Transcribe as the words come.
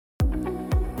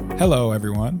Hello,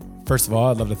 everyone. First of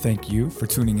all, I'd love to thank you for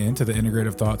tuning in to the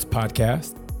Integrative Thoughts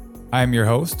podcast. I am your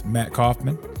host, Matt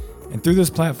Kaufman, and through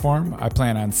this platform, I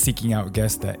plan on seeking out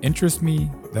guests that interest me,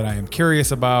 that I am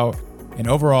curious about, and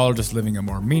overall just living a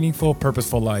more meaningful,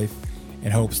 purposeful life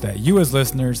in hopes that you as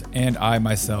listeners and I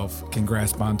myself can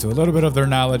grasp onto a little bit of their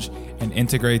knowledge and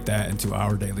integrate that into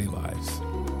our daily lives.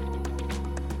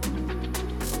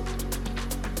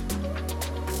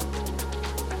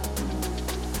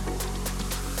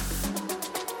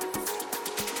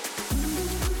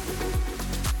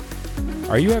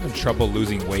 Are you having trouble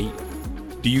losing weight?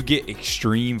 Do you get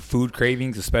extreme food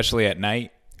cravings, especially at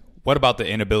night? What about the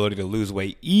inability to lose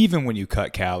weight even when you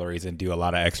cut calories and do a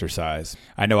lot of exercise?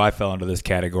 I know I fell into this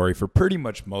category for pretty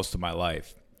much most of my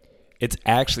life. It's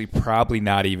actually probably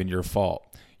not even your fault.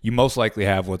 You most likely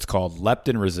have what's called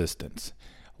leptin resistance.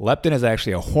 Leptin is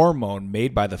actually a hormone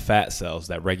made by the fat cells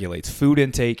that regulates food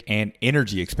intake and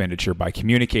energy expenditure by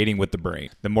communicating with the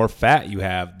brain. The more fat you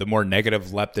have, the more negative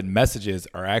leptin messages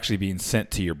are actually being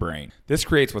sent to your brain. This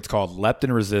creates what's called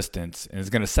leptin resistance and is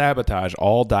going to sabotage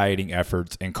all dieting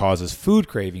efforts and causes food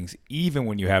cravings even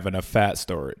when you have enough fat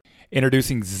stored.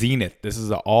 Introducing Zenith. This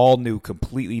is an all-new,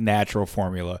 completely natural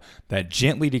formula that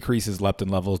gently decreases leptin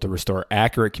levels to restore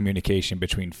accurate communication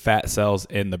between fat cells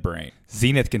in the brain.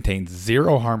 Zenith contains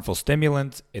zero harmful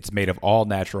stimulants. It's made of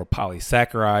all-natural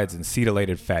polysaccharides and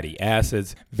cetylated fatty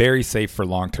acids, very safe for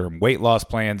long-term weight loss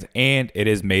plans, and it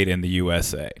is made in the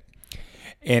USA.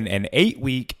 In an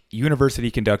 8-week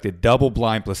university-conducted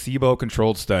double-blind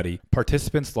placebo-controlled study,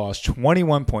 participants lost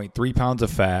 21.3 pounds of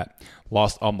fat,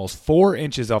 lost almost 4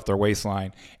 inches off their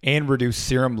waistline, and reduced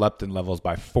serum leptin levels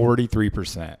by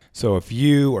 43%. So if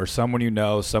you or someone you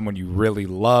know, someone you really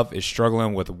love is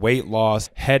struggling with weight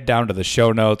loss, head down to the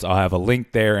show notes. I'll have a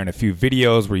link there and a few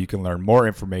videos where you can learn more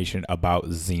information about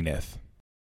Zenith.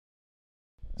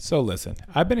 So listen,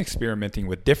 I've been experimenting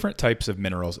with different types of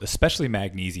minerals, especially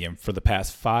magnesium, for the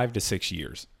past 5 to 6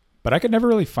 years. But I could never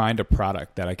really find a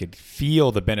product that I could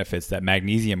feel the benefits that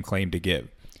magnesium claimed to give.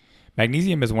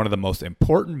 Magnesium is one of the most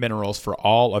important minerals for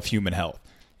all of human health.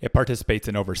 It participates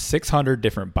in over 600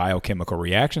 different biochemical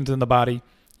reactions in the body,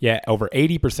 yet over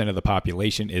 80% of the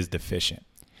population is deficient.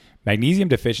 Magnesium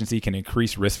deficiency can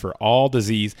increase risk for all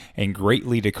disease and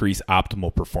greatly decrease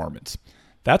optimal performance.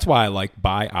 That's why I like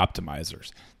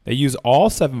Bioptimizers. They use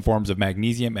all 7 forms of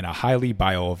magnesium in a highly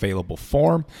bioavailable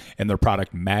form in their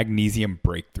product Magnesium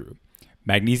Breakthrough.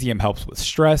 Magnesium helps with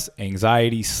stress,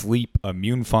 anxiety, sleep,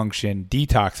 immune function,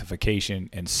 detoxification,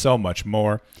 and so much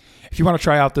more. If you want to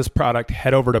try out this product,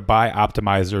 head over to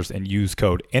Bioptimizers and use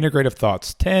code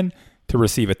IntegrativeThoughts10 to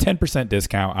receive a 10%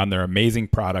 discount on their amazing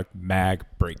product, Mag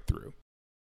Breakthrough.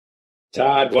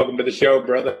 Todd, welcome to the show,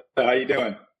 brother. How you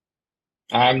doing?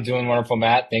 I'm doing wonderful,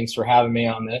 Matt. Thanks for having me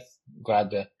on this. I'm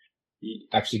glad to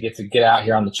actually get out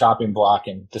here on the chopping block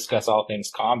and discuss all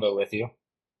things Kambo with you.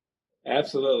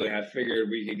 Absolutely. I figured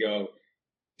we could go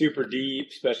super deep,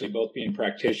 especially both being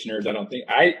practitioners.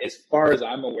 As far as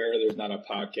I'm aware, there's not a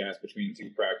podcast between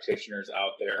 2 practitioners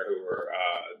out there who are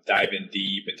diving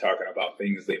deep and talking about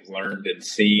things they've learned and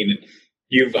seen. And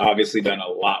you've obviously done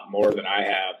a lot more than I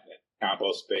have in the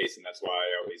combo space, and that's why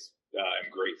I always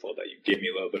I'm grateful that you give me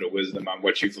a little bit of wisdom on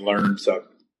what you've learned. So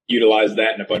utilize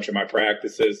that in a bunch of my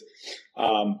practices.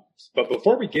 But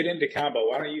before we get into combo,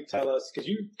 why don't you tell us, because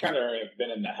you kind of have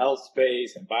been in the health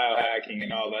space and biohacking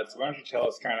and all that. So why don't you tell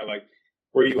us kind of like,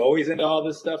 were you always into all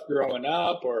this stuff growing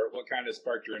up, or what kind of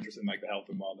sparked your interest in like the health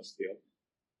and wellness field?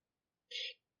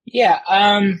 Yeah.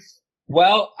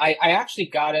 Well, I actually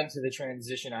got into the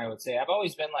transition, I would say. I've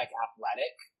always been like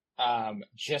athletic.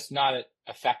 Just not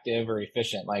effective or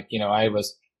efficient. Like, I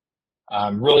was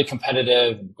really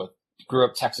competitive, grew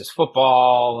up Texas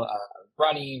football,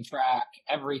 running, track,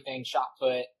 everything, shot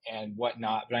put and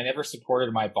whatnot, but I never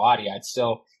supported my body. I'd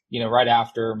still, right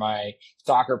after my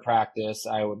soccer practice,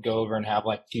 I would go over and have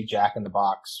like 2 Jack in the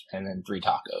Box and then 3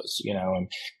 tacos,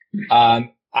 and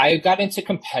I got into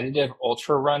competitive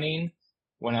ultra running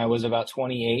when I was about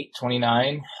 28,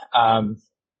 29, and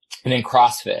then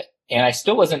CrossFit. And I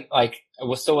still wasn't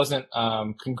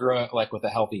congruent like with a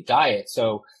healthy diet.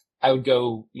 So I would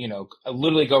go,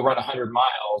 literally go run 100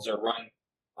 miles or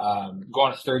go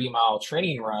on a 30-mile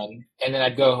training run. And then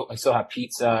I still have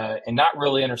pizza and not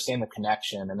really understand the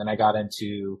connection. And then I got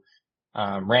into,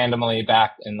 randomly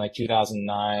back in like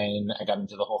 2009, I got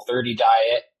into the Whole30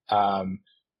 diet.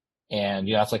 And,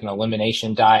 it's like an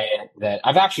elimination diet that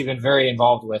I've actually been very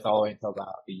involved with all the way until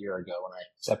about a year ago when I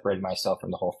separated myself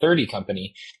from the Whole30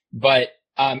 company. But,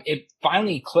 it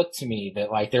finally clicked to me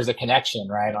that like there's a connection,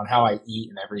 right, on how I eat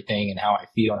and everything and how I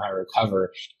feel and how I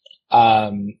recover.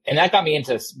 And that got me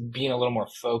into being a little more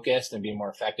focused and being more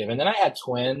effective. And then I had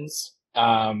twins.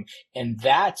 And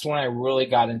that's when I really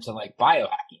got into like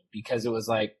biohacking, because it was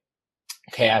like,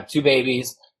 okay, I have two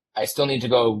babies. I still need to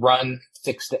go run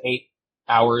 6 to 8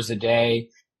 hours a day.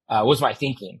 Was my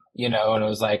thinking, and it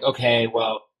was like, okay,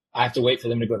 well, I have to wait for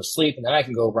them to go to sleep and then I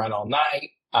can go run all night.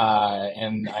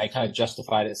 And I kind of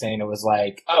justified it saying it was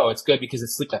like, oh, it's good because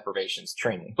it's sleep deprivation's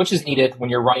training, which is needed when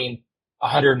you're running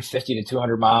 150 to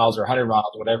 200 miles or 100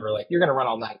 miles, whatever. Like, you're going to run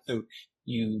all night. So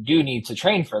you do need to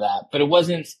train for that, but it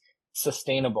wasn't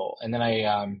sustainable. And then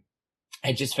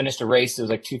I just finished a race. It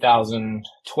was like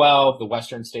 2012, the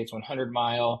Western States 100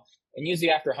 mile. And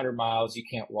usually after 100 miles, you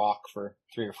can't walk for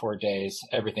 3 or 4 days.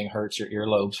 Everything hurts. Your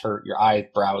earlobes hurt. Your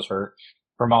eyebrows hurt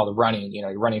from all the running.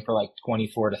 You're running for like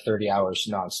 24 to 30 hours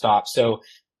nonstop. So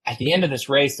at the end of this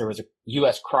race, there was a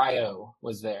US Cryo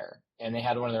was there, and they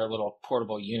had one of their little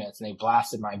portable units, and they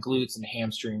blasted my glutes and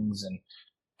hamstrings and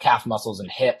calf muscles and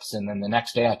hips. And then the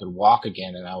next day I could walk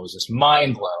again, and I was just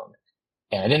mind blown.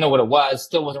 And I didn't know what it was.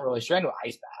 Still wasn't really sure. I knew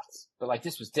ice baths, but like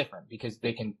this was different because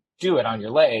they can do it on your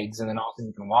legs, and then also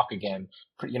you can walk again.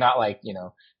 You're not like, you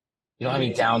don't have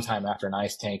any downtime after an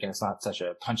ice tank, and it's not such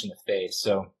a punch in the face.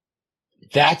 So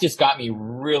that just got me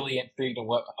really intrigued in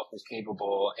what health was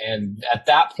capable. And at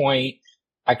that point,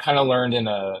 I kind of learned in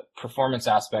a performance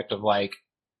aspect of like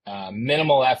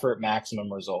minimal effort,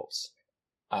 maximum results.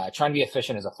 Trying to be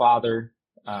efficient as a father,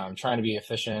 trying to be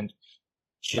efficient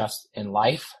just in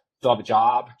life. Still have a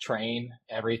job, train,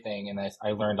 everything. And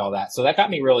I learned all that. So that got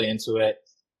me really into it.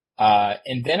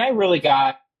 And then I really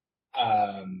got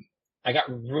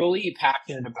really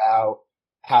passionate about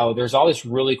how there's all this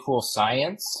really cool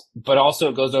science, but also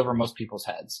it goes over most people's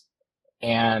heads.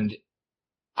 And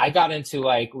I got into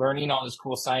like learning all this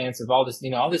cool science of all this,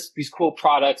 these cool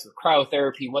products of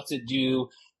cryotherapy. What's it do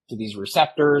to these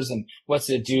receptors, and what's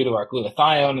it do to our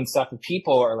glutathione and stuff? And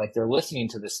people are like, they're listening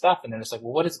to this stuff, and then it's like,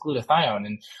 well, what is glutathione?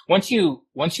 And once you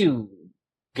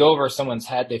go over someone's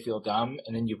head, they feel dumb,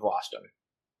 and then you've lost them.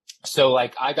 So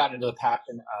like I got into the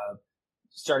passion of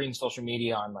starting social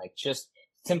media on like just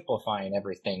simplifying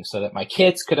everything so that my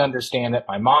kids could understand it,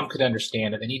 my mom could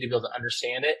understand it. They need to be able to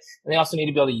understand it, and they also need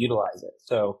to be able to utilize it.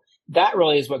 So that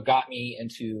really is what got me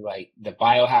into like the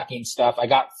biohacking stuff. I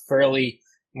got fairly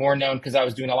more known because I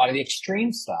was doing a lot of the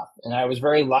extreme stuff, and I was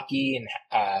very lucky. And,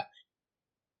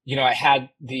 I had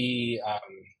the, I'm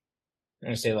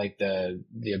going to say like the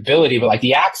ability, but like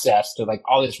the access to like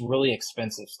all this really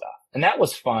expensive stuff. And that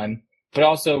was fun, but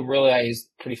also realized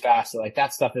pretty fast that like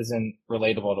that stuff isn't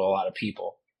relatable to a lot of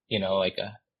people. Like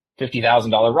a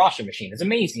 $50,000 washing machine is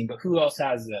amazing, but who else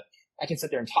has I can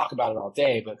sit there and talk about it all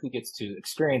day, but who gets to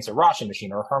experience a washing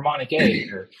machine or a harmonic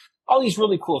aid or all these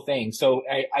really cool things. So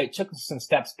I took some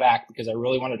steps back because I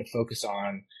really wanted to focus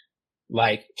on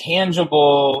like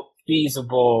tangible,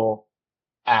 feasible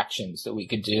actions that we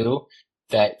could do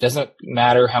that doesn't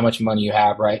matter how much money you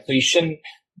have, right? So you shouldn't,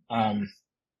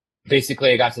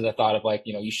 basically I got to the thought of like,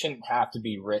 you shouldn't have to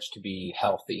be rich to be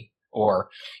healthy, or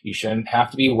you shouldn't have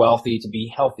to be wealthy to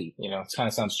be healthy. It kind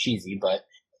of sounds cheesy, but,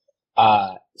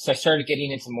 so I started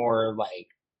getting into more like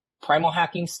primal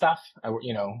hacking stuff. What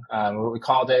we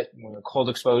called it, cold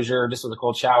exposure, just with a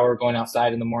cold shower, going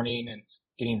outside in the morning and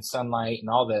getting sunlight and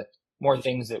all the more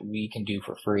things that we can do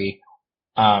for free,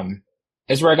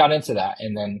 is where I got into that.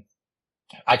 And then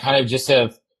I kind of just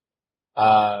have,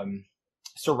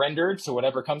 surrendered to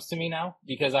whatever comes to me now,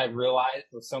 because I realized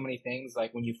with so many things,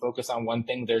 like when you focus on one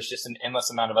thing, there's just an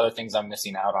endless amount of other things I'm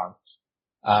missing out on.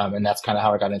 And that's kind of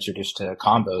how I got introduced to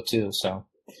Kambo too. So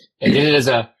I did it as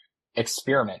a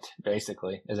experiment,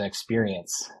 basically, as an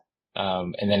experience.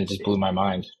 And then it just blew my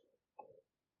mind.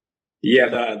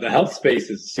 Yeah, the health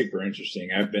space is super interesting.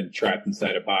 I've been trapped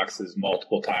inside of boxes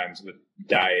multiple times with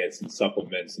diets and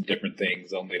supplements and different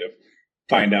things, only to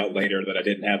find out later that I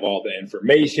didn't have all the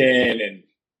information and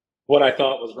what I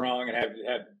thought was wrong, and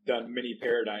have done many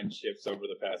paradigm shifts over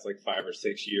the past like 5 or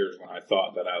 6 years when I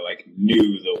thought that I like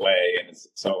knew the way. And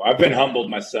so I've been humbled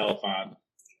myself on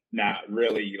not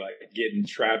really like getting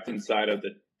trapped inside of the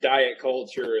diet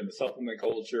culture and the supplement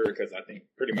culture, because I think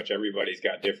pretty much everybody's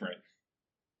got different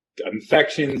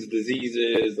infections,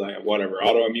 diseases, like whatever,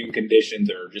 autoimmune conditions,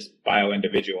 or just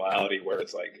bioindividuality, where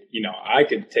it's like, I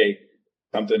could take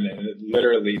something and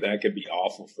literally that could be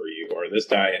awful for you, or this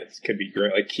diet could be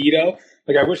great. Like keto,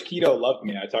 like I wish keto loved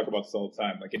me. I talk about this all the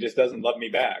time. Like it just doesn't love me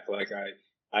back. Like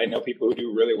I know people who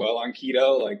do really well on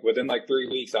keto. Like within like 3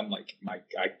 weeks, I'm like,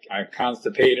 I'm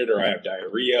constipated, or I have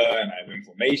diarrhea and I have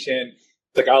inflammation.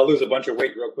 It's like I'll lose a bunch of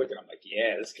weight real quick, and I'm like,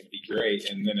 yeah, this can be great.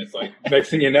 And then it's like next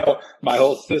thing you know, my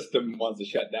whole system wants to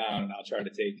shut down, and I'll try to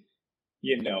take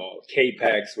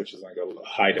Capex, which is like a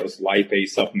high dose lipase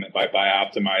supplement by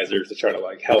Bioptimizers to try to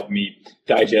like help me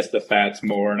digest the fats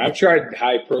more. And I've tried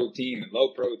high protein and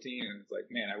low protein, and it's like,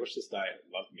 man, I wish this diet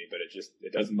loved me, but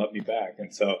it doesn't love me back.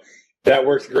 And so that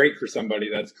works great for somebody.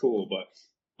 That's cool, but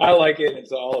I like it.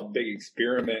 It's all a big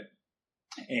experiment.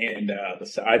 And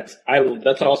that's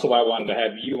also why I wanted to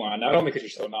have you on, not only because you're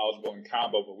so knowledgeable in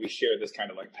Kambo, but we share this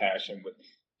kind of like passion with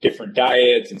different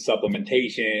diets and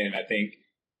supplementation. And I think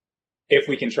if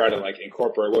we can try to like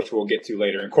incorporate, which we'll get to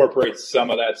later, incorporate some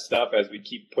of that stuff as we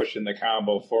keep pushing the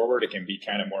Kambo forward, it can be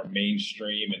kind of more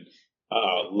mainstream and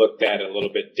looked at a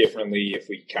little bit differently if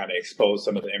we kind of expose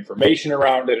some of the information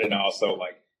around it, and also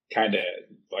like kind of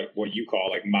like what you call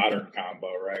like modern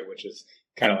Kambo, right? Which is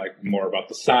kind of like more about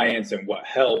the science and what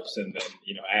helps, and then,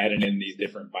 adding in these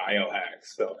different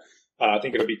biohacks. So I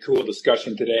think it'll be a cool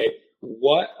discussion today.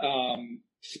 What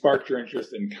sparked your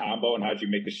interest in Kambo, and how did you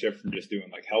make the shift from just doing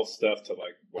like health stuff to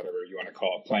like whatever you want to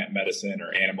call it, plant medicine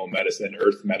or animal medicine,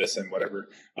 earth medicine, whatever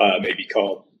it may be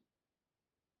called?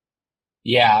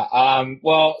 Yeah.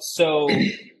 Well, so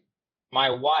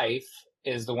my wife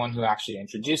is the one who actually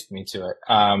introduced me to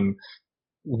it.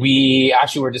 We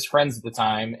actually were just friends at the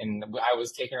time, and I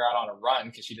was taking her out on a run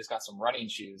because she just got some running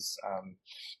shoes.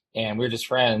 And we were just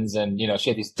friends, and, she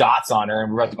had these dots on her, and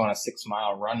we were about to go on a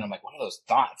 6-mile run. And I'm like, what are those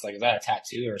dots? Like, is that a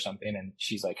tattoo or something? And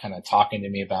she's like kind of talking to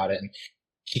me about it. And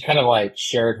she kind of like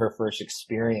shared her first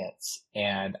experience.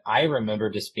 And I remember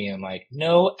just being like,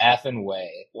 no effing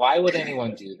way. Why would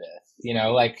anyone do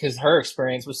this? Cause her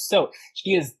experience was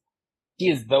she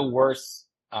is the worst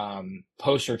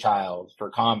poster child for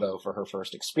Kambo for her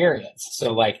first experience.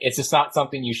 So like, it's just not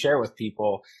something you share with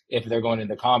people if they're going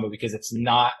into Kambo, because it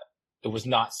was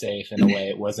not safe in a way.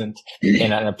 It wasn't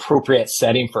in an appropriate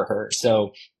setting for her.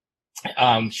 So,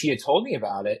 she had told me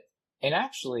about it, and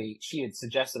actually she had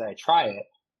suggested I try it.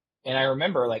 And I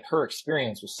remember like her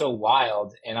experience was so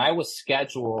wild, and I was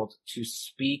scheduled to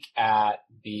speak at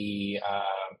the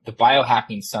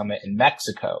biohacking summit in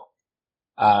Mexico.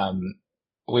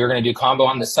 We were going to do Kambo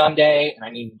on the Sunday, and I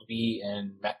needed to be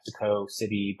in Mexico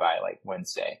City by like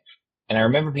Wednesday. And I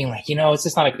remember being like, it's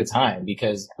just not a good time,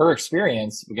 because her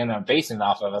experience, again, I'm basing it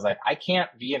off of, I was like, I can't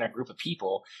be in a group of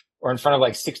people or in front of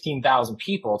like 16,000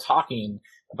 people talking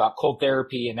about cold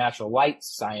therapy and natural light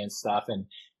science stuff.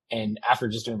 And after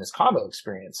just doing this Kambo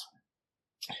experience.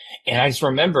 And I just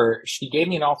remember she gave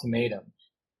me an ultimatum,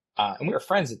 and we were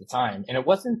friends at the time. And it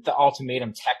wasn't the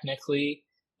ultimatum technically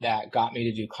that got me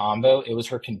to do Kambo. It was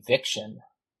her conviction.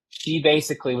 She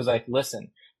basically was like,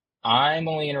 listen, I'm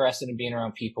only interested in being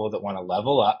around people that want to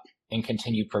level up and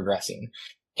continue progressing.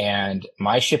 And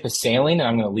my ship is sailing, and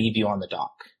I'm going to leave you on the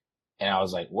dock. And I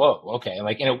was like, whoa, okay. And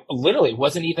it literally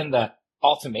wasn't even the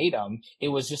ultimatum. It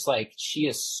was just like, she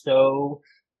is so,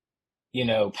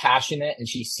 passionate, and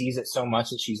she sees it so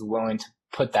much that she's willing to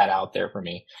put that out there for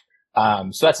me.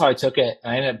 So that's how I took it.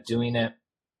 I ended up doing it,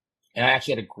 and I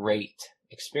actually had a great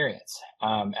experience.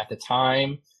 At the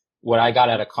time, what I got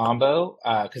out of Kambo,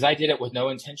 cause I did it with no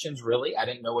intentions really. I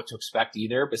didn't know what to expect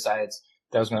either, besides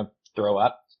that I was going to throw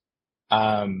up.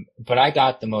 But I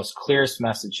got the most clearest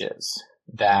messages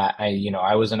that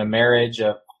I was in a marriage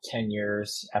of 10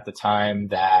 years at the time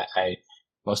that I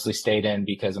mostly stayed in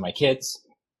because of my kids,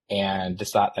 and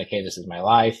just thought like, hey, this is my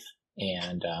life,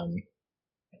 and,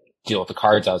 deal with the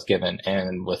cards I was given.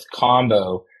 And with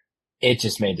Kambo, it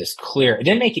just made this clear. It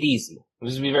didn't make it easy. It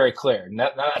was to be very clear. None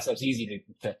of that stuff's easy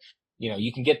to,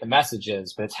 you can get the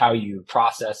messages, but it's how you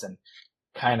process and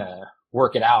kind of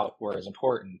work it out where it's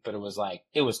important. But it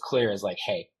was clear as like,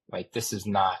 hey, like this is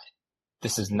not,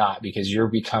 because you're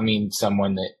becoming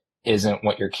someone that isn't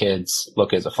what your kids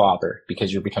look as a father,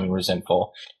 because you're becoming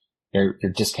resentful. You're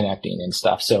disconnecting and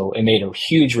stuff. So it made a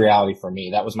huge reality for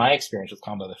me. That was my experience with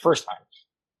Kambo the first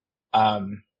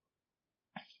time.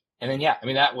 And then,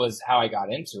 that was how I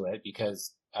got into it,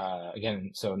 because,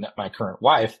 again, so my current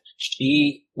wife,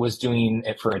 she was doing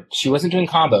it she wasn't doing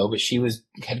Kambo, but she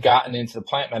had gotten into the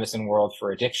plant medicine world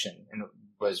for addiction, and it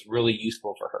was really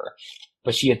useful for her.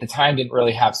 But she at the time didn't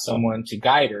really have someone to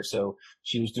guide her. So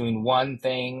she was doing one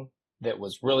thing that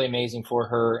was really amazing for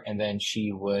her, and then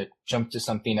she would jump to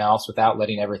something else without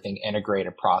letting everything integrate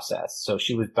a process. So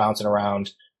she was bouncing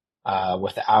around,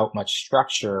 without much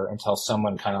structure, until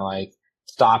someone kind of like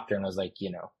stopped her and was like,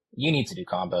 you need to do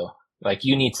Kambo. Like,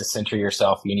 you need to center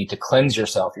yourself. You need to cleanse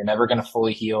yourself. You're never going to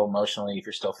fully heal emotionally if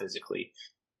you're still physically,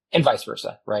 and vice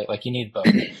versa, right? Like, you need both.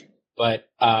 But,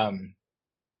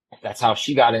 that's how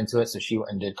she got into it. So she went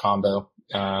and did Kambo.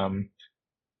 And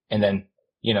then,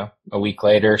 a week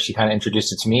later, she kind of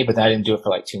introduced it to me, but I didn't do it for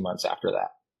like 2 months after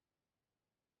that.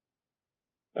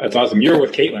 That's awesome. You were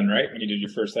with Caitlin, right? When you did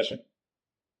your first session?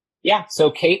 Yeah.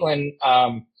 So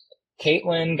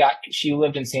she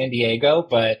lived in San Diego,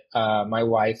 but, my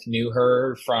wife knew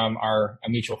her from a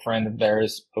mutual friend of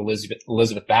theirs,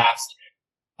 Elizabeth Bast.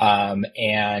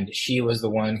 And she was the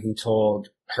one who told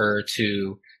her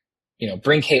to,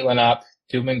 bring Caitlin up,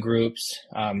 do them in groups,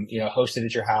 host it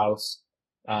at your house.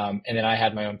 And then I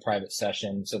had my own private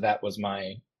session. So that was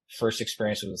my first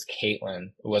experience with Caitlin.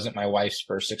 It wasn't my wife's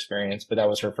first experience, but that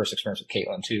was her first experience with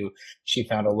Caitlin too. She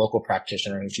found a local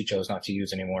practitioner and she chose not to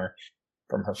use anymore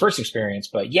from her first experience.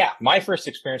 But yeah, my first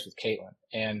experience with Caitlin.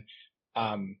 And,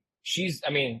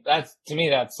 that's, to me,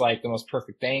 that's like the most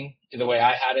perfect thing the way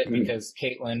I had it, because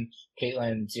Caitlin's,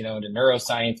 into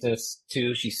neuroscientist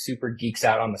too. She super geeks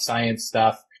out on the science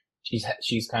stuff.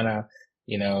 She's kind of,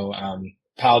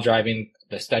 pile driving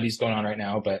the studies going on right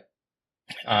now, but,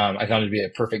 I thought it'd be a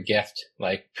perfect gift,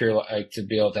 like to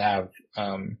be able to have,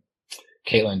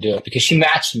 Caitlin do it, because she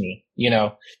matched me,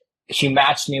 she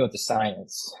matched me with the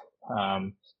science.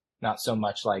 Not so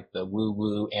much like the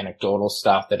woo-woo anecdotal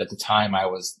stuff that at the time I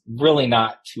was really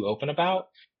not too open about,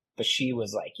 but she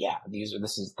was like, yeah,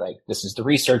 this is the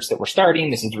research that we're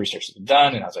starting. This is the research that we've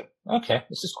done. And I was like, okay,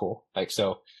 this is cool. Like,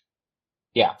 so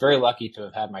yeah, very lucky to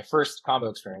have had my first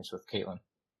Kambo experience with Caitlin.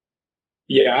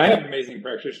 Yeah, I have an amazing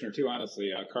practitioner too,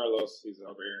 honestly. Carlos, he's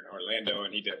over here in Orlando,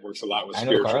 and he works a lot with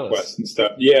spiritual quests and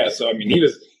stuff. Yeah, so I mean,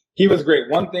 he was great.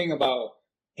 One thing about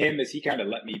him is he kind of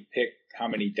let me pick how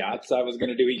many dots I was going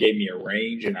to do. He gave me a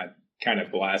range, and I kind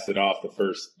of blasted off the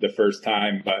first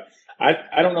time. But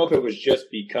I don't know if it was just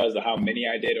because of how many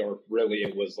I did, or really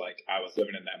it was like I was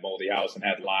living in that moldy house and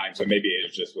had Lyme, so maybe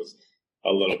it just was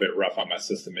a little bit rough on my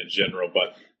system in general.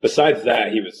 But besides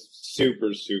that, he was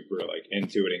super, super like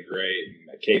into it and great.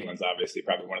 And Caitlin's obviously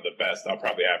probably one of the best. I'll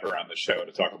probably have her on the show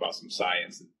to talk about some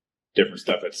science and different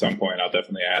stuff at some point. I'll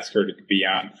definitely ask her to be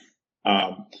on.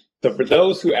 So for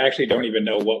those who actually don't even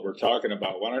know what we're talking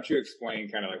about, why don't you explain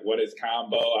kind of like what is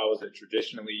Kambo, how is it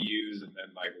traditionally used, and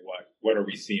then like what are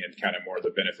we seeing kind of more of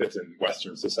the benefits in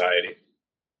Western society?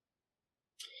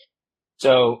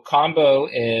 So Kambo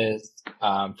is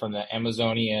from the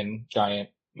Amazonian giant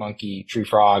monkey tree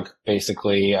frog,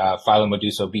 basically.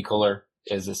 Philomedusa bicolor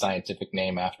is the scientific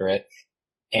name after it.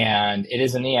 And it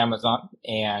is in the Amazon,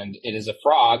 and it is a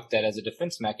frog that as a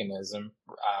defense mechanism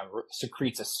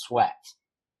secretes a sweat.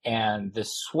 And the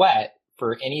sweat,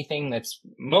 for anything that's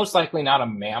most likely not a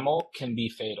mammal, can be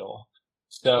fatal.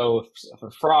 So if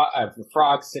a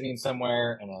frog's sitting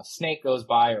somewhere and a snake goes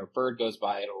by or a bird goes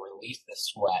by, it'll release the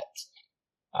sweat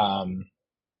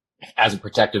as a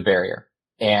protective barrier.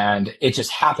 And it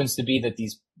just happens to be that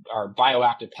these our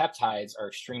bioactive peptides are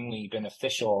extremely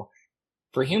beneficial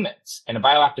for humans. And a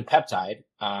bioactive peptide,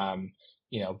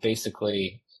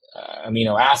 basically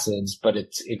amino acids, but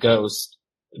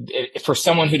for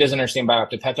someone who doesn't understand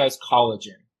bioactive peptides,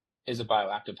 collagen is a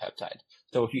bioactive peptide.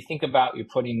 So if you think about you're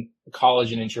putting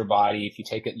collagen into your body, if you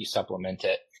take it, you supplement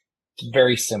it, it's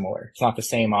very similar. It's not the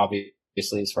same,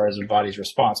 obviously, as far as the body's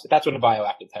response, but that's what a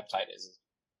bioactive peptide is.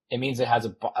 It means it has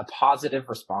a positive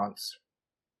response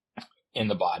in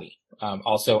the body.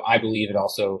 Also, I believe it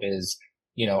also is,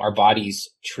 our bodies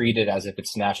treat it as if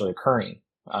it's naturally occurring.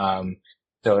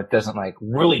 So it doesn't like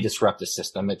really disrupt the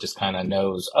system. It just kind of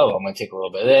knows, oh, I'm going to take a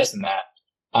little bit of this and that.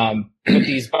 But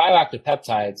these bioactive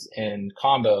peptides in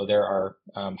Kambo, there are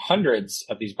hundreds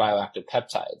of these bioactive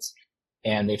peptides.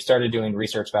 And they've started doing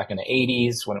research back in the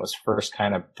 80s when it was first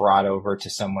kind of brought over to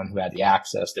someone who had the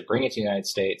access to bring it to the United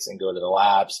States and go to the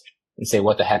labs and say,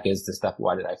 what the heck is this stuff?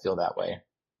 Why did I feel that way?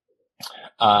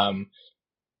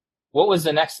 What was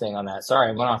the next thing on that? Sorry,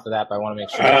 I went off of that, but I want to make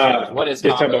sure. What is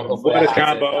Kambo? What is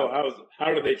Kambo?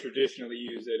 How do they traditionally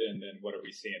use it? And then what are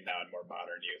we seeing now in more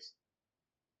modern use?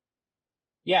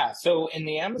 Yeah, so in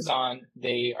the Amazon,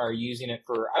 they are using it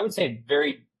for, I would say,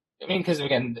 because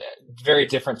again, very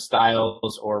different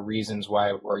styles or reasons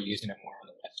why we're using it more in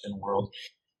the Western world.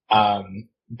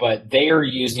 But they are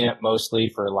using it mostly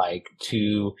for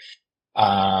to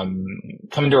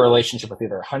come into a relationship with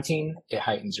either hunting. It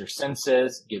heightens your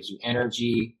senses, gives you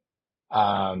energy,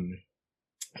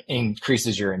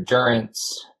 increases your endurance,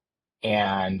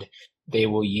 and they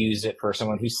will use it for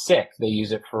someone who's sick. They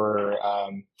use it for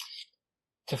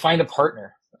to find a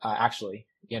partner, actually.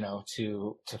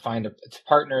 To find a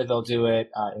partner, they'll do it,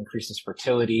 increases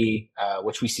fertility,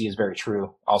 which we see is very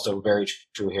true, also very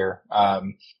true here.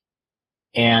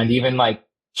 And even like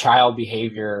child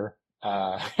behavior,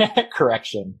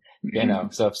 correction,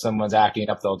 so if someone's acting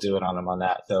up, they'll do it on them on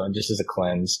that. So, and just as a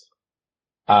cleanse.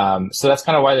 So that's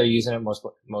kind of why they're using it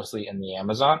mostly in the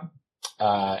Amazon.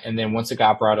 And then once it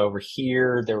got brought over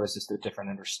here, there was just a different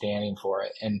understanding for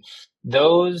it. And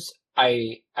those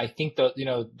I think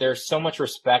that, there's so much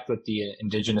respect with the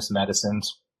indigenous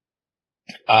medicines.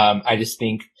 I just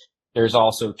think there's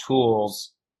also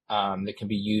tools, that can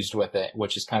be used with it,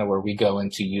 which is kind of where we go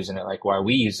into using it, like why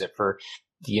we use it for,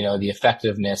 the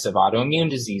effectiveness of autoimmune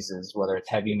diseases, whether it's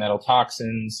heavy metal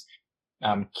toxins,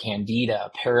 candida,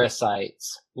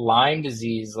 parasites, Lyme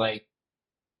disease. Like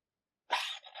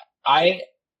and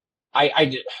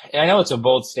I know it's a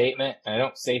bold statement and I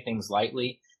don't say things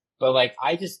lightly, but like,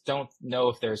 I just don't know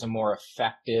if there's a more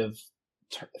effective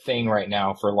thing right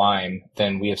now for Lyme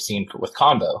than we have seen with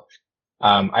Kambo.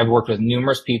 I've worked with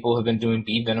numerous people who've been doing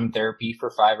bee venom therapy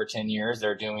for 5 or 10 years.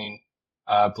 They're doing,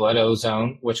 blood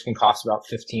ozone, which can cost about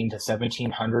 $1,500 to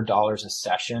 $1,700 a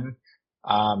session.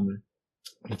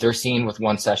 But they're seeing with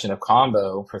one session of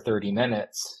Kambo for 30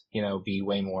 minutes, be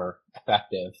way more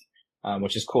effective,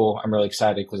 which is cool. I'm really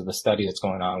excited because of the study that's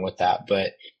going on with that.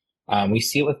 But, we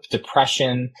see it with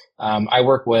depression. I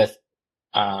work with,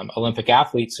 Olympic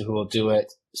athletes who will do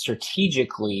it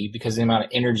strategically because of the amount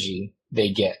of energy they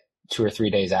get 2 or 3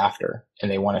 days after,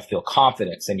 and they want to feel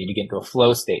confidence. They need to get into a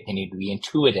flow state. They need to be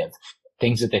intuitive,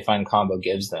 things that they find Kambo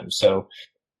gives them. So,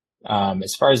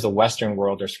 as far as the Western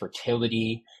world, there's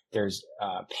fertility, there's,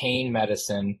 pain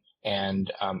medicine. And,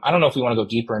 I don't know if we want to go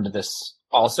deeper into this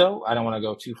also. I don't want to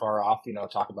go too far off,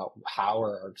 talk about how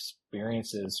our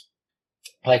experiences,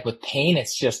 like with pain,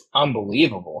 it's just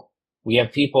unbelievable. We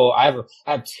have people, I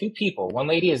have 2 people. One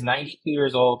lady is 92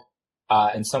 years old,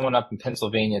 and someone up in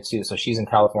Pennsylvania too. So she's in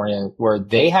California, where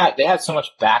they had so much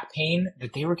back pain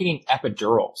that they were getting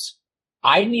epidurals.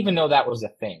 I didn't even know that was a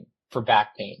thing for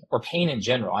back pain or pain in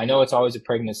general. I know it's always a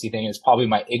pregnancy thing. It's probably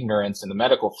my ignorance in the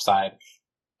medical side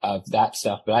of that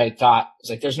stuff, but I thought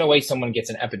it's like, there's no way someone gets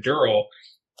an epidural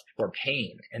for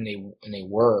pain. And they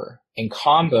were, and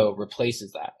Kambo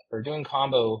replaces that. They're doing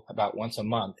Kambo about once a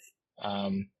month.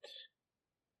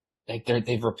 Like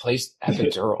they've replaced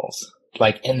epidurals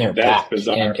like in their back.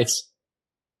 Bizarre. And it's,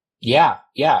 yeah.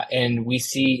 And we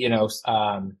see,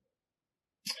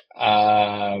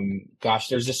 gosh,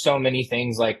 there's just so many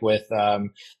things like with,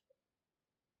 I'm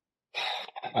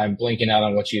blanking out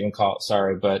on what you even call it.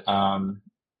 Sorry, but,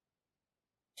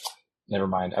 never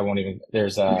mind. I won't even,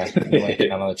 there's I'm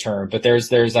blanking out on the term, but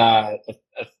there's I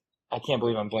can't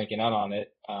believe I'm blanking out on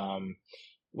it.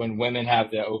 When women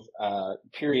have the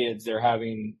periods they're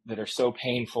having that are so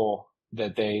painful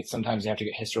that they sometimes have to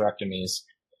get hysterectomies.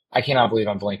 I cannot believe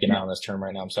I'm blanking out on this term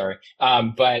right now. I'm sorry.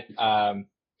 But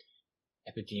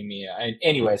epidemia.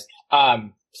 Anyways,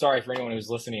 sorry for anyone who's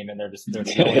listening and they're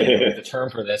telling the term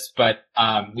for this, but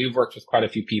we've worked with quite a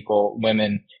few people,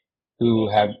 women who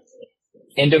have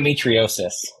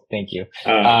endometriosis. Thank you.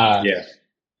 Yeah.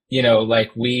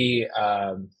 Like we've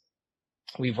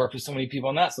worked with so many people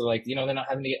on that. So like, they're not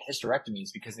having to get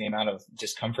hysterectomies because of the amount of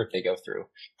discomfort they go through.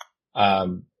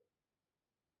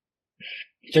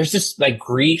 There's just like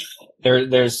grief.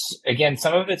 There's again,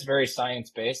 some of it's very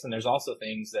science based, and there's also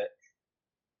things that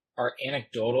are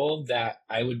anecdotal that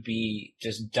I would be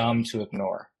just dumb to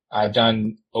ignore. I've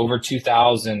done over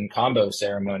 2,000 Kambo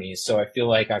ceremonies. So I feel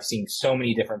like I've seen so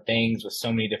many different things with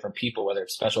so many different people, whether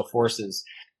it's special forces,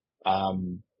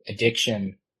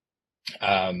 addiction,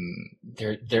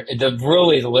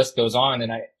 really the list goes on.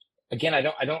 And I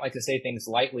don't like to say things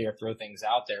lightly or throw things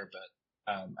out there, but,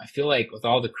 I feel like with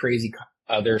all the crazy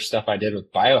other stuff I did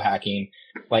with biohacking,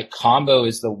 like Kambo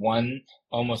is the one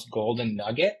almost golden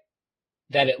nugget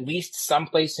that at least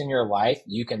someplace in your life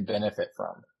you can benefit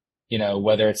from,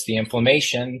 whether it's the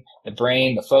inflammation, the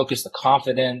brain, the focus, the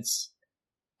confidence,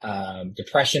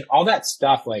 depression, all that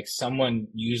stuff, like someone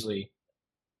usually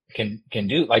can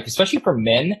do, like, especially for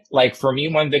men. Like for me,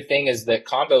 one big thing is that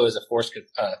Kambo is a forced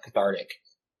cathartic.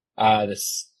 The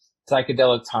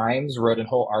Psychedelic Times wrote a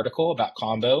whole article about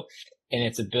Kambo and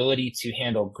its ability to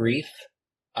handle grief,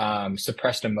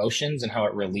 suppressed emotions, and how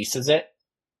it releases it.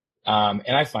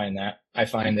 And I find that I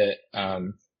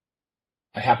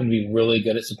happen to be really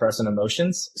good at suppressing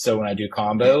emotions. So when I do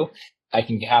Kambo, I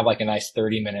can have like a nice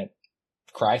 30-minute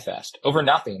cry fest over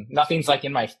nothing. Nothing's like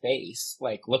in my face,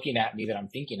 like looking at me that I'm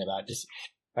thinking about. Just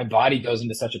my body goes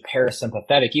into such a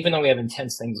parasympathetic, even though we have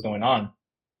intense things going on.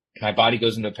 My body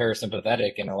goes into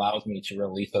parasympathetic and allows me to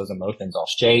release those emotions. I'll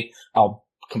shake. I'll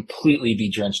completely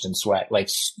be drenched in sweat, like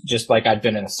just like I've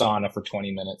been in a sauna for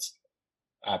 20 minutes,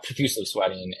 profusely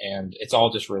sweating, and it's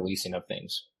all just releasing of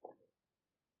things.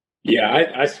 Yeah,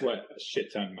 I sweat a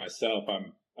shit ton myself.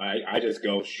 I just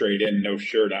go straight in, no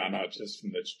shirt on. I'll just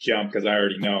jump because I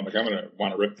already know I'm gonna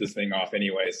want to rip this thing off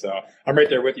anyway. So I'm right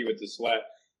there with you with the sweat.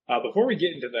 Before we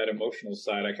get into that emotional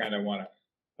side, I kind of want to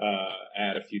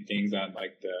add a few things on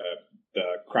like the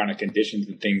chronic conditions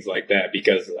and things like that,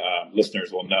 because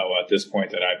listeners will know at this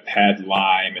point that I've had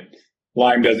Lyme, and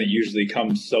Lyme doesn't usually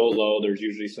come solo. There's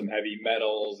usually some heavy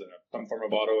metals and some form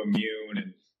of autoimmune,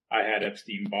 and I had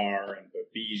Epstein-Barr and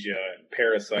Babesia and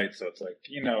parasites. So it's like,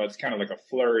 it's kind of like a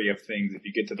flurry of things if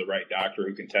you get to the right doctor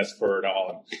who can test for it all.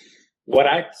 And what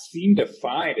I seem to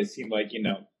find, it seemed like,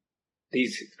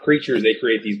 these creatures, they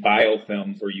create these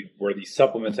biofilms where these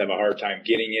supplements have a hard time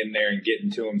getting in there and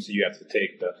getting to them. So you have to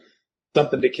take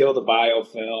something to kill the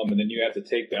biofilm, and then you have to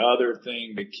take the other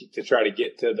thing to try to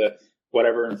get to the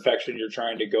whatever infection you're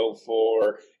trying to go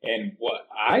for. And what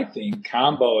I think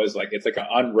Kambo is like, it's like an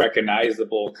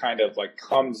unrecognizable kind of like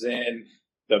comes in,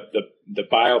 the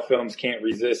biofilms can't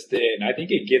resist it. And I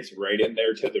think it gets right in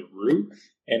there to the root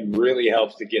and really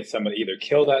helps to get some of either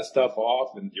kill that stuff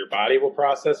off and your body will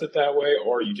process it that way,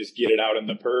 or you just get it out in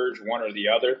the purge, one or the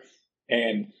other.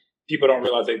 And people don't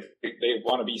realize they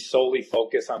want to be solely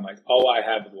focused on like, oh, I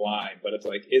have Lyme, but it's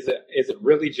like, is it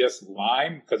really just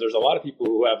Lyme? Because there's a lot of people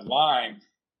who have Lyme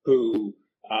who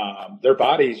their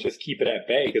bodies just keep it at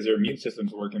bay because their immune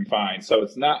system's working fine. So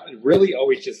it's not really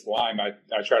always just Lyme.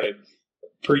 I try to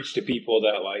preach to people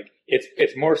that like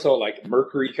it's more so like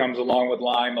mercury comes along with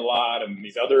Lyme a lot, and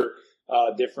these other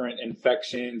different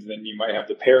infections. Then you might have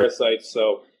the parasites.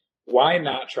 So why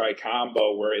not try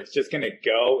Kambo, where it's just going to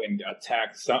go and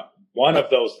attack one of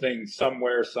those things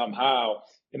somewhere, somehow,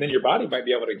 and then your body might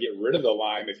be able to get rid of the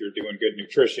Lyme if you're doing good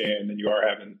nutrition and you are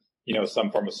having,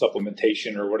 some form of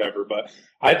supplementation or whatever. But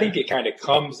I think it kind of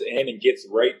comes in and gets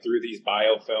right through these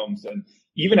biofilms, and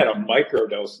even at a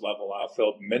microdose level, I've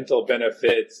felt mental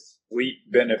benefits, sleep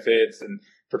benefits. And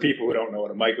for people who don't know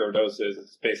what a microdose is,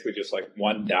 it's basically just like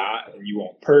one dot, and you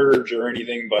won't purge or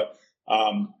anything. But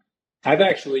I've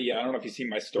actually, I don't know if you've seen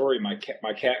my story. My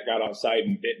cat got outside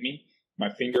and bit me. My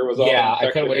finger was all infected.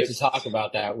 I couldn't wait to talk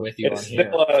about that with you on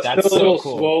here. That's still a little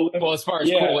cool. swollen. Well, as far as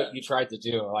cool what you tried to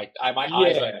do, like my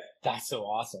eyes, like, that's so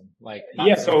awesome. Like,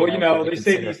 so they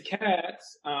say these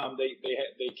cats,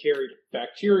 they carry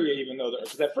bacteria, even though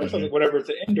because at first I was like, whatever, it's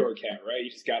an indoor cat, right? You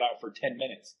just got out for 10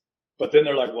 minutes. But then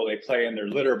they're like, well, they play in their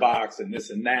litter box and this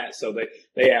and that. So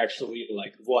they actually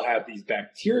like will have these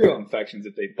bacterial infections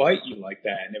if they bite you like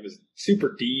that. And it was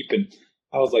super deep. And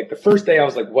I was like, the first day I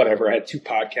was like, whatever. I had 2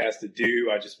 podcasts to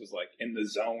do. I just was like in the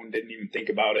zone, didn't even think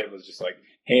about it. It was just like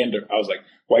I was like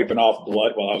wiping off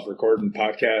blood while I was recording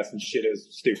podcasts and shit. Is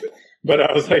stupid. But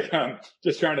I was like,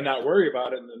 just trying to not worry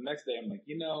about it. And the next day I'm like,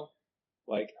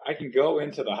 like I can go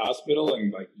into the hospital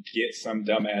and like get some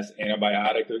dumbass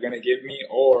antibiotic they're going to give me,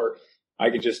 or I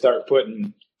could just start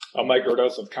putting a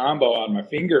microdose of Kambo on my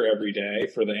finger every day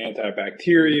for the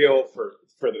antibacterial,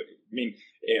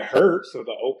 it hurts. So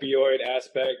the opioid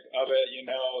aspect of it,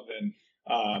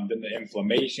 then the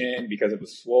inflammation because it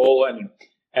was swollen. And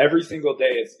every single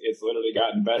day it's literally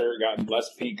gotten better, gotten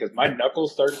less pink, because my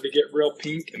knuckles started to get real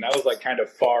pink, and that was like kind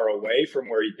of far away from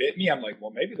where he bit me. I'm like,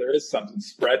 well, maybe there is something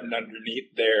spreading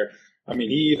underneath there. I mean,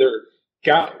 he either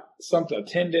got a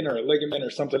tendon or a ligament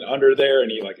or something under there,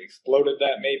 and he like exploded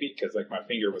that maybe, because like my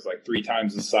finger was like 3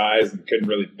 times the size and couldn't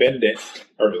really bend it,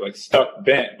 or like stuck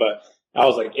bent. But I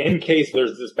was like, in case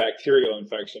there's this bacterial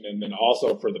infection, and then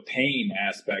also for the pain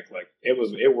aspect, like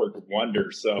it worked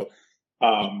wonders. So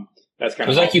that's kind of, it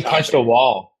was like you punched a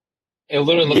wall. It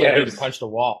literally looked like you punched a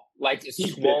wall. Like as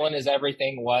swollen as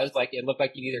everything was, like it looked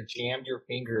like you either jammed your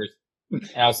fingers. And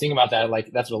I was thinking about that,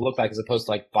 like that's what it looked like, as opposed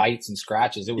to like bites and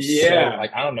scratches. It was so,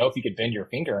 like, I don't know if you could bend your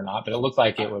finger or not, but it looked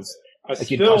like it was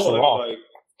like you'd punched a wall. Like,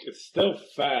 it's still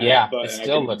fat. Yeah, but it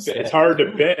still looks it's hard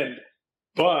to bend,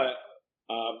 but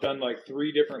I've done like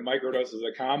 3 different microdoses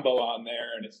of Kambo on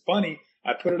there, and it's funny.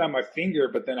 I put it on my finger,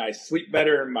 but then I sleep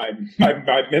better, and my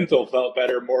mental felt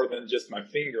better more than just my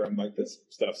finger. I'm like, this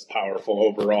stuff's powerful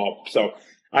overall. So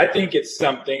I think it's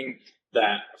something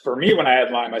that, for me, when I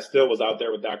had Lyme, I still was out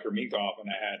there with Dr. Minkoff,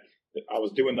 and I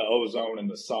was doing the ozone and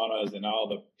the saunas and all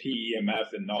the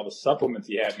PEMF and all the supplements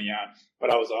he had me on,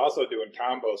 but I was also doing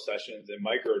Kambo sessions and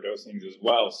microdosings as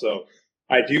well. So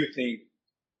I do think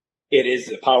it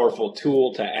is a powerful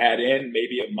tool to add in.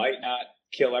 Maybe it might not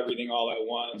kill everything all at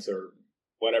once or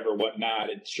whatnot.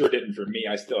 It sure didn't for me.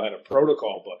 I still had a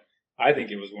protocol, but I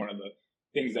think it was one of the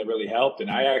things that really helped. And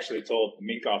I actually told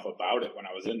Minkoff about it when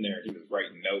I was in there. He was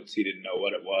writing notes. He didn't know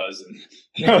what it was.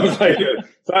 And I was like,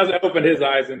 so I opened his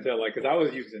eyes into like, cause I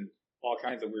was using all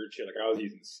kinds of weird shit. Like I was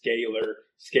using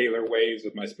scalar waves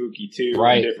with my Spooky 2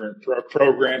 and different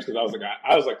programs. Cause I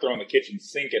was like throwing the kitchen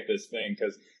sink at this thing,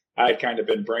 cause I had kind of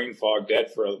been brain fog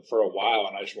dead for a while,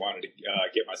 and I just wanted to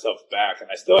get myself back. And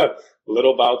I still have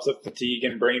little bouts of fatigue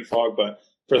and brain fog, but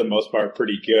for the most part,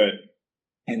 pretty good.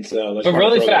 And so, but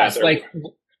really fast, like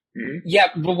Yeah,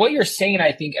 but what you're saying,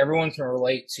 I think everyone can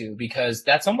relate to, because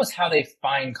that's almost how they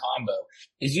find Kambo.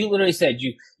 Is you literally said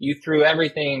you threw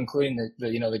everything, including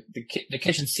the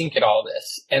kitchen sink at all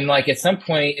this, and like at some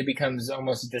point it becomes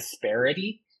almost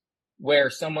disparity, where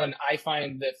someone I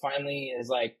find that finally is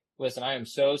like, listen, I am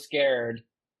so scared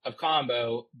of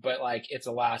Kambo, but like it's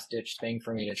a last ditch thing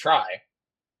for me to try.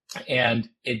 And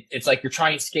it's like you're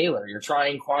trying scalar, you're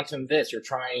trying quantum this, you're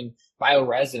trying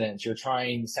bioresonance, you're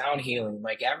trying sound healing,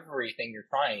 like everything you're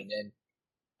trying.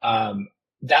 And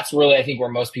that's really, I think, where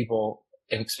most people,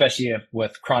 especially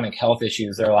with chronic health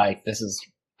issues, they're like,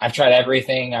 I've tried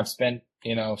everything. I've spent,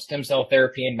 stem cell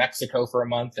therapy in Mexico for a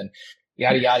month and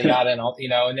yada, yada, yada. And all,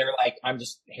 and they're like, I'm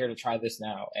just here to try this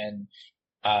now. And,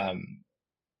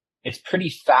 it's pretty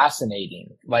fascinating,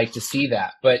 like, to see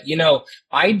that. But,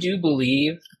 I do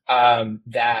believe,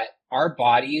 that our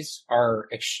bodies are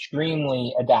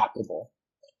extremely adaptable.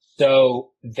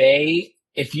 So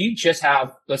if you just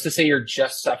have, let's just say you're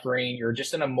just suffering, you're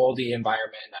just in a moldy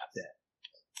environment, and that's it.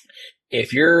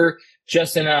 If you're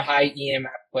just in a high EMF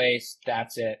place,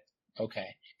 that's it.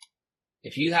 Okay.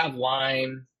 If you have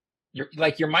Lyme, your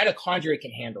mitochondria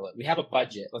can handle it. We have a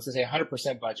budget. Let's just say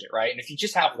 100% budget, right? And if you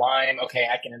just have Lyme, okay,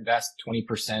 I can invest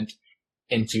 20%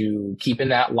 into keeping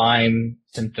that Lyme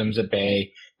symptoms at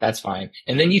bay. That's fine.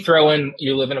 And then you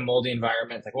live in a moldy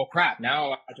environment. It's like, well, crap,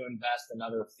 now I have to invest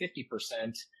another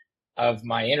 50% of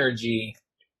my energy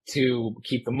to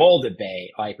keep the mold at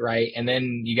bay, like, right? And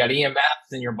then you got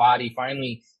EMFs in your body.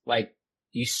 Finally, like,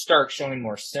 you start showing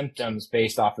more symptoms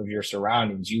based off of your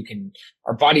surroundings.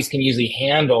 Our bodies can usually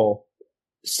handle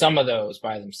some of those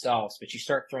by themselves, but you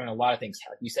start throwing a lot of things,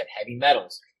 like you said, heavy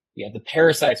metals. You have the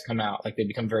parasites come out, like they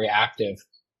become very active.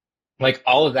 Like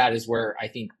all of that is where I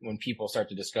think when people start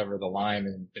to discover the Lyme,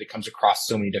 and it comes across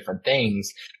so many different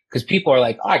things, because people are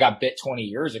like, oh, I got bit 20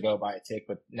 years ago by a tick,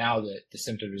 but now the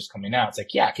symptoms are coming out. It's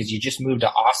like, yeah, because you just moved to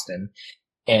Austin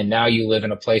and now you live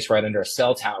in a place right under a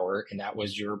cell tower, and that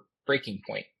was your breaking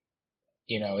point.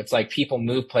 It's like people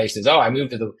move places. Oh, I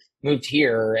moved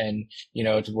here and,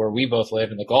 to where we both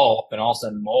live in the Gulf, and all of a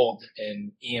sudden mold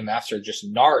and EMFs are just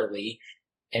gnarly.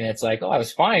 And it's like, oh, I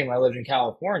was fine when I lived in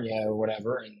California or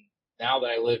whatever. And now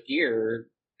that I live here,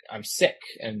 I'm sick.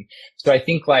 And so I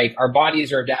think like our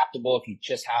bodies are adaptable. If you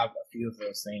just have a few of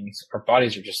those things, our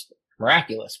bodies are just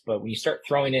miraculous. But when you start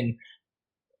throwing in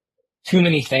too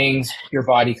many things, your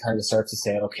body kind of starts to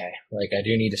say, okay, like I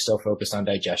do need to still focus on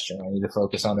digestion. I need to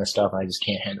focus on this stuff. And I just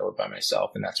can't handle it by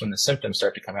myself. And that's when the symptoms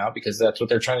start to come out, because that's what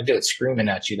they're trying to do. It's screaming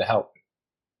at you to help.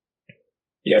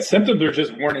 Yeah, symptoms are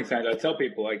just warning signs. I tell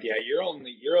people, like, yeah,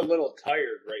 you're a little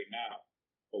tired right now,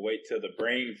 but wait till the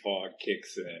brain fog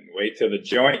kicks in. Wait till the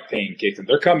joint pain kicks in.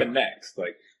 They're coming next.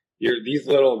 Like, these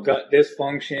little gut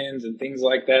dysfunctions and things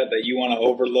like that you want to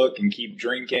overlook and keep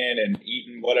drinking and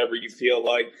eating whatever you feel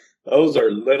like. Those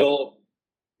are little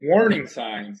warning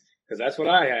signs, because that's what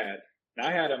I had. And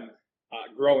I had them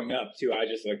growing up too. I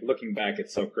just, like, looking back,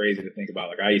 it's so crazy to think about.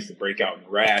 Like, I used to break out in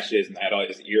rashes and I had all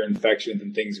these ear infections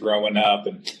and things growing up,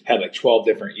 and had like 12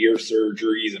 different ear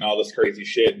surgeries and all this crazy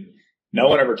shit. And no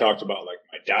one ever talked about like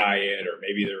my diet, or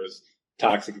maybe there was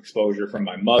toxic exposure from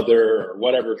my mother or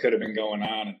whatever could have been going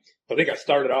on. And I think I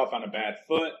started off on a bad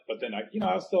foot, but then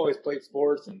I still always played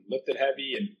sports and lifted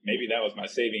heavy, and maybe that was my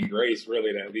saving grace,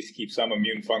 really, to at least keep some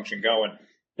immune function going.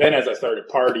 Then as I started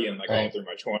partying, like all through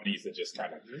my 20s, it just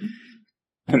kind of,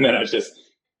 and then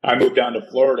I moved down to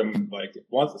Florida, and like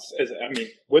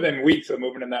within weeks of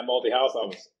moving in that moldy house, I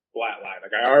was flatlined.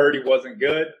 Like I already wasn't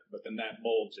good, but then that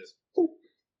mold just,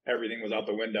 everything was out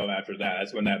the window after that.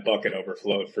 That's when that bucket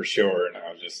overflowed for sure. And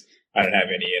I didn't have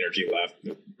any energy left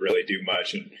to really do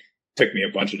much. And took me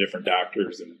a bunch of different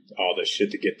doctors and all this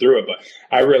shit to get through it. But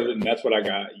and that's what I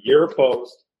got. Your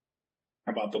post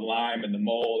about the Lyme and the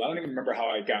mold, I don't even remember how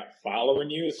I got following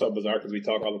you. It's so bizarre because we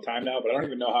talk all the time now, but I don't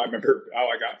even know how I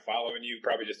got following you.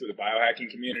 Probably just through the biohacking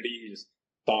community, just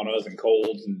saunas and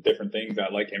colds and different things. I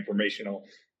like informational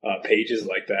pages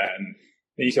like that. And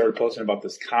then you started posting about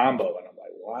this Kambo, and I'm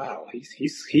like, wow,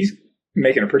 he's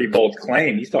making a pretty bold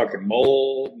claim. He's talking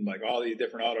mold and like all these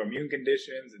different autoimmune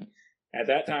conditions. And at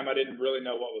that time, I didn't really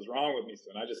know what was wrong with me,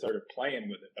 so I just started playing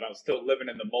with it. But I was still living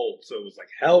in the mold, so it was like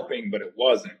helping, but it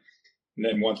wasn't. And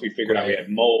then once we figured out we had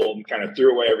mold and kind of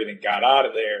threw away everything, got out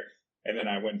of there, and then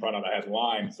I went and found out I had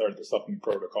Lyme and started the supplement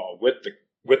protocol with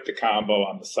the Kambo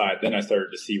on the side. Then I started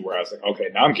to see where I was like, okay,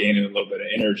 now I'm gaining a little bit of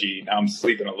energy. Now I'm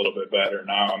sleeping a little bit better.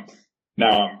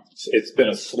 It's been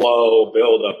a slow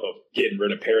buildup of getting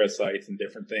rid of parasites and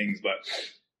different things, but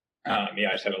I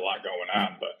just had a lot going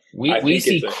on. But we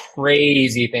see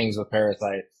crazy things with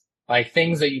parasites. like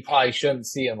things that you probably shouldn't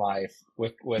see in life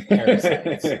with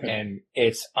parasites. And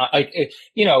it's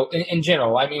in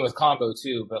general, I mean, with Kambo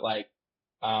too, but like,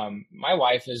 my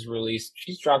wife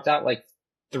she's dropped out like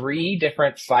 3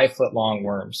 different 5-foot long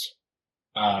worms.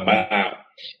 Wow.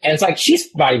 And it's like, she's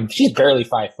barely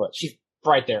 5 foot. She's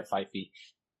right there at 5 feet.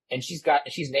 And she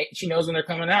knows when they're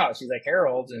coming out. She's like,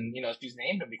 Harold, and she's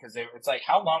named them because it's like,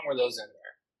 how long were those in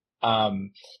there?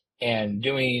 And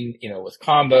doing, with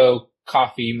Kambo,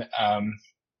 coffee,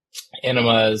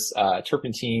 enemas,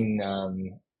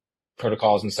 turpentine,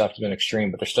 protocols and stuff have been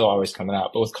extreme, but they're still always coming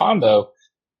out. But with Kambo,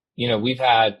 we've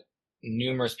had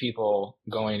numerous people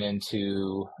going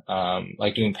into,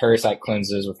 like doing parasite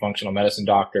cleanses with functional medicine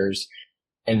doctors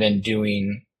and then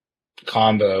doing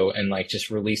Kambo and like just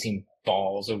releasing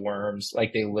balls of worms.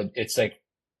 Like it's like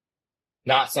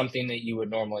not something that you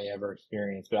would normally ever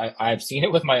experience, but I've seen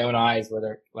it with my own eyes where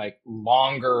they're like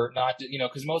longer, not,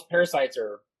 cause most parasites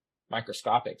are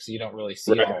microscopic, so you don't really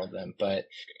see all of them, but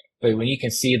when you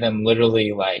can see them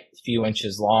literally like a few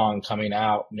inches long coming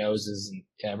out, noses and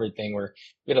everything, we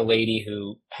had a lady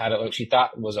who had she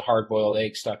thought it was a hard-boiled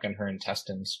egg stuck in her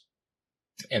intestines.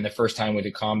 And the first time we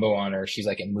did Kambo on her, she's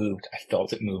like, it moved. I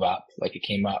felt it move up, like it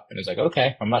came up. And it was like,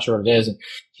 okay, I'm not sure what it is. And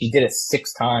she did it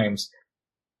 6 times.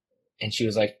 And she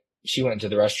was like, she went into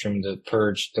the restroom to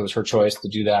purge. It was her choice to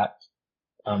do that.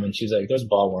 And she was like, those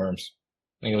ball worms.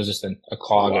 I think it was just a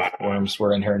clog of worms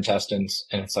were in her intestines.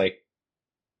 And it's like,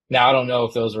 now I don't know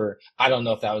if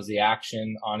that was the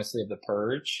action, honestly, of the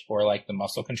purge or like the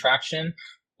muscle contraction,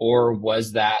 or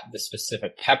was that the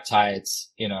specific peptides?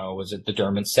 Was it the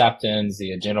dermanseptins,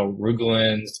 the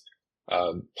adenorugulins,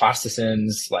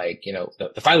 plasticins, like,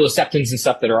 the phylloseptins and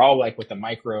stuff that are all like with the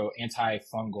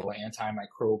antifungal,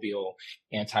 antimicrobial,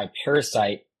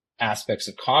 anti-parasite aspects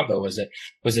of Kambo? Was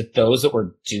it those that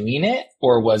were doing it,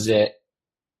 or was it,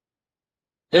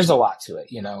 there's a lot to it,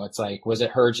 it's like, was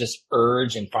it her just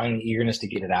urge and finding eagerness to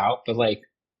get it out? But like,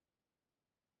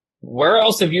 where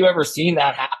else have you ever seen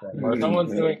that happen? Where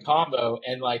someone's doing Kambo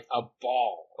and like a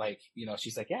ball, like,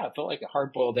 she's like, yeah, it felt like a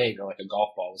hard boiled egg or like a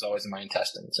golf ball was always in my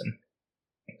intestines.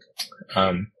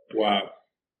 And, wow.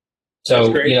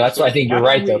 So, that's why I think you're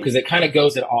right though, because it kind of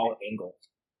goes at all angles.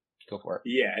 Go for it.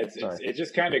 Yeah. It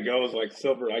just kind of goes like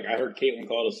silver. Like I heard Caitlin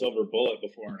call it a silver bullet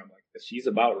before, and I'm like, she's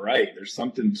about right. There's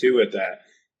something to it that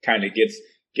kind of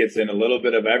gets in a little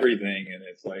bit of everything. And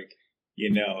it's like,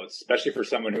 especially for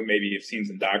someone who maybe have seen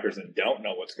some doctors and don't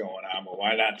know what's going on, well,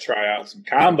 why not try out some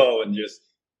Kambo and just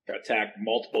attack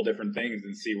multiple different things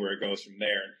and see where it goes from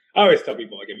there? And I always tell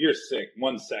people, like, if you're sick,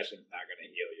 one session's not going to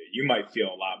heal you. You might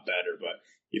feel a lot better, but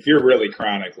if you're really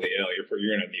chronically ill,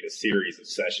 you're going to need a series of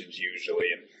sessions usually.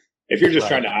 And if you're just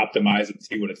trying to optimize and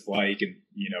see what it's like and,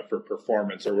 for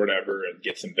performance or whatever and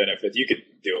get some benefits, you could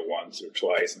do it once or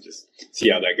twice and just see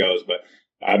how that goes. But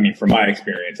I mean, from my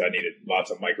experience, I needed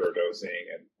lots of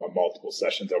microdosing and multiple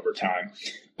sessions over time.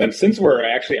 Then since we're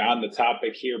actually on the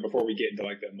topic here, before we get into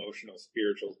like the emotional,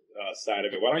 spiritual side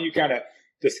of it, why don't you kind of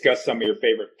discuss some of your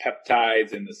favorite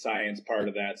peptides and the science part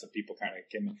of that so people kind of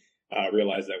can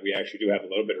realize that we actually do have a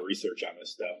little bit of research on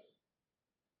this stuff.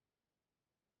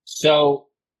 So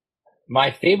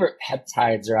my favorite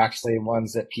peptides are actually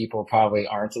ones that people probably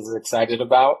aren't as excited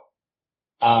about.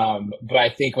 But I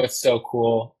think what's so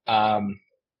cool, I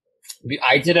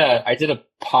did a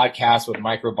podcast with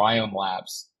Microbiome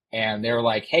Labs, and they were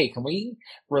like, hey, can we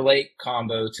relate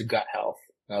Kambo to gut health?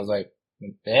 And I was like,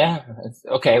 yeah,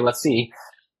 okay, let's see.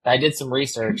 I did some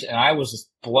research and I was just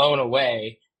blown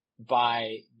away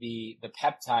by the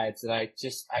peptides that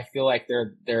I feel like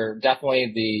they're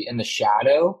definitely in the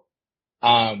shadow.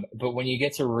 But when you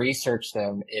get to research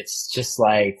them, it's just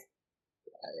like,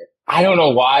 I don't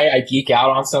know why I geek out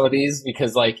on some of these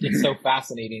because like, it's so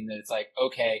fascinating that it's like,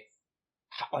 okay,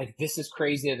 like this is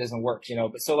crazy. It doesn't work,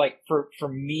 but so like for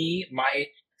me, my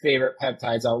favorite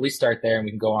peptides, I'll at least start there and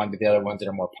we can go on to the other ones that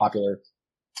are more popular,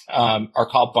 are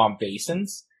called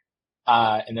bombasins.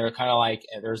 And they're kind of like,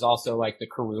 there's also like the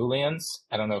carulians.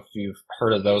 I don't know if you've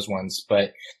heard of those ones,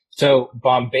 but so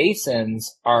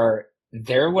bombasins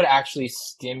they would actually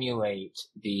stimulate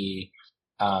the,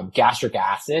 gastric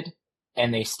acid,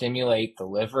 and they stimulate the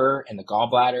liver and the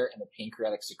gallbladder and the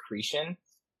pancreatic secretion.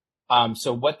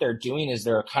 So what they're doing is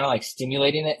they're kind of like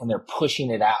stimulating it and they're pushing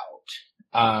it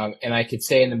out. And I could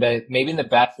say maybe in the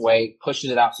best way,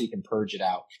 pushes it out so you can purge it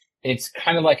out. It's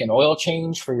kind of like an oil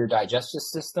change for your digestive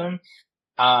system.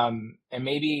 And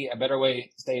maybe a better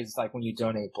way to say is like when you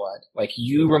donate blood, like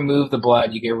you remove the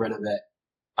blood, you get rid of it.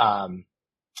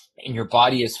 And your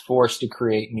body is forced to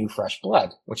create new fresh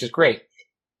blood, which is great.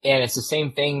 And it's the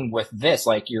same thing with this,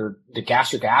 like the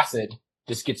gastric acid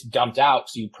this gets dumped out.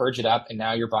 So you purge it up, and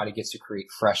now your body gets to create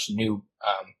fresh new,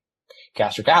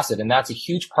 gastric acid. And that's a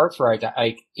huge part for,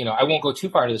 like, you know, I won't go too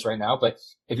far into this right now, but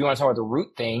if you want to talk about the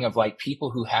root thing of like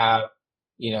people who have,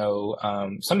 you know,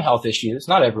 some health issues,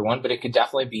 not everyone, but it could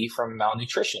definitely be from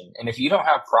malnutrition. And if you don't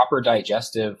have proper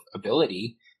digestive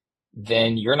ability,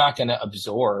 then you're not going to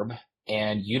absorb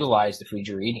and utilize the food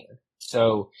you're eating.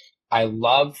 So I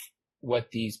love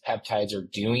what these peptides are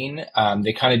doing.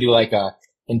 They kind of do like a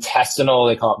intestinal,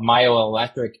 they call it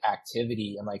myoelectric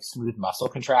activity and like smooth muscle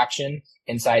contraction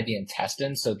inside the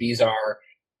intestine. So these are,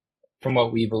 from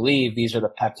what we believe, these are the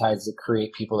peptides that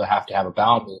create people that have to have a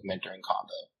bowel movement during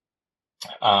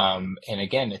Kambo. And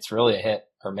again, it's really a hit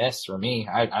or miss for me.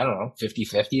 I don't know,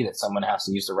 50-50 that someone has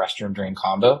to use the restroom during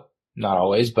Kambo. Not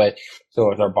always, but so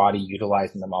with our body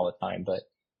utilizing them all the time. But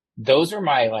those are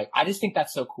my, like, I just think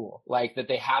that's so cool. Like that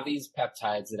they have these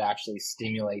peptides that actually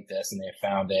stimulate this and they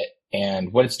found it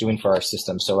and what it's doing for our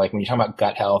system. So like when you talk about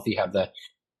gut health, you have the,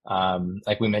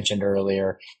 like we mentioned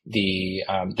earlier, the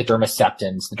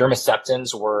dermaceptins. The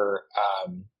dermaceptins were,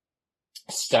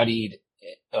 studied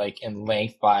like in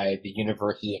length by the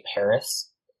University of Paris.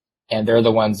 And they're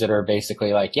the ones that are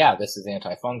basically like, yeah, this is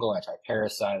antifungal,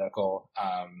 anti-parasitical.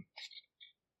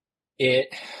 Again,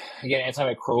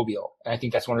 antimicrobial. And I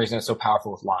think that's one reason it's so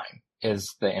powerful with Lyme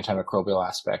is the antimicrobial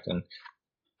aspect. And,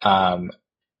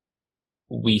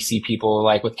 we see people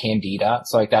like with Candida.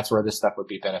 So like that's where this stuff would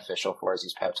be beneficial for is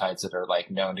these peptides that are like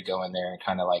known to go in there and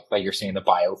kind of like you're saying, the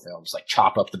biofilms, like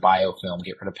chop up the biofilm,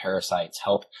 get rid of parasites,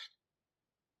 help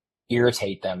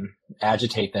irritate them,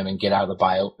 agitate them and get out of the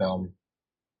biofilm.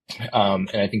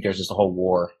 And I think there's just a whole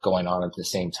war going on at the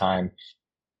same time.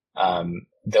 So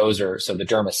the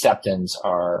dermaceptins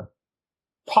are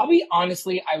probably,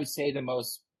 honestly, I would say the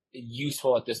most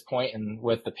useful at this point. And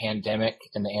with the pandemic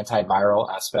and the antiviral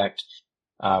aspect,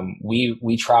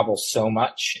 we travel so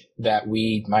much that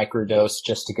we microdose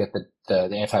just to get the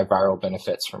antiviral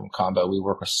benefits from Kambo. We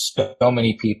work with so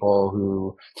many people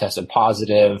who tested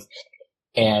positive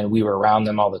and we were around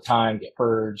them all the time, get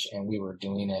purged, and we were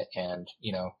doing it. And,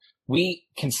 you know, we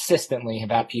consistently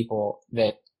have had people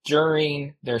that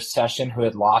during their session who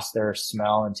had lost their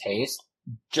smell and taste,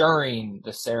 during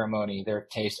the ceremony, their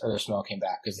taste or their smell came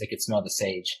back because they could smell the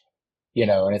sage, you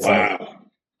know, and it's wow.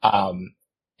 like,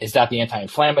 is that the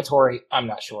anti-inflammatory? I'm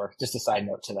not sure. Just a side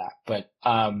note to that. But,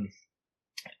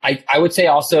 I would say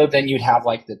also then you'd have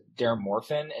like the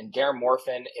Deramorphin, and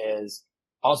Deramorphin is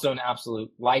also an absolute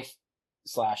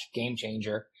life/game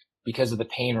changer because of the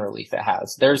pain relief it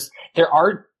has. There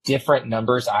are different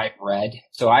numbers I've read.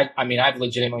 So I've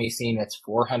legitimately seen it's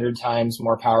 400 times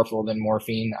more powerful than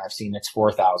morphine. I've seen it's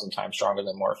 4,000 times stronger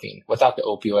than morphine without the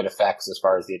opioid effects as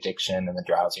far as the addiction and the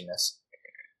drowsiness.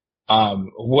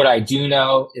 What I do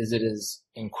know is it is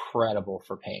incredible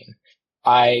for pain.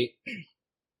 I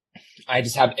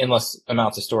just have endless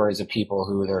amounts of stories of people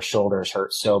who their shoulders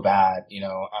hurt so bad, you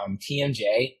know,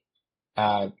 TMJ.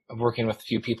 I'm working with a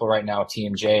few people right now at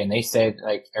TMJ, and they say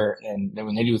and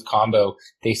when they do with Kambo,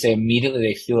 they say immediately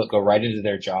they feel it go right into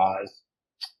their jaws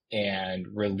and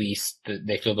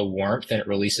they feel the warmth and it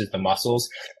releases the muscles.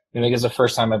 I think it's the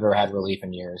first time I've ever had relief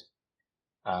in years,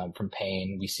 from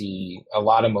pain. We see a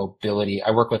lot of mobility.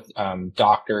 I work with,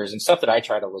 doctors and stuff that I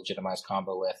try to legitimize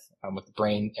Kambo with the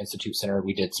Brain Institute Center.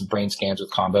 We did some brain scans with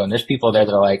Kambo, and there's people there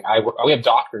that are like, we have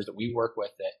doctors that we work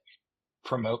with that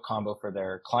promote Kambo for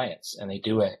their clients, and they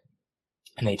do it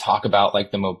and they talk about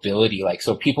like the mobility, like,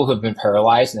 so people who have been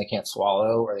paralyzed and they can't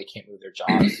swallow or they can't move their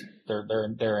jaws,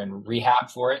 they're in rehab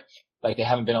for it. Like they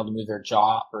haven't been able to move their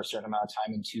jaw for a certain amount of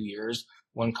time in 2 years,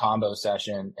 one Kambo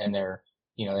session, and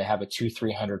they have a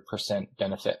 200-300%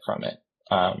 benefit from it.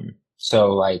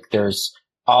 So like there's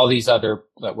all these other,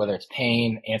 whether it's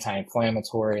pain,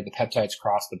 anti-inflammatory, the peptides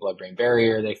cross the blood-brain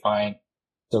barrier, they find.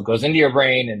 So it goes into your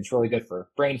brain and it's really good for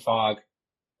brain fog.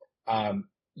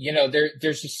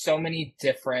 There's just so many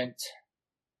different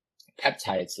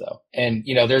peptides though. And,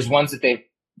 you know, there's ones that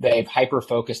they've hyper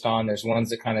focused on. There's ones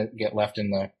that kind of get left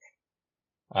in the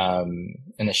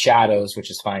shadows,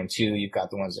 which is fine too. You've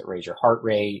got the ones that raise your heart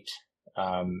rate.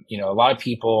 A lot of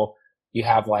people, you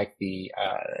have like the,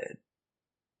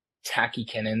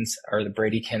 tachykinins or the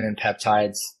bradykinin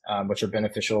peptides, which are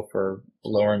beneficial for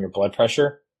lowering your blood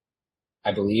pressure,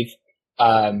 I believe.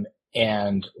 And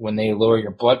when they lower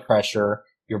your blood pressure,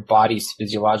 your body's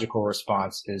physiological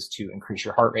response is to increase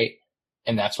your heart rate.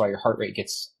 And that's why your heart rate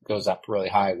goes up really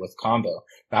high with Kambo.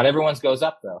 Not everyone's goes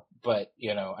up though, but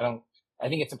I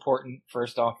think it's important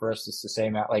first off for us just to say,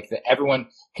 Matt, like that everyone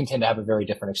can tend to have a very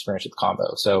different experience with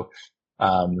Kambo. So,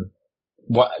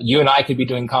 what you and I could be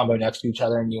doing Kambo next to each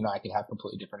other and you and I could have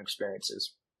completely different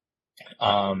experiences.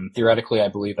 Theoretically, I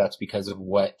believe that's because of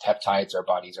what peptides our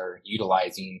bodies are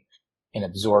utilizing and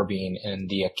absorbing in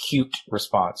the acute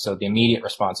response. So the immediate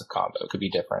response of Kambo could be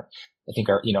different. I think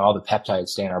all the peptides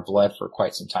stay in our blood for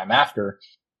quite some time after.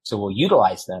 So we'll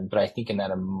utilize them. But I think in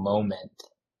that a moment,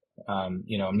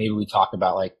 maybe we talk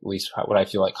about like at least what I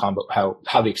feel like Kambo,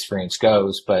 how the experience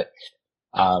goes. But,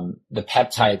 the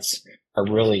peptides are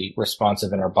really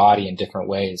responsive in our body in different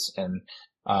ways. And,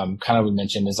 kind of we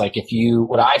mentioned is like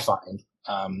what I find,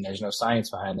 there's no science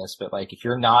behind this, but like if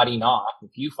you're nodding off,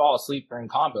 if you fall asleep during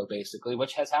Kambo, basically,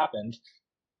 which has happened,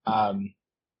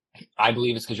 I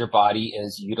believe it's because your body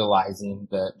is utilizing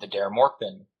the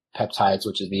dermorphin peptides,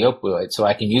 which is the opioid. So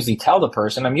I can usually tell the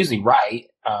person, I'm usually right,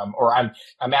 or I'm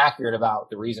accurate about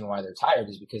the reason why they're tired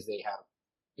is because they have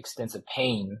extensive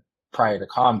pain prior to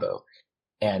Kambo.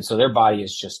 And so their body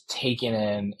is just taking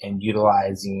in and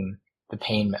utilizing the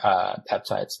pain,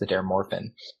 peptides, the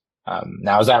dermorphin.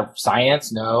 Now is that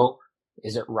science? No.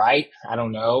 Is it right? I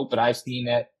don't know, but I've seen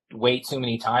it way too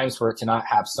many times for it to not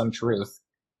have some truth.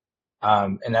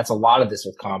 And that's a lot of this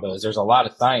with combos. There's a lot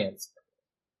of science,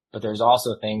 but there's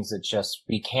also things that just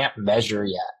we can't measure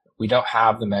yet. We don't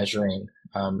have the measuring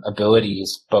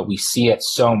abilities, but we see it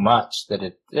so much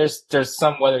that there's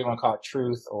some, whether you want to call it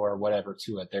truth or whatever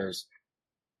to it,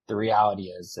 the reality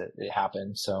is that it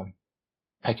happened. So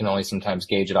I can only sometimes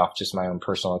gauge it off just my own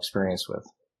personal experience with,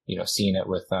 seeing it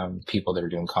with people that are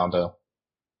doing Kambo.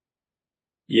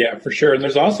 Yeah, for sure. And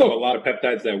there's also a lot of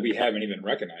peptides that we haven't even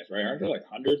recognized, right? Aren't there like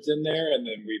hundreds in there? And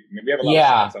then we have a lot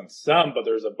of science on some, but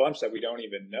there's a bunch that we don't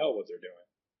even know what they're doing.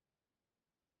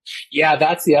 Yeah,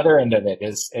 that's the other end of it.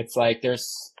 It's like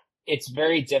it's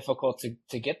very difficult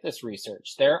to get this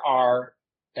research. There are,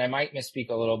 I might misspeak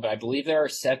a little, but I believe there are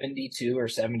 72 or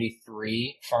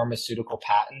 73 pharmaceutical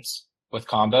patents with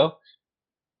Kambo.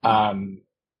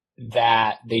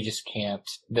 That they just can't,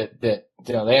 they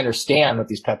understand what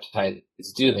these peptides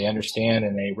do. They understand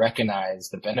and they recognize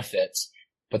the benefits,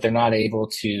 but they're not able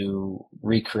to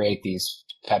recreate these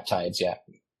peptides yet.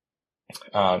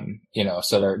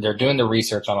 So they're doing the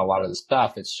research on a lot of the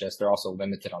stuff. It's just, they're also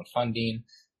limited on funding.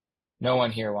 No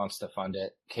one here wants to fund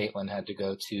it. Caitlin had to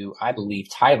go to, I believe,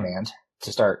 Thailand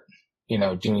to start,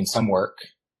 doing some work,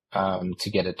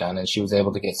 to get it done. And she was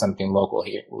able to get something local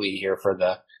here for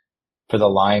the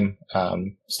Lyme,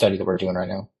 study that we're doing right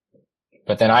now.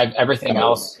 But then everything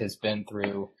else has been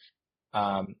through,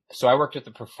 so I worked at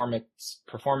the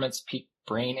Performance Peak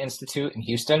Brain Institute in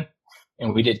Houston,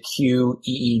 and we did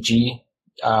QEEG,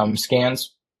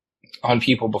 scans on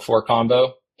people before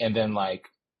Kambo, and then like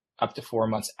up to 4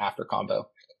 months after Kambo.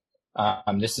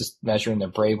 This is measuring the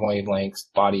brain wavelengths,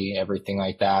 body, everything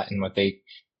like that. And what they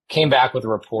came back with a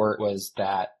report was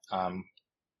that,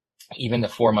 even the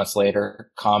 4 months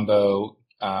later, Kambo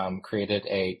created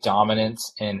a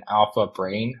dominance in alpha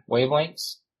brain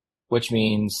wavelengths, which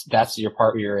means that's your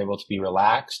part where you're able to be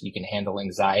relaxed. You can handle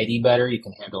anxiety better. You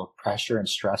can handle pressure and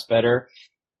stress better.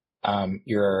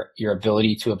 Your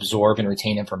ability to absorb and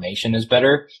retain information is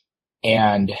better.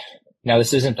 And now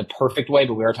this isn't the perfect way,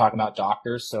 but we are talking about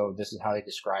doctors, so this is how they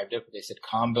described it. But they said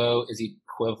Kambo is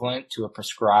equivalent to a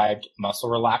prescribed muscle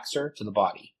relaxer to the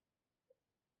body.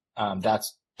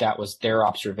 That was their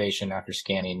observation after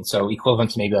scanning. So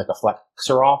equivalent to maybe like a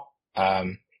Flexerol,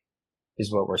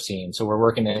 is what we're seeing. So we're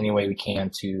working in any way we can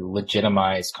to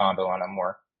legitimize Kambo on a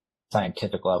more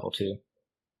scientific level too.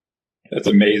 That's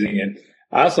amazing. And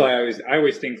also, I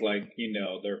always think like,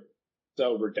 they're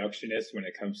so reductionist when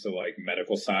it comes to like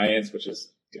medical science, which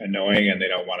is annoying, and they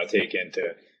don't want to take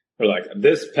into, they're like,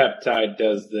 this peptide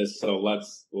does this, so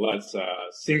let's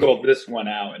single this one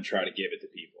out and try to give it to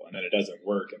people, and then it doesn't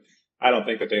work. And I don't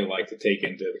think that they like to take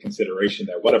into consideration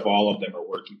that what if all of them are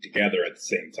working together at the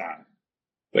same time?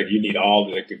 Like you need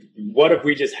what if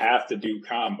we just have to do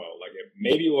Kambo? Like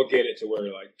maybe we'll get it to where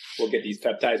like we'll get these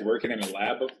peptides working in a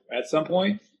lab at some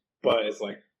point, but it's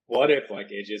like, what if like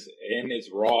it just in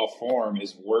its raw form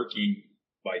is working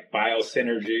like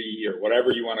biosynergy or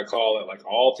whatever you want to call it, like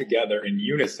all together in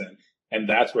unison. And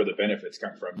that's where the benefits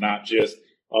come from. Not just,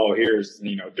 oh, here's,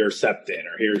 Derceptin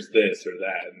or here's this or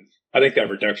that. And I think that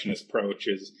reductionist approach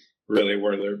is really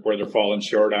where they're falling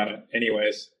short on it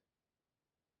anyways.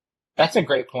 That's a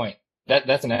great point.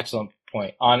 That's an excellent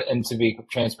point. And to be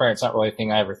transparent, it's not really a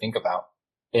thing I ever think about,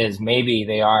 is maybe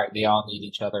they all need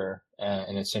each other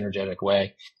in a synergetic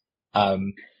way.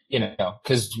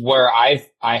 Cause where I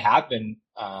have been,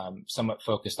 somewhat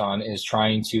focused on is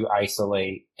trying to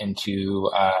isolate into,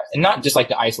 and not just like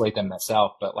to isolate them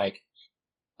myself, but like,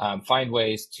 find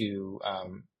ways to,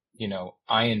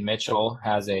 Ian Mitchell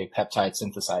has a peptide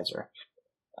synthesizer,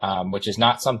 which is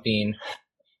not something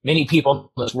many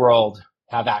people in this world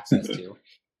have access to.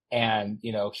 And,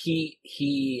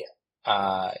 he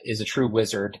is a true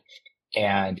wizard,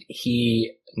 and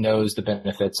he knows the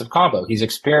benefits of Kambo. He's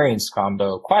experienced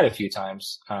Kambo quite a few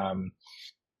times. Every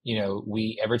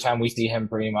time we see him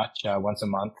pretty much, once a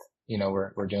month,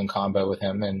 we're doing Kambo with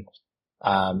him, and,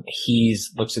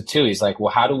 looks at too. He's like,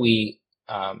 well, how do we,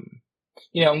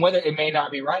 and whether it may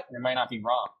not be right and it might not be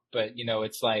wrong, but,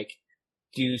 it's like,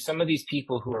 do some of these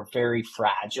people who are very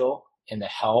fragile in the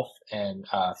health and,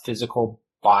 physical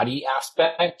body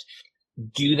aspect,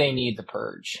 do they need the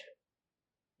purge?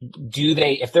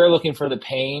 If they're looking for the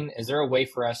pain, is there a way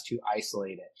for us to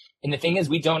isolate it? And the thing is,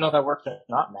 we don't know if that works or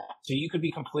not, Matt. So you could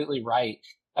be completely right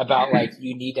about like,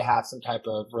 you need to have some type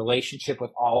of relationship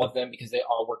with all of them because they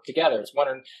all work together. It's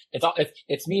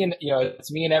me and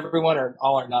everyone, or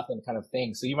all or nothing kind of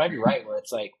thing. So you might be right where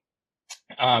it's like,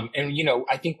 I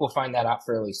think we'll find that out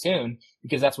fairly soon,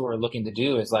 because that's what we're looking to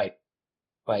do is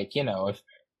if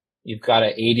you've got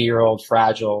an 80-year-old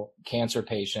fragile cancer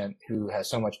patient who has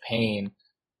so much pain,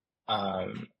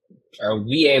 are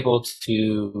we able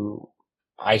to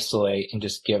isolate and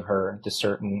just give her the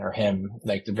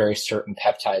very certain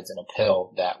peptides in a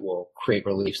pill that will create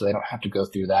relief so they don't have to go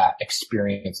through that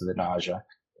experience of the nausea?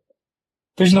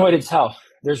 There's no way to tell.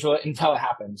 Until it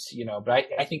happens, but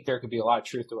I think there could be a lot of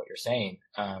truth to what you're saying,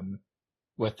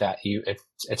 with that.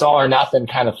 It's all or nothing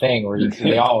kind of thing where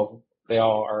they're all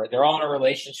in a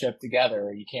relationship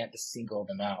together. You can't just single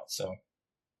them out. So,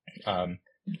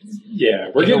 yeah,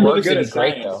 we're getting really good at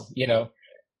great science. Though,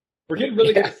 we're getting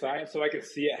really good at science, so I can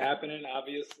see it happening,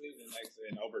 obviously,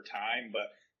 and over time.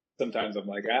 But sometimes I'm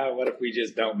like, what if we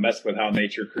just don't mess with how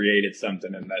nature created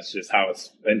something, and that's just how it's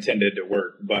intended to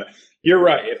work? But you're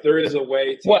right. If there is a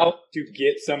way to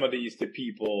get some of these to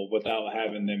people without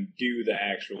having them do the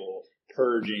actual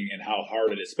purging, and how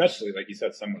hard it is, especially like you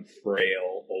said, someone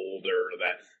frail, older,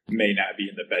 that may not be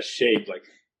in the best shape, like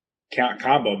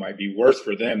Kambo might be worse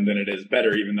for them than it is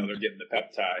better, even though they're getting the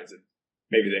peptides, and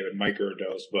maybe they would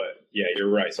microdose. But yeah,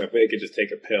 you're right. So if they could just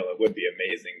take a pill, it would be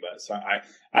amazing. But so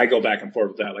I go back and forth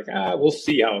with that. Like, we'll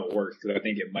see how it works, because I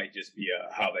think it might just be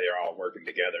how they are all working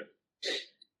together.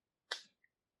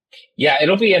 Yeah,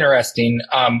 it'll be interesting.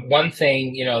 One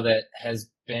thing, that has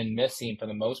been missing for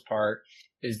the most part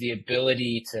is the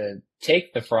ability to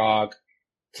take the frog,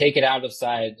 take it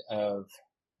outside of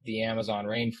the Amazon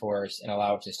rainforest, and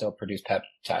allow it to still produce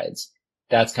peptides.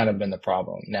 That's kind of been the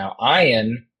problem. Now,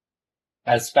 Ian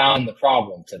has found the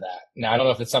problem to that. Now, I don't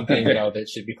know if it's something, that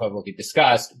should be publicly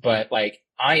discussed, but like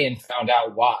Ian found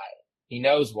out why. He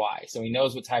knows why. So he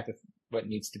knows what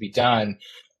needs to be done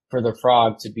for the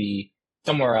frog to be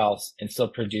somewhere else and still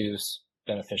produce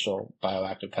beneficial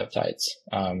bioactive peptides.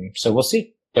 So we'll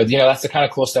see. But, that's the kind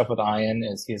of cool stuff with Ian,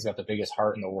 is he's got the biggest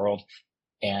heart in the world,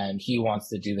 and he wants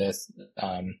to do this,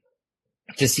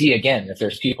 to see again if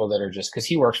there's people that are just, because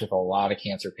he works with a lot of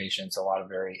cancer patients, a lot of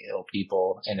very ill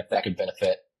people, and if that could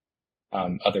benefit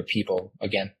other people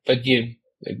again. But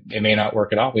it may not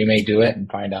work at all. We may do it and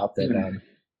find out that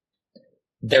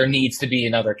there needs to be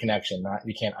another connection.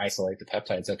 You can't isolate the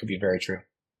peptides. That could be very true.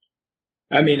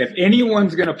 I mean, if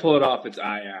anyone's going to pull it off, it's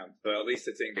Ion, but at least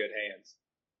it's in good hands.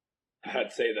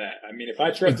 I'd say that. I mean, if I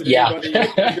trusted anybody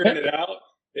figuring it out,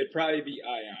 it'd probably be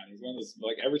Ion. He's one of those,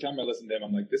 like, every time I listen to him,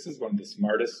 I'm like, this is one of the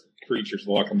smartest creatures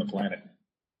walking the planet.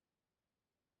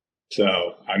 So,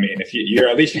 I mean, if you're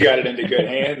at least you got it into good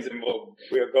hands, and we'll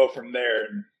go from there.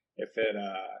 And if it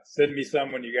send me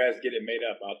some when you guys get it made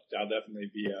up, I'll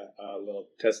definitely be a little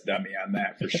test dummy on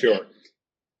that for sure.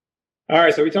 All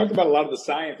right, so we talked about a lot of the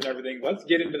science and everything. Let's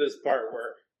get into this part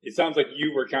where it sounds like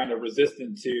you were kind of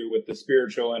resistant to with the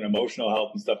spiritual and emotional health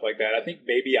and stuff like that. I think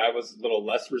maybe I was a little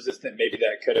less resistant. Maybe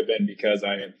that could have been because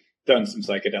I had done some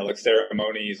psychedelic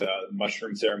ceremonies,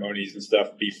 mushroom ceremonies and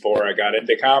stuff before I got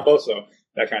into Kambo. So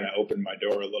that kind of opened my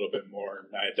door a little bit more.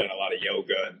 I had done a lot of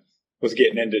yoga and was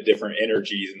getting into different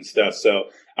energies and stuff. So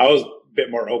I was a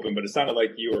bit more open, but it sounded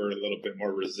like you were a little bit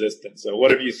more resistant. So what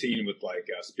have you seen with like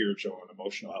spiritual and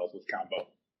emotional health with Kambo?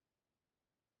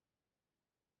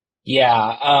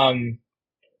 Yeah,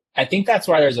 I think that's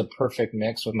why there's a perfect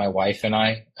mix with my wife and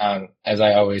I. As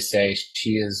I always say,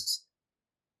 she is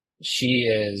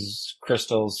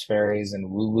crystals, fairies, and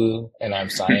woo-woo, and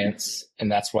I'm science.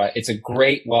 And that's why it's a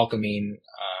great welcoming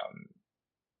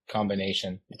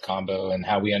combination with Kambo and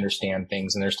how we understand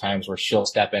things. And there's times where she'll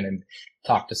step in and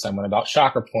talk to someone about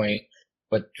chakra point,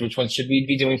 but which one should we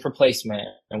be doing for placement,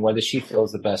 and what does she feel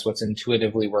is the best, what's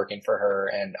intuitively working for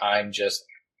her. And I'm just,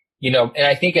 and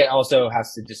I think it also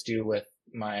has to just do with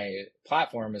my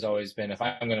platform has always been, if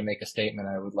I'm going to make a statement,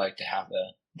 I would like to have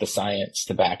the science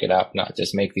to back it up, not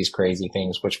just make these crazy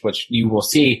things, which you will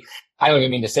see. I don't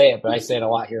even mean to say it, but I say it a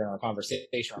lot here in our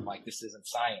conversation. I'm like, this isn't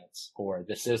science, or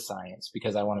this is science,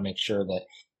 because I want to make sure that,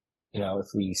 if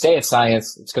we say it's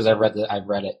science, it's because I've read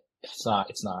it. It's not.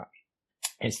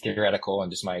 It's theoretical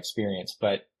and just my experience.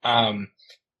 But,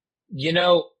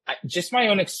 just my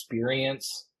own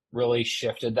experience really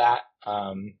shifted that.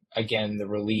 Again, the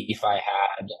relief I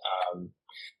had,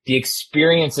 the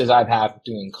experiences I've had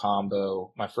doing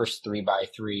Kambo, my first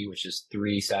 3x3, which is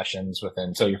 3 sessions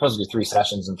so you're supposed to do 3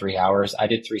 sessions in 3 hours. I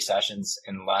did 3 sessions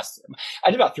I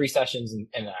did about 3 sessions in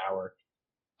an hour.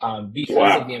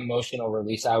 Because of the emotional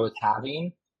release I was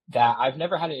having, that I've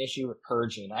never had an issue with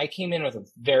purging. I came in with a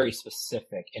very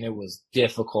specific, and it was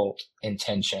difficult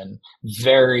intention,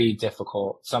 very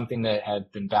difficult, something that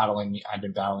I'd been battling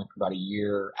for about a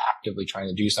year, actively trying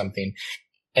to do something.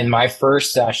 In my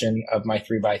first session of my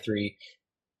 3x3,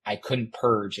 I couldn't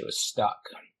purge. It was stuck.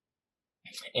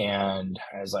 And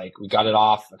I was like, we got it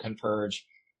off. I couldn't purge.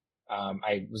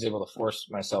 I was able to force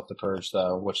myself to purge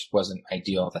though, which wasn't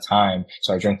ideal at the time.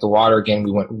 So I drank the water again.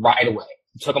 We went right away.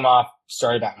 Took them off,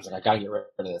 started back. I was like, I gotta get rid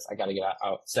of this. I gotta get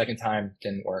out. Second time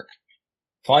didn't work.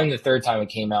 Finally, the third time it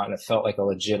came out, and it felt like a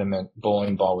legitimate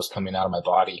bowling ball was coming out of my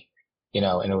body,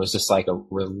 and it was just like a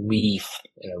relief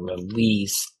and a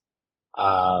release.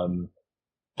 That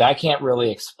I can't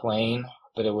really explain,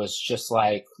 but it was just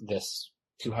like this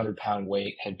 200-pound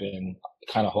weight had been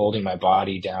kind of holding my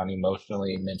body down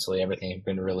emotionally, mentally, everything had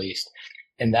been released.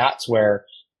 And that's where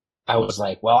I was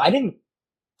like, well, I didn't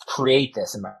create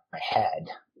this in my head,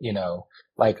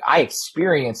 like I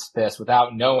experienced this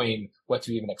without knowing what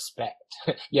to even expect,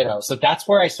 so that's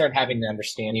where I started having the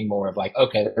understanding more of like,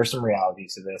 okay, there's some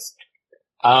realities to this.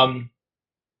 And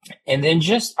then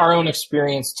just our own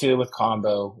experience too with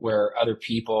Kambo, where other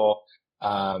people,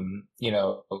 the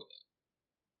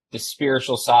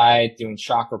spiritual side, doing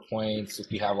chakra points,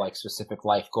 if you have like specific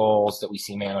life goals that we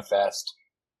see manifest.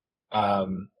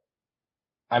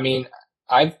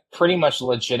 I've pretty much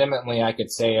legitimately, I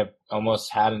could say, I've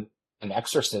almost had an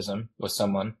exorcism with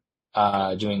someone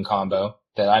doing Kambo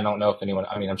that I don't know if anyone,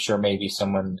 I'm sure maybe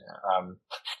someone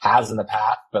has in the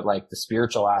past, but like the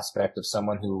spiritual aspect of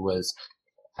someone who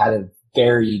had a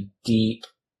very deep,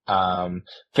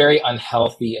 very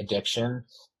unhealthy addiction,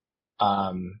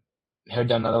 had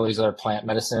done all these other plant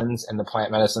medicines, and the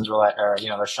plant medicines were like,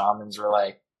 their shamans were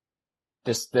like,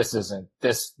 this isn't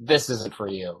for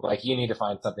you. Like, you need to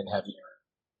find something heavier.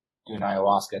 Doing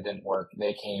ayahuasca didn't work.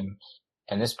 They came,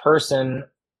 and this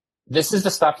is the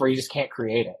stuff where you just can't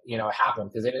create it. It happened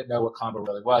because they didn't know what Kambo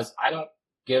really was. I don't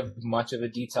give much of a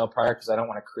detail prior because I don't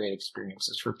want to create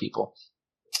experiences for people.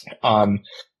 But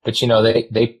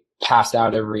they passed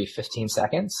out every 15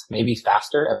 seconds, maybe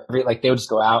faster. They would just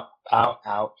go out,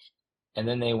 and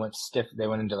then they went stiff. They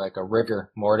went into like a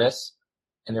rigor mortis,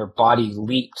 and their body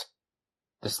leaped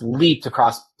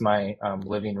across my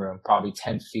living room, probably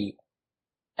 10 feet.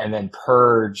 And then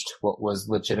purged what was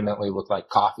legitimately looked like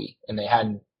coffee. And they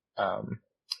hadn't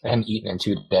eaten in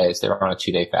 2 days. They were on a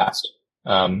 2-day fast,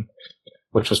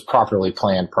 which was properly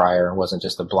planned prior. It wasn't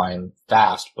just a blind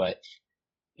fast, but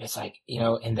it's like,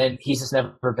 and then he's just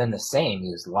never been the same. He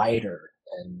was lighter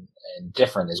and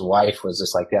different. His wife was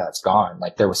just like, yeah, it's gone.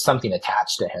 Like there was something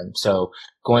attached to him. So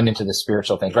going into the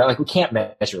spiritual things, right? Like we can't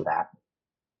measure that.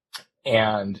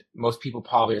 And most people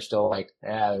probably are still like,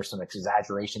 there's some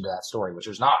exaggeration to that story, which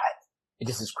there's not. It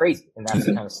just is crazy. And that's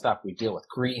the kind of stuff we deal with.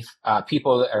 Grief,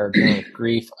 people that are dealing with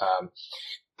grief.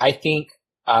 I think,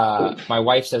 my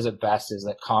wife says it best is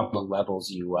that Kambo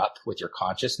levels you up with your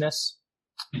consciousness.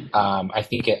 I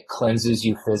think it cleanses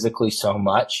you physically so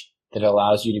much that it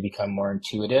allows you to become more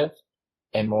intuitive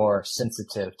and more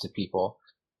sensitive to people.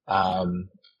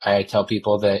 I tell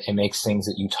people that it makes things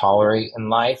that you tolerate in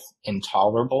life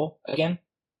intolerable again.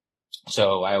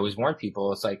 So I always warn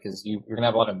people, it's like, cause you're going to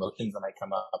have a lot of emotions that might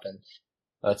come up. And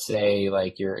let's say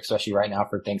like especially right now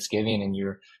for Thanksgiving, and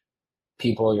your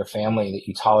people, your family that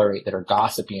you tolerate that are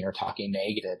gossiping or talking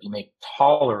negative, you may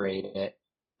tolerate it.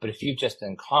 But if you've just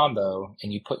done Kambo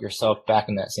and you put yourself back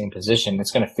in that same position,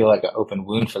 it's going to feel like an open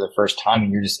wound for the first time.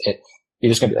 And you're just going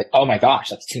to be like, oh my gosh,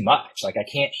 that's too much. Like I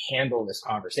can't handle this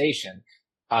conversation.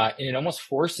 And it almost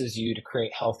forces you to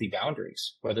create healthy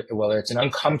boundaries, whether it's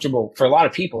for a lot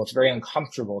of people, it's very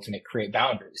uncomfortable to create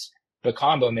boundaries, but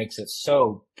Kambo makes it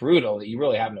so brutal that you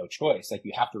really have no choice. Like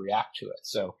you have to react to it.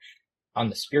 So on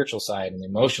the spiritual side and the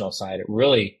emotional side, it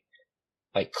really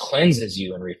like cleanses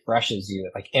you and refreshes you,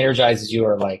 like energizes you,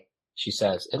 or like she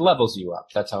says, it levels you up.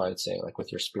 That's how I'd say, like with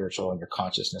your spiritual and your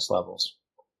consciousness levels.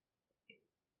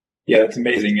 Yeah, that's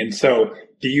amazing. And so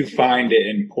do you find it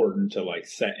important to like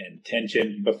set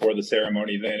intention before the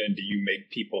ceremony then? And do you make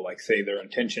people like say their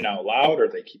intention out loud, or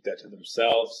they keep that to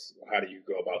themselves? How do you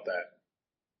go about that?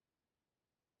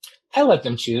 I let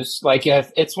them choose. Like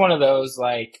if it's one of those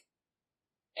like,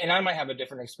 and I might have a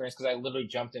different experience because I literally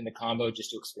jumped into Kambo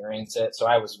just to experience it. So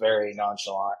I was very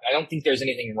nonchalant. I don't think there's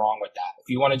anything wrong with that. If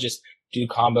you want to just do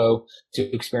Kambo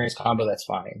to experience Kambo, that's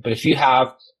fine. But if you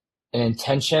have an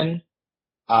intention,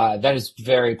 that is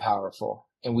very powerful.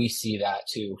 And we see that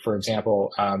too. For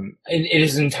example, it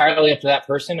is entirely up to that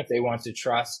person if they want to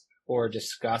trust or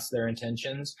discuss their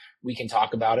intentions. We can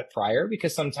talk about it prior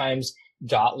because sometimes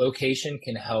dot location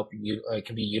can help you,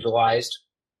 can be utilized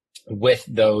with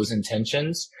those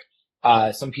intentions.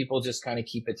 Some people just kind of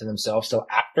keep it to themselves till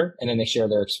after, and then they share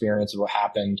their experience of what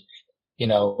happened, you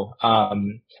know.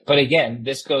 But again,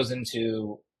 this goes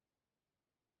into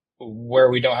where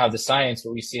we don't have the science,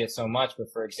 but we see it so much.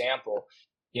 But for example,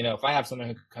 you know, if I have someone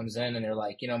who comes in and they're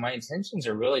like, you know, my intentions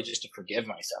are really just to forgive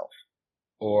myself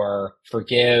or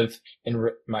forgive and,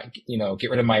 you know,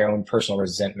 get rid of my own personal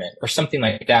resentment or something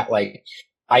like that. Like,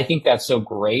 I think that's so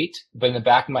great. But in the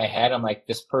back of my head, I'm like,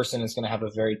 this person is going to have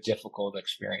a very difficult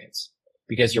experience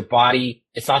because your body,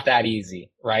 it's not that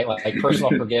easy, right? Like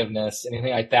personal forgiveness,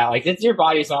 anything like that. Like it's your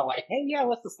body's not like, hey, yeah,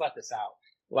 let's just let this out.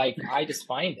 Like I just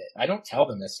find it. I don't tell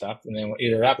them this stuff and they won't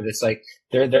eat it up. But it's like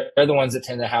they're the ones that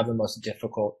tend to have the most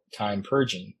difficult time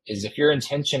purging. Is if your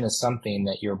intention is something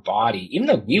that your body, even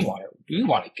though we want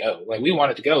to go, like we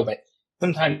want it to go, but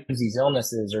sometimes these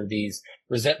illnesses or these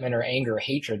resentment or anger or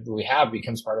hatred that we have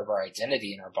becomes part of our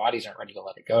identity and our bodies aren't ready to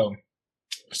let it go.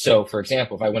 So for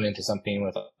example, if I went into something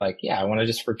with like, yeah, I want to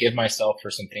just forgive myself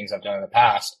for some things I've done in the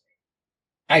past,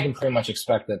 I can pretty much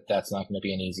expect that that's not going to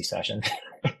be an easy session.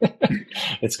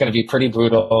 It's going to be pretty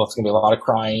brutal. It's going to be a lot of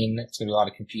crying. It's going to be a lot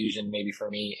of confusion, maybe for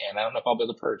me. And I don't know if I'll be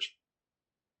able to purge.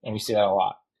 And we see that a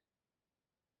lot.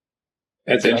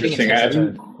 That's interesting. I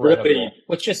haven't really,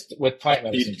 with plant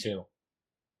medicine too.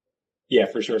 Yeah,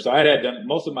 for sure. So I had done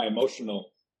most of my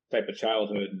emotional type of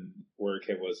childhood work.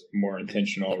 It was more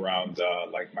intentional around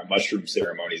like my mushroom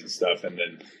ceremonies and stuff. And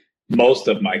then most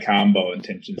of my Kambo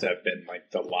intentions have been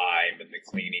like the lime and the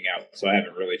cleaning out. So I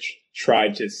haven't really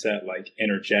tried to set like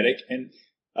energetic and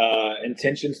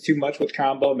intentions too much with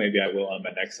Kambo. Maybe I will on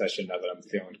my next session now that I'm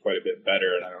feeling quite a bit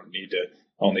better and I don't need to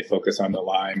only focus on the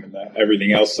lime and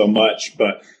everything else so much.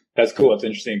 But that's cool. It's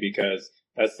interesting because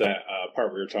that's that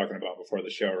part we were talking about before the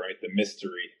show, right? The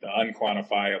mystery, the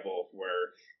unquantifiable,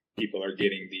 where people are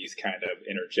getting these kind of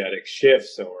energetic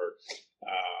shifts or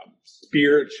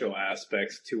spiritual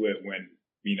aspects to it when,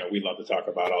 you know, we love to talk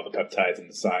about all the peptides and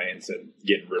the science and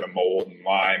getting rid of mold and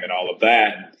Lyme and all of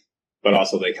that. But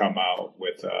also they come out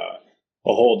with a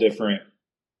whole different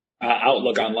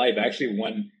outlook on life. Actually,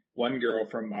 one girl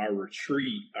from our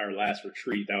retreat, our last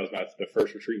retreat, that was about the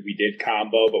first retreat, we did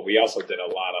Kambo, but we also did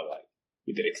a lot of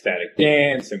we did ecstatic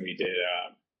dance and we did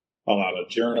a lot of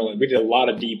journaling. We did a lot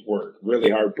of deep work,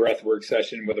 really hard breath work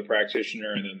session with a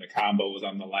practitioner. And then the Kambo was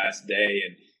on the last day.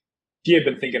 And she had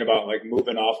been thinking about like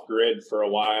moving off grid for a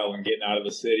while and getting out of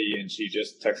the city. And she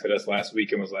just texted us last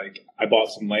week and was like, I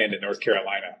bought some land in North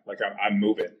Carolina. Like I'm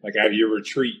moving. Like I have your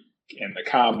retreat and the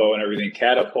Kambo and everything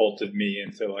catapulted me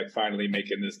into like finally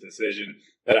making this decision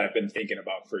that I've been thinking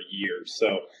about for years.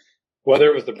 So whether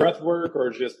it was the breath work or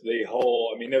just the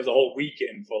whole, I mean, there was a whole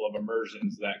weekend full of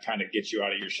immersions that kind of get you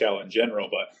out of your shell in general,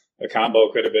 but the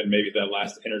Kambo could have been maybe that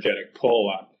last energetic pull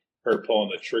on her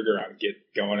pulling the trigger on get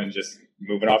going and just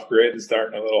moving off grid and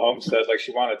starting a little homestead like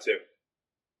she wanted to.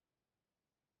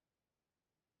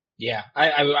 Yeah,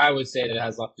 I would say that it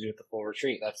has a lot to do with the full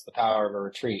retreat. That's the power of a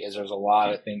retreat is there's a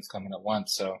lot of things coming at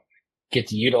once. So get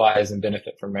to utilize and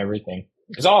benefit from everything.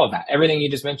 Because all of that, everything you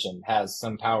just mentioned has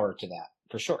some power to that.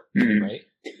 For sure, right?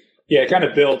 Yeah, it kind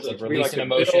of builds. Like releasing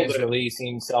emotions,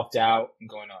 releasing self-doubt, and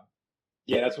going on.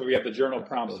 Yeah, that's what we have the journal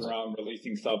prompts around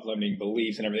releasing self-limiting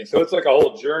beliefs and everything. So it's like a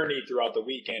whole journey throughout the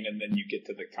weekend, and then you get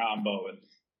to the Kambo, and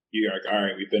you're like, all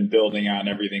right, we've been building on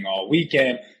everything all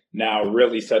weekend. Now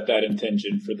really set that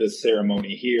intention for this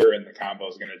ceremony here, and the Kambo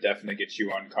is going to definitely get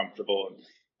you uncomfortable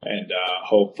and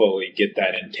hopefully get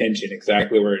that intention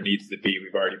exactly where it needs to be.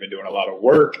 We've already been doing a lot of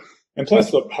work, and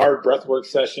plus the hard breath work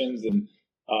sessions and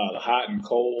the hot and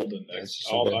cold and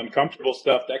all the uncomfortable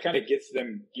stuff, that kind of gets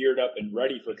them geared up and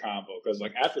ready for Kambo. Because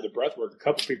like after the breath work, a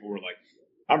couple people were like,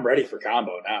 I'm ready for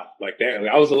Kambo now. Like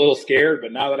I was a little scared,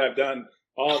 but now that I've done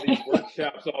all these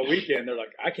workshops all weekend, they're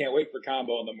like, I can't wait for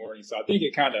Kambo in the morning. So I think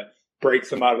it kind of breaks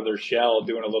them out of their shell,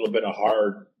 doing a little bit of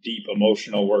hard, deep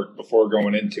emotional work before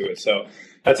going into it. So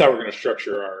that's how we're going to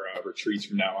structure our retreats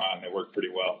from now on. They work pretty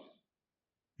well.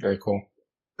 Very cool.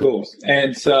 Cool.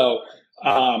 And so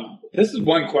this is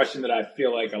one question that I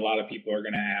feel like a lot of people are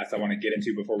going to ask. I want to get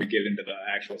into before we get into the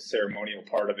actual ceremonial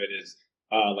part of it is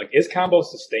Kambo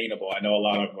sustainable? I know a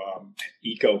lot of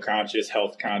eco-conscious,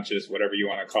 health-conscious, whatever you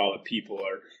want to call it, people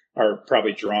are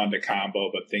probably drawn to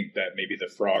Kambo, but think that maybe the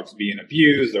frog's being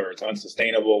abused or it's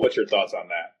unsustainable. What's your thoughts on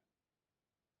that?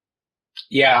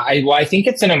 Yeah, I think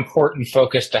it's an important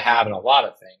focus to have in a lot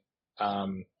of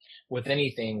things. With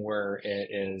anything where it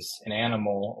is an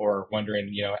animal or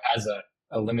wondering, as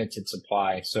a limited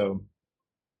supply. So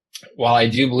while I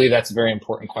do believe that's a very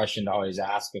important question to always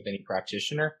ask with any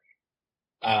practitioner,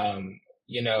 I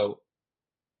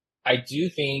do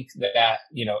think that,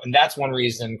 and that's one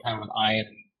reason kind of with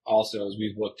iron also as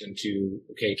we've looked into,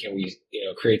 okay, can we,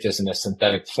 create this in a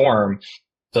synthetic form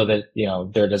so that,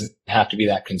 there doesn't have to be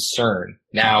that concern.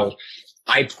 Now,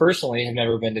 I personally have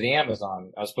never been to the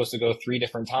Amazon. I was supposed to go 3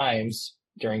 different times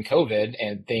during COVID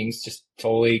and things just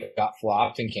totally got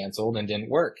flopped and canceled and didn't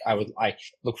work. I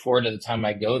look forward to the time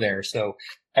I go there. So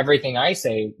everything I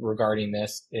say regarding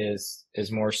this is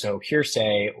more so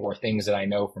hearsay or things that I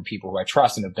know from people who I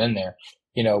trust and have been there,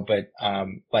 but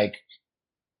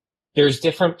there's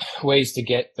different ways to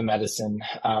get the medicine.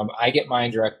 I get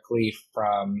mine directly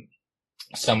from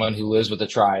someone who lives with the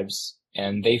tribes,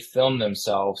 and they film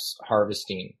themselves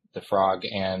harvesting the frog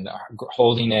and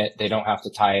holding it. They don't have to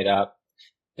tie it up.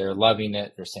 They're loving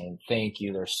it. They're saying thank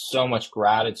you. There's so much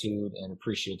gratitude and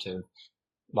appreciative,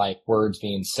 words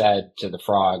being said to the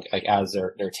frog, as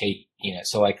they're taking it.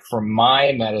 So for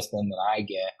my medicine that I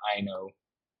get, I know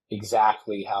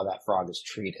exactly how that frog is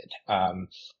treated.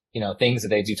 Things that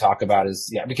they do talk about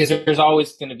is, because there's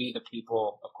always going to be the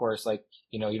people, of course,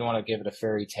 you don't want to give it a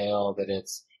fairy tale that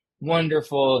it's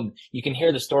wonderful. And you can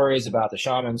hear the stories about the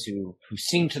shamans who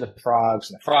sing to the frogs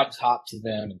and the frogs hop to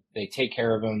them. And they take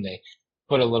care of them. They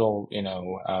put a little,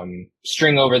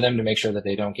 string over them to make sure that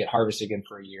they don't get harvested again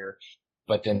for a year,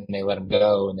 but then they let them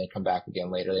go and they come back again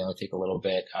later. They only take a little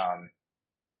bit.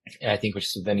 And I think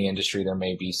within the industry, there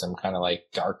may be some kind of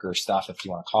darker stuff, if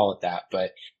you want to call it that.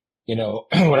 But,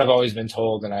 what I've always been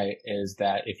told is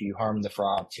that if you harm the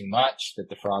frog too much, that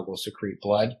the frog will secrete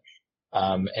blood.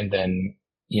 And then,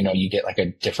 you get a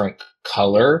different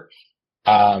color,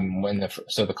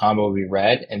 so the Kambo will be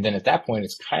red. And then at that point,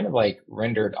 it's kind of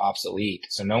rendered obsolete.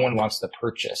 So no one wants to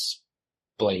purchase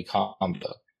bloody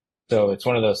Kambo. So it's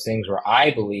one of those things where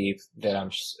I believe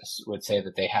that would say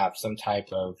that they have some type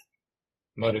of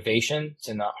motivation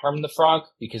to not harm the frog,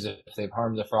 because if they've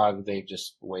harmed the frog, they've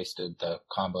just wasted the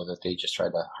Kambo that they just tried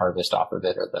to harvest off of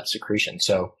it, or the secretion.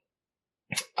 So,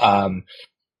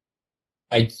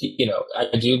 I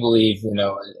do believe,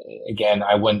 again,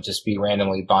 I wouldn't just be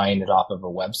randomly buying it off of a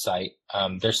website.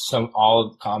 There's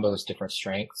all Kambo's different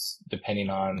strengths depending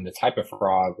on the type of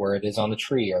frog, where it is on the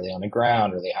tree. Are they on the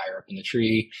ground? Are they higher up in the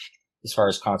tree? As far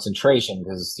as concentration,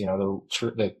 because,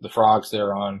 the frogs that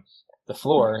are on the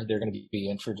floor, they're going to be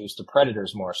introduced to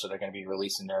predators more. So they're going to be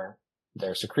releasing their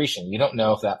secretion. You don't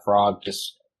know if that frog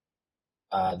just,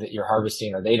 that you're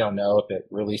harvesting, or they don't know if it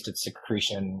released its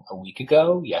secretion a week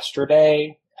ago,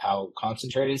 yesterday, how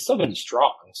concentrated. It's still going to be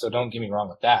strong. So don't get me wrong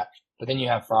with that. But then you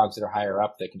have frogs that are higher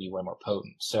up that can be way more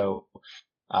potent. So,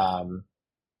 I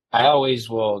always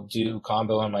will do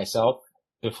Kambo on myself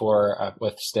before,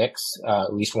 with sticks,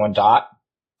 at least 1 dot,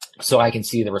 so I can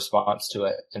see the response to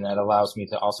it. And that allows me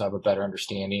to also have a better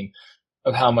understanding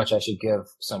of how much I should give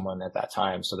someone at that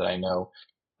time, so that I know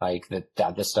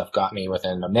that this stuff got me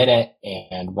within a minute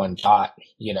and 1 dot,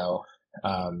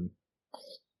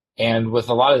 and with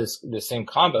a lot of the same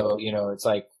Kambo, it's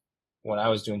when I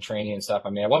was doing training and stuff,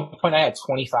 at one point I had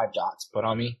 25 dots put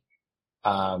on me.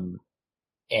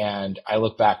 And I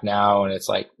look back now and it's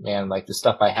man, the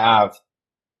stuff I have,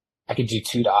 I could do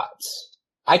 2 dots.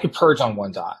 I could purge on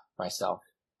 1 dot myself.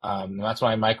 And that's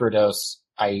why I microdose.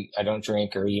 I don't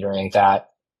drink or eat or anything like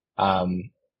that.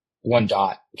 1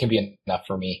 dot can be enough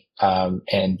for me. And,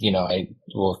 I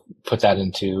will put that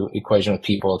into equation with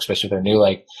people, especially if they're new.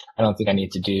 I don't think I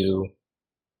need to do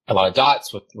a lot of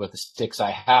dots with the sticks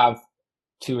I have.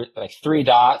 3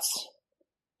 dots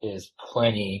is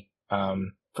plenty.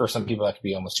 For some people, that could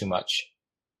be almost too much.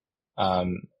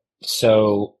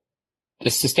 So the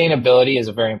sustainability is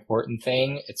a very important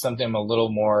thing. It's something I'm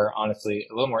honestly,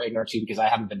 a little more ignorant to, because I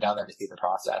haven't been down there to see the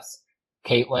process.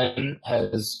 Caitlin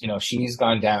has, she's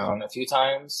gone down a few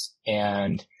times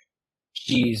and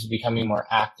she's becoming more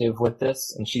active with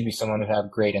this, and she'd be someone who would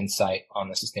have great insight on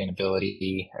the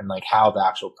sustainability and how the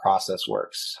actual process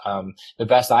works. The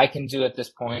best I can do at this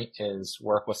point is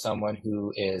work with someone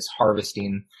who is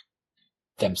harvesting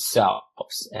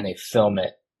themselves, and they film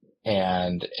it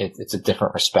and it's a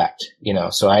different respect,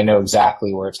 so I know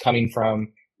exactly where it's coming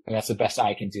from, and that's the best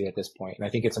I can do at this point. And I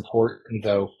think it's important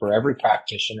though for every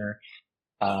practitioner,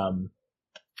 and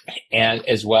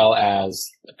as well as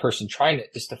the person trying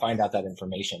to find out that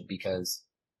information, because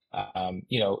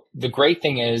the great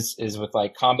thing is with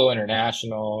like Kambo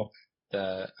International,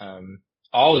 the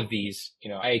all of these,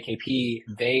 IAKP,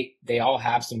 they all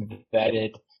have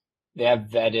vetted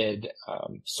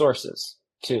sources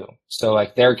too. So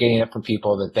like they're getting it from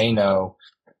people that they know.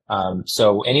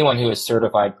 So anyone who is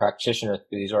certified practitioner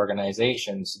through these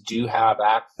organizations do have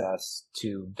access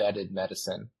to vetted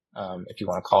medicine, if you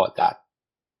want to call it that.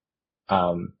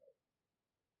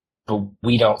 But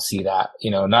we don't see that,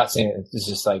 not saying it's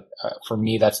just like, for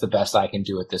me, that's the best I can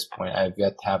do at this point. I've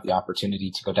got to have the opportunity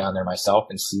to go down there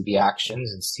myself and see the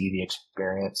actions and see the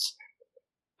experience.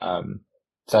 So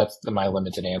that's my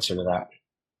limited answer to that.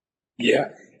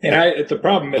 Yeah. And the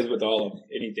problem is with all of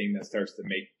anything that starts to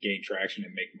gain traction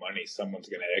and make money, someone's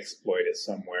going to exploit it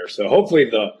somewhere. So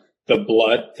hopefully the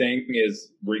blood thing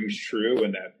rings true,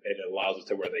 and that it allows us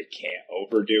to where they can't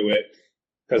overdo it,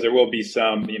 because there will be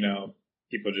some,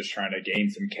 people just trying to gain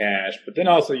some cash. But then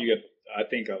also I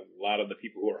think a lot of the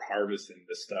people who are harvesting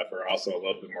this stuff are also a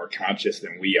little bit more conscious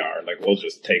than we are. Like, we'll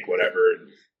just take whatever.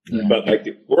 Yeah. But like,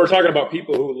 we're talking about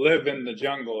people who live in the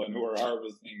jungle and who are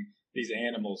harvesting these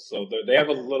animals. So they have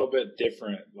a little bit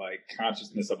different like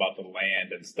consciousness about the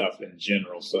land and stuff in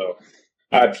general. So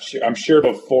I'm sure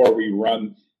before we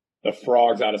run the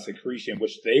frogs out of secretion,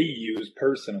 which they use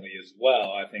personally as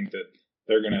well, I think that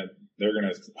they're gonna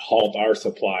halt our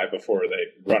supply before they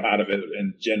run out of it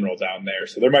in general down there.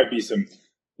 So there might be some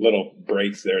little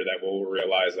breaks there that we'll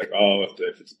realize, like, oh,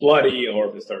 if it's bloody or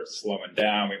if it starts slowing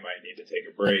down, we might need to take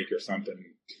a break or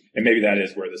something. And maybe that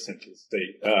is where the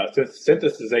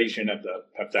synthesization of the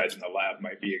peptides in the lab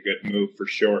might be a good move for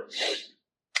sure.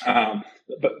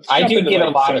 But I do get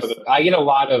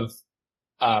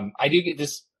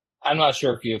this. I'm not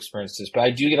sure if you experienced this, but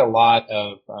I do get a lot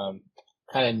of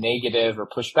kind of negative or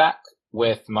pushback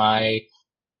with my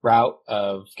route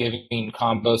of giving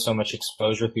Kambo so much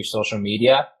exposure through social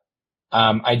media.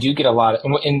 I do get a lot of,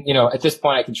 and at this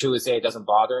point I can truly say it doesn't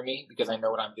bother me, because I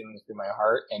know what I'm doing through my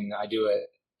heart, and I do it,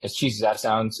 as cheesy as that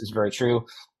sounds, is very true.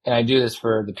 And I do this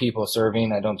for the people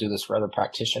serving. I don't do this for other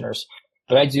practitioners,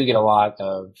 but I do get a lot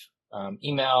of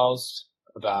emails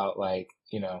about, like,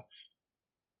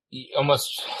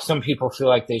 almost some people feel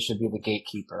like they should be the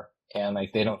gatekeeper, and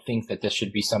like they don't think that this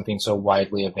should be something so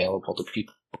widely available to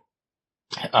people.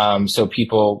 So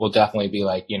people will definitely be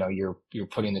like, you're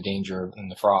putting the danger in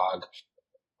the frog,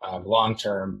 long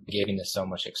term, giving this so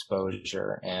much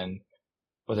exposure. And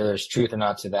whether there's truth or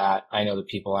not to that, I know the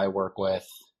people I work with,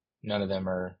 none of them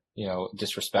are,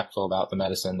 disrespectful about the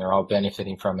medicine. They're all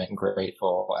benefiting from it and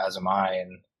grateful, as am I.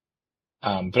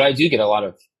 And, but I do get a lot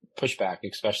of pushback,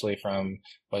 especially from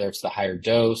whether it's the higher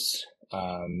dose,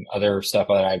 other stuff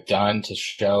that I've done to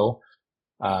show,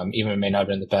 even it may not have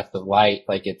been the best of light.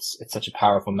 Like, it's such a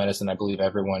powerful medicine. I believe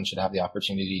everyone should have the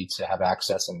opportunity to have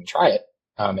access and try it,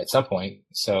 at some point.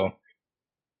 So,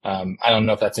 I don't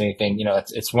know if that's anything,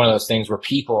 it's one of those things where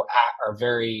people are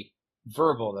very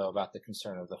verbal though about the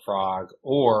concern of the frog,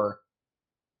 or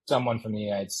someone from the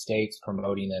United States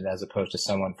promoting it as opposed to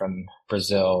someone from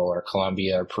Brazil or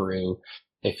Colombia or Peru.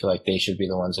 They feel like they should be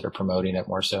the ones that are promoting it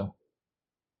more so.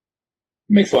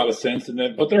 Makes a lot of sense.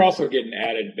 But they're also getting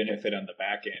added benefit on the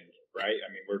back end, right? I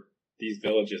mean, these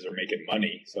villages are making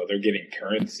money, so they're getting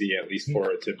currency at least for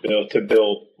it to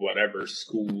build whatever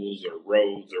schools or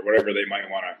roads or whatever they might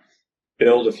want to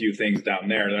build a few things down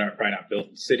there. They're probably not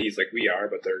building cities like we are,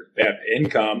 but they have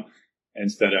income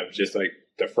instead of just like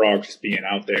the frog just being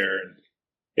out there. And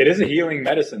it is a healing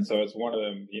medicine, so it's one of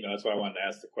them. That's why I wanted to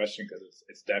ask the question, because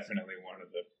it's definitely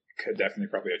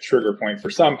probably a trigger point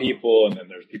for some people, and then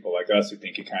there's people like us who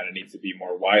think it kind of needs to be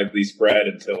more widely spread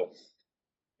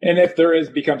and if there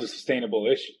becomes a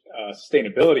sustainability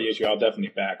issue, I'll definitely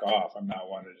back off. I'm not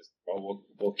one to just,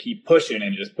 we'll keep pushing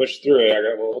and just push through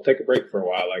it. We'll take a break for a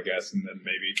while, I guess, and then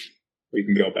maybe we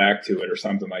can go back to it or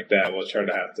something like that. We'll try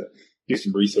to have to do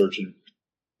some research and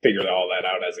figure all that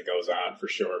out as it goes on, for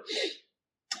sure.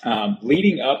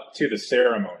 Leading up to the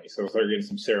ceremony, so we'll start getting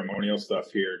some ceremonial stuff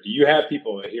here. Do you have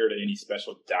people adhere to any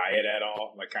special diet at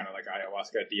all, like kind of like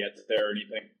ayahuasca diet there or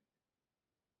anything?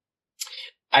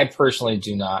 I personally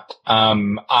do not.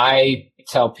 I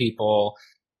tell people,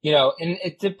 and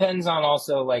it depends on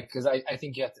also, like, because I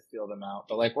think you have to feel them out.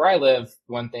 But like where I live,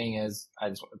 one thing is, I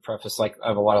just want to preface, like, I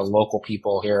have a lot of local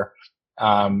people here.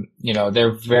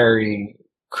 They're very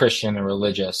Christian and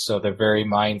religious, so they're very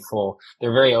mindful.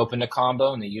 They're very open to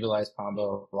Kambo, and they utilize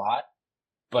Kambo a lot.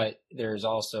 but there's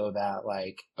also that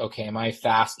like, okay, am I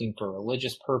fasting for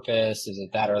religious purpose? Is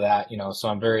it that or that? So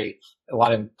I'm a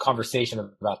lot of conversation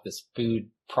about this food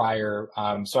prior.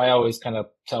 So I always kind of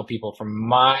tell people from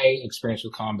my experience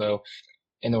with Kambo,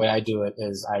 and the way I do it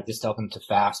is I just tell them to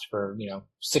fast for,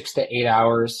 6 to 8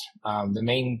 hours. The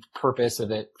main purpose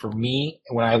of it for me,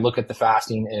 when I look at the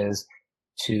fasting, is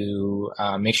to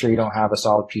make sure you don't have a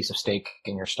solid piece of steak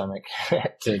in your stomach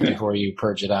before you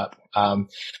purge it up.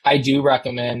 I do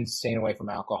recommend staying away from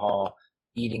alcohol,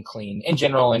 eating clean in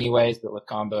general anyways, but with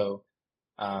Kambo,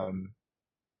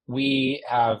 we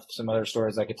have some other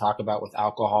stories I could talk about with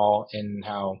alcohol and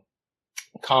how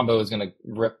Kambo is going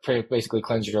to basically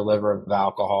cleanse your liver of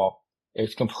alcohol.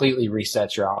 It completely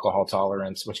resets your alcohol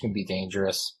tolerance, which can be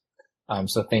dangerous.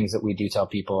 So things that we do tell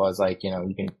people is like,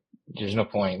 there's no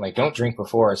point. Like, don't drink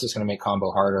before. It's just going to make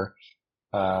Kambo harder.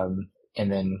 And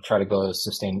then try to go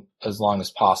sustain as long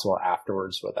as possible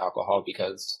afterwards with alcohol,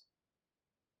 because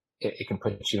it can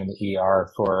put you in the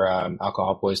ER for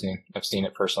alcohol poisoning. I've seen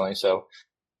it personally. So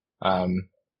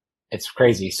it's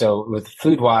crazy. So with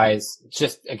food wise,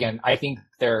 just again, I think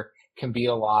there can be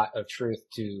a lot of truth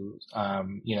to,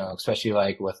 especially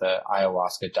like with a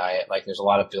ayahuasca diet, like there's a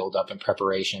lot of buildup and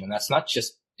preparation. And that's not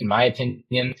just, in my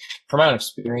opinion, from my own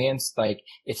experience, like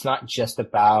it's not just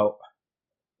about,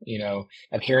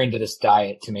 adhering to this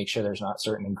diet to make sure there's not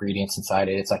certain ingredients inside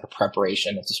it. It's like a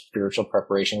preparation. It's a spiritual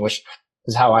preparation, which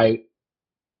is how I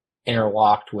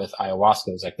interlocked with ayahuasca.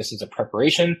 It's like, this is a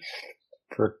preparation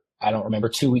for, I don't remember,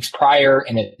 2 weeks prior.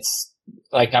 And it's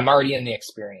like, I'm already in the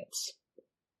experience.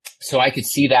 So I could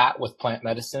see that with plant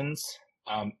medicines.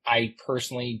 I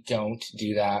personally don't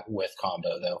do that with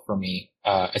Kambo though. For me,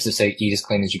 it's to say eat as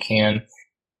clean as you can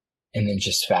and then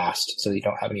just fast so that you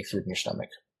don't have any food in your stomach.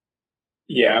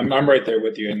 Yeah, I'm right there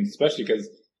with you. And especially because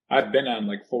I've been on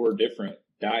like 4 different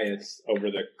diets over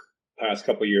the past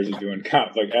couple of years of doing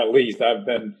comp. Like at least I've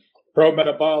been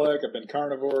pro-metabolic, I've been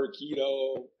carnivore,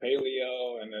 keto,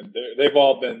 paleo, and then they've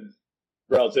all been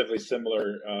relatively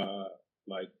similar,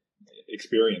 like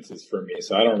experiences for me.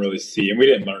 So I don't really see, and we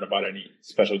didn't learn about any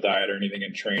special diet or anything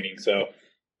in training. So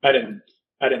I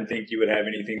didn't think you would have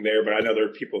anything there, but I know there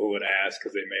are people who would ask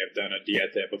because they may have done a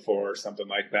dieta before or something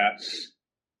like that.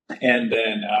 And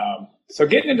then, so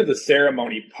getting into the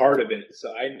ceremony part of it.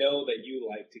 So I know that you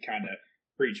like to kind of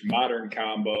preach modern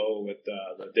Kambo with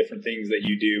the different things that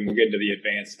you do. We'll get into the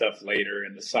advanced stuff later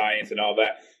and the science and all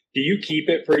that. Do you keep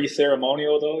it pretty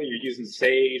ceremonial though? You're using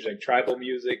sage, like tribal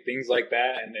music, things like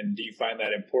that. And then do you find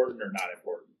that important or not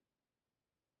important?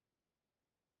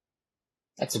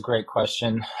 That's a great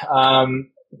question.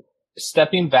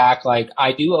 Stepping back, like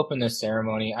I do open this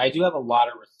ceremony. I do have a lot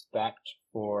of respect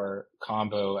for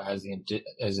Kambo as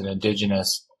an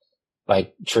indigenous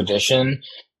like tradition.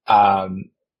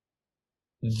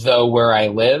 Though where I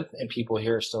live and people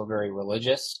here are still very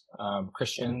religious,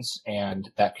 Christians, and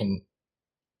that can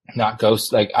not go,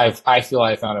 like I feel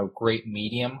I found a great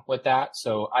medium with that.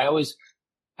 So I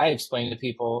explain to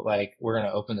people like, we're going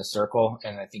to open the circle.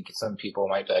 And I think some people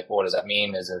might be like, well, what does that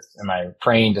mean? Am I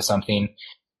praying to something?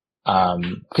 Cause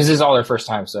this is all their first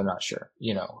time. So I'm not sure,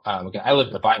 again, I live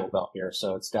in the Bible Belt here,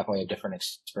 so it's definitely a different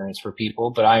experience for people,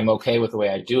 but I'm okay with the way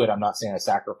I do it. I'm not saying I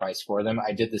sacrifice for them.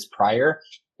 I did this prior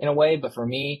in a way, but for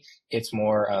me, it's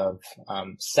more of,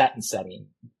 setting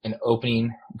and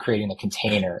opening, creating a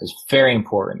container is very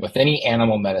important with any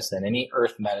animal medicine, any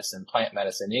earth medicine, plant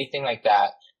medicine, anything like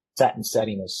that. Set and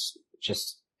setting is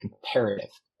just imperative.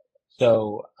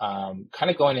 So, kind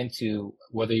of going into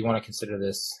whether you want to consider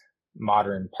this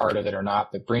modern part of it or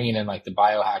not, but bringing in like the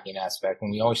biohacking aspect, when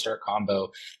we always start Kambo,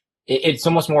 it's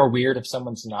almost more weird if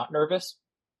someone's not nervous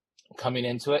coming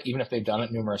into it, even if they've done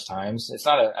it numerous times. It's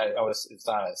not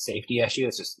a safety issue.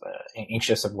 It's just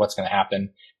anxious of what's going to happen.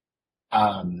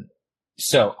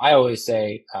 So I always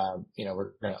say,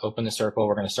 we're going to open the circle.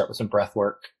 We're going to start with some breath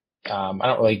work. I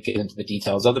don't really get into the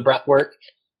details of the breath work,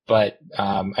 but,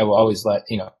 I will always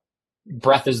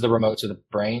breath is the remote to the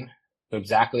brain. So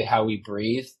exactly how we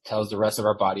breathe tells the rest of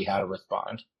our body how to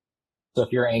respond. So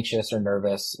if you're anxious or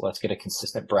nervous, let's get a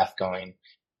consistent breath going.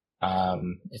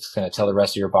 It's going to tell the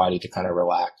rest of your body to kind of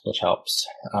relax, which helps.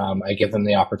 I give them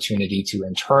the opportunity to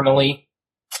internally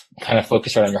kind of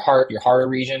focus right on your heart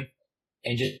region,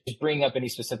 and just bring up any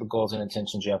specific goals and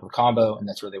intentions you have with Kambo. And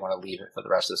that's where they want to leave it for the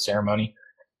rest of the ceremony.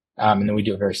 And then we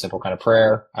do a very simple kind of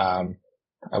prayer. I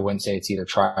wouldn't say it's either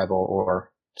tribal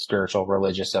or spiritual,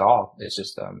 religious at all. It's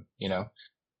just, and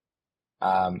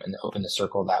open the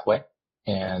circle that way.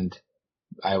 And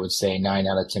I would say 9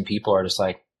 out of 10 people are just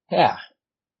like, yeah,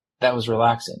 that was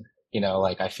relaxing.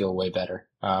 I feel way better.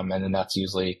 And then that's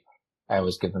usually, I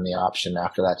always give them the option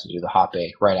after that to do the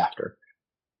hape right after.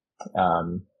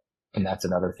 And that's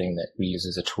another thing that we use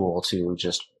as a tool to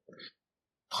just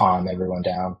calm everyone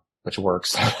down, which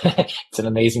works. It's an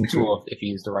amazing tool if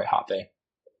you use the right hot bay.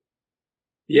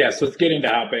 Yeah, so let's get into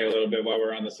hot bay a little bit while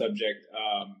we're on the subject.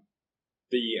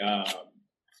 The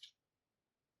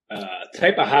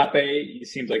type of hot bay, it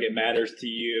seems like it matters to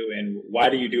you, and why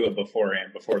do you do it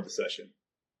beforehand, before the session?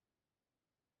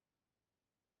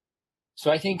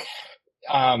 So I think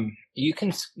you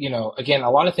can, again,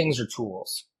 a lot of things are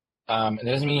tools. It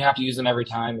doesn't mean you have to use them every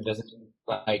time. It doesn't mean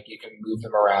like you can move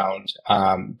them around.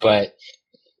 But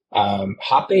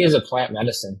hot bay is a plant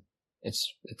medicine.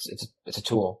 It's a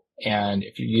tool. And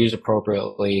if you use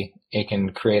appropriately, it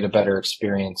can create a better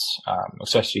experience,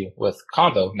 especially with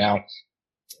Kambo. Now,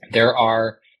 there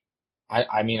are,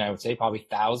 I would say probably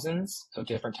thousands of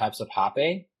different types of hot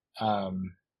bay.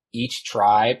 Each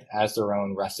tribe has their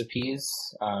own recipes,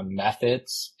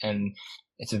 methods, and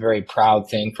it's a very proud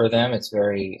thing for them. It's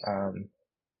very,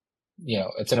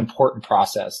 it's an important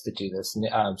process to do this.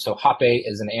 So hot bay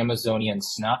is an Amazonian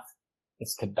snuff.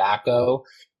 It's tobacco.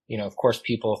 Of course,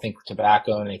 people think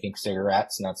tobacco and they think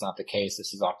cigarettes, and that's not the case.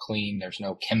 This is all clean. There's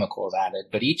no chemicals added.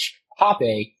 But each hot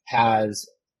bay has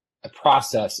a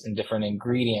process and different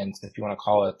ingredients, if you want to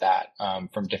call it that,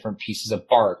 from different pieces of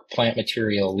bark, plant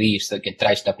material, leaves that get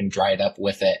diced up and dried up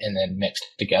with it and then mixed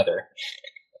together.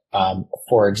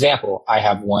 For example, I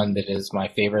have one that is my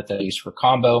favorite that I use for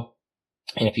Kambo.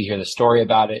 And if you hear the story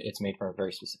about it, it's made from a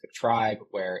very specific tribe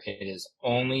where it is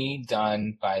only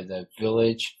done by the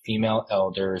village female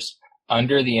elders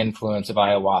under the influence of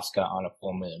ayahuasca on a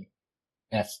full moon.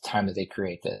 That's the time that they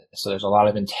create this. So there's a lot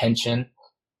of intention,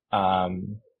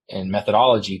 and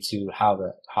methodology to how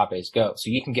the hot bays go. So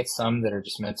you can get some that are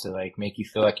just meant to like make you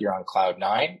feel like you're on cloud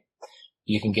nine.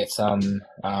 You can get some,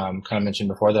 kind of mentioned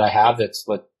before that I have. There's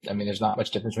not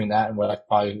much difference between that and what I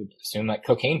probably would assume like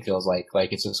cocaine feels like.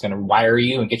 Like it's just going to wire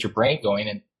you and get your brain going.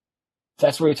 And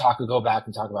that's where we go back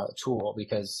and talk about the tool,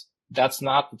 because that's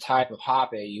not the type of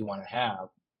hot bay you want to have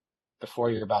before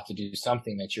you're about to do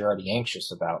something that you're already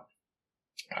anxious about.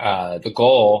 The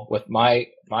goal with my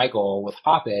goal with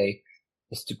hot bay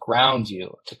is to ground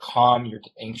you, to calm your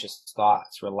anxious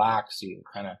thoughts, relax you,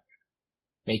 kind of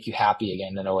make you happy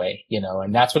again in a way,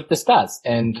 and that's what this does.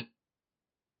 And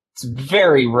it's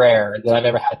very rare that I've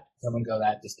ever had someone go,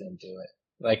 that just didn't do it.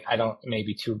 Like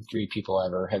maybe 2 or 3 people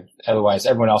ever have. Otherwise,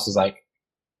 everyone else is like,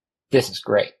 this is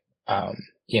great.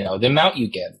 The amount you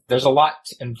give, there's a lot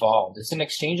involved. It's an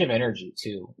exchange of energy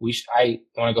too. I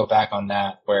want to go back on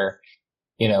that where,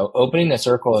 opening the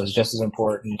circle is just as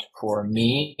important for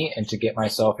me and to get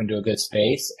myself into a good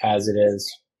space as it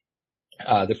is,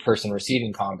 the person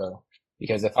receiving Kambo.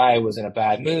 Because if I was in a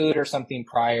bad mood or something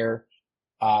prior,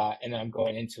 and then I'm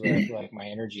going into it, I feel like my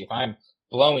energy, if I'm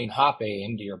blowing hot bay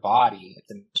into your body, it's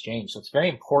an exchange. So it's very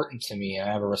important to me.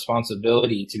 I have a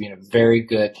responsibility to be in a very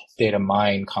good state of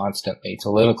mind constantly, to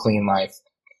live a clean life,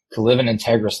 to live an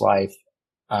integrous life,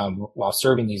 while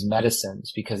serving these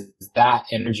medicines, because that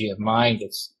energy of mine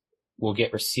will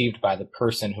get received by the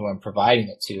person who I'm providing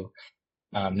it to.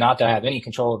 Not that I have any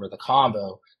control over the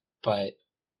Kambo, but,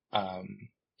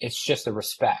 it's just a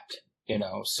respect,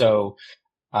 so,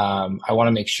 I want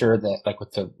to make sure that like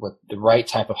with the right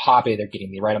type of hot bay, they're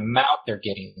getting the right amount they're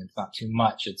getting. It's not too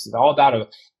much. It's all about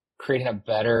creating a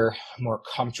better, more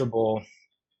comfortable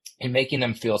and making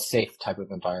them feel safe type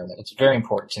of environment. It's very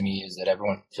important to me is that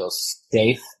everyone feels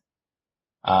safe,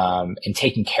 and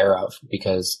taken care of,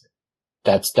 because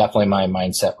that's definitely my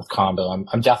mindset with Kambo.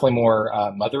 I'm definitely more,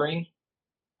 mothering,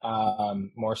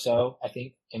 more so, I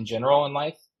think, in general in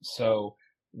life. So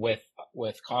with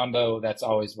Kambo, that's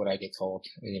always what I get told.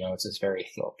 It's just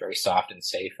feel very soft and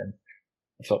safe, and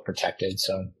I feel protected.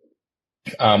 So,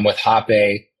 with hot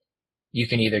bay, you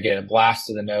can either get a blast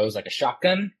to the nose like a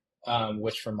shotgun,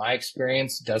 which from my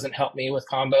experience doesn't help me with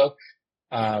Kambo,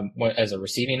 as a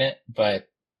receiving it, but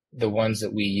the ones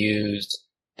that we used,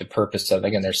 the purpose of,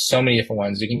 again, there's so many different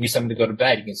ones. You can use some to go to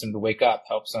bed. You can use some to wake up,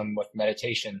 help some with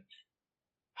meditation.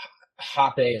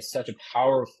 Hot bay is such a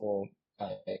powerful,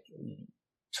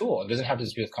 tool. It doesn't have to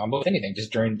just be with Kambo, with anything,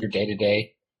 just during your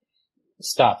day-to-day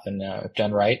stuff. And if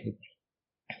done right,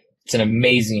 it's an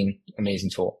amazing,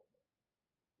 amazing tool.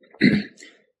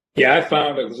 Yeah, I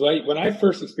found it was like when I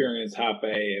first experienced hot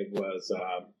bay, it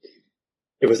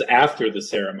was after the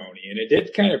ceremony, and it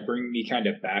did kind of bring me kind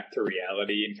of back to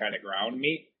reality and kind of ground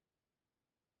me.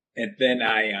 And then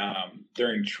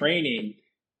during training,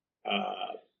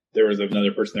 there was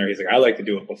another person there. He's like, I like to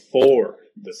do it before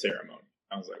the ceremony.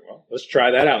 I was like, well, let's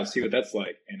try that out and see what that's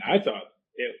like. And I thought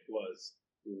it was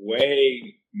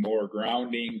way more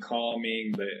grounding,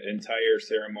 calming. The entire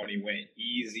ceremony went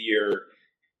easier.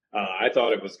 I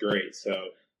thought it was great. So,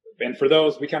 and for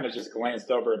those, we kind of just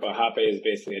glanced over it, but Hape is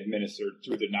basically administered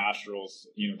through the nostrils.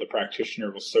 You know, the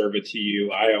practitioner will serve it to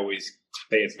you. I always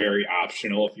say it's very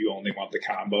optional if you only want the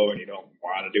combo and you don't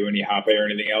want to do any Hape or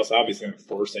anything else. Obviously, I don't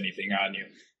force anything on you.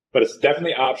 But it's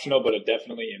definitely optional, but it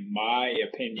definitely, in my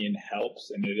opinion,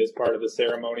 helps, and it is part of the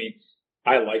ceremony.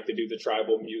 I like to do the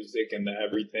tribal music and the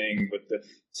everything with the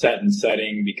set and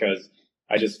setting because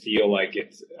I just feel like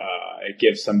it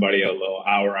gives somebody a little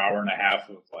hour and a half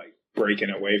of like breaking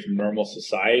away from normal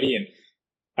society. And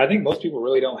I think most people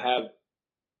really don't have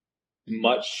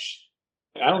much.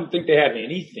 I don't think they have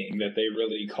anything that they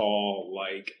really call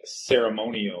like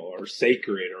ceremonial or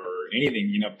sacred or anything.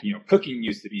 You know, cooking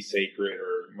used to be sacred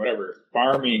or whatever,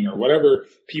 farming or whatever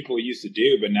people used to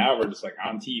do. But now we're just like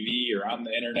on TV or on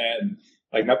the internet and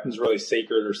like nothing's really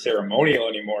sacred or ceremonial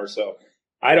anymore. So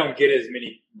I don't get as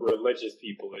many religious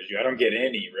people as you. I don't get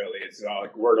any really. It's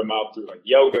like word of mouth through like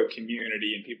yoga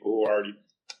community and people who are already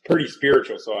pretty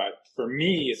spiritual. So for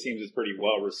me, it seems it's pretty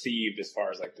well received as far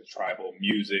as like the tribal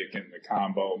music and the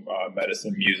Kambo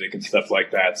medicine music and stuff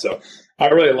like that. So I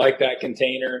really like that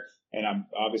container. And I'm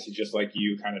obviously just like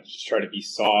you, kind of just try to be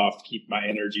soft, keep my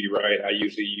energy right. I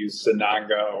usually use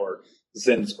Sananga or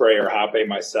Zen spray or Hape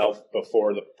myself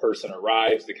before the person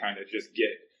arrives to kind of just get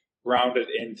grounded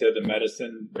into the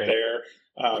medicine there.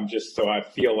 Just so I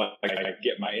feel like I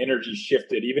get my energy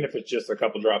shifted, even if it's just a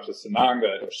couple drops of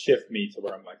Sananga, it'll shift me to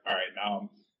where I'm like, all right, now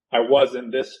I was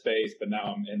in this space, but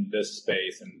now I'm in this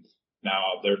space, and now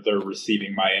they're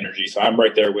receiving my energy. So I'm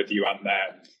right there with you on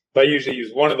that. But I usually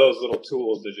use one of those little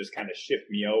tools to just kind of shift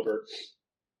me over,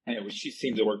 and it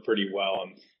seems to work pretty well.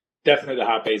 And definitely the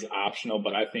Hape is optional,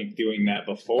 but I think doing that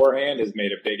beforehand has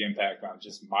made a big impact on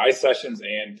just my sessions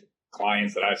and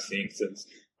clients that I've seen since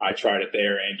I tried it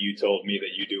there, and you told me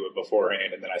that you do it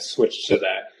beforehand, and then I switched to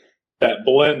that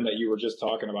blend that you were just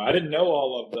talking about. I didn't know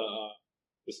all of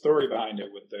the story behind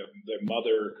it with the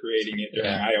mother creating it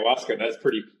during ayahuasca. That's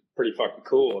pretty fucking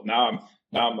cool. Now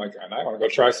I'm like, I want to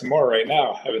go try some more right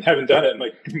now. I haven't done it in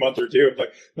like a month or two. I'm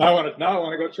like, now I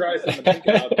want to go try some and think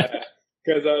about that.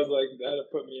 Because I was like, that'll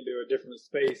put me into a different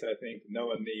space, I think,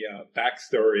 knowing the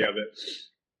backstory of it.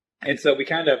 And so we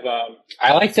kind of.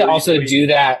 I like to also do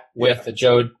that with a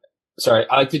Joe. Sorry,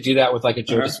 I like to do that with like a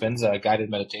Joe Dispenza guided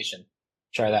meditation.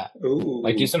 Try that. Ooh,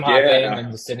 like do some Hape and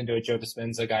then just sit into a Joe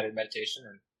Dispenza guided meditation,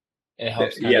 and it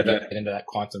helps kind of get into that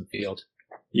quantum field.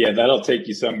 Yeah, that'll take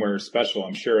you somewhere special.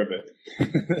 I'm sure of it.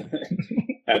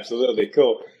 Absolutely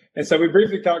cool. And so we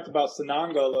briefly talked about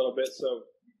Sananga a little bit. So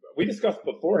we discussed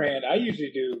beforehand. I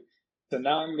usually do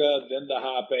Sananga, then the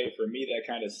Hape. For me, that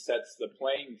kind of sets the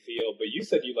playing field. But you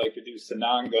said you like to do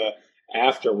Sananga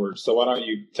afterwards. So why don't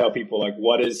you tell people like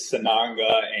what is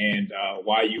Sananga and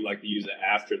why you like to use it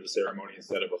after the ceremony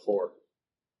instead of before?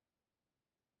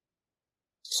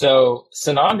 So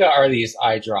Sananga are these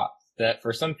eye drops that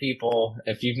for some people,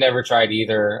 if you've never tried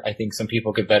either, I think some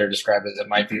people could better describe it as it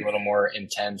might be a little more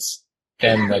intense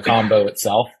than the combo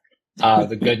itself.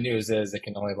 The good news is it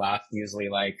can only last usually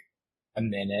like a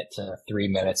minute to 3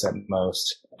 minutes at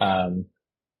most.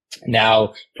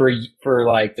 Now for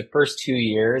like the first 2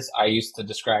 years, I used to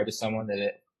describe to someone that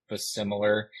it was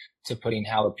similar to putting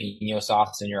jalapeno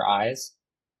sauce in your eyes.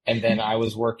 And then I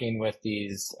was working with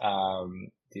these,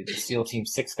 the SEAL Team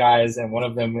 6 guys, and one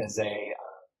of them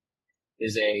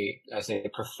is a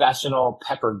professional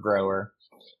pepper grower,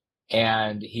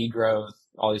 and he grows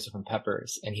all these different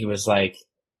peppers. And he was like,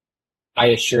 I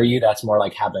assure you that's more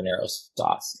like habanero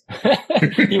sauce.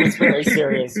 He was very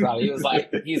serious about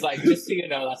it. He's like, just so you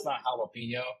know, that's not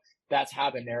jalapeno. That's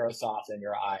habanero sauce in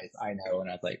your eyes. I know. And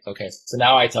I was like, okay. So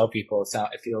now I tell people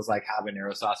it feels like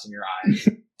habanero sauce in your eyes.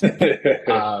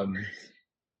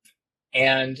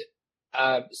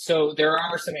 So there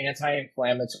are some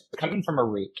anti-inflammatories coming from a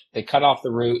root. They cut off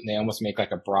the root and they almost make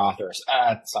like a broth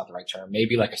that's not the right term.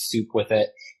 Maybe like a soup with it.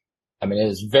 I mean, it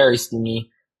is very steamy.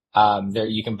 There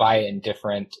you can buy it in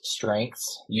different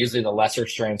strengths. Usually the lesser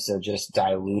strengths are just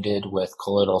diluted with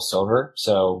colloidal silver.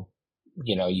 So,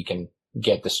 you can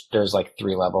get this. There's like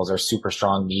 3 levels. There's super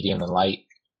strong, medium, and light.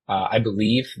 I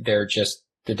believe they're just,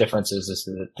 the difference is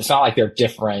it's not like they're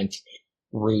different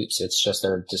roots. It's just,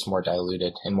 they're just more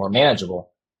diluted and more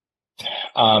manageable.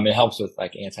 It helps with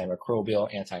like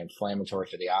antimicrobial, anti-inflammatory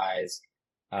for the eyes.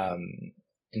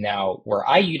 Now where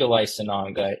I utilize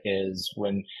Sananga is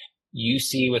when you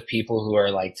see with people who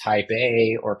are like type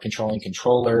A or controlling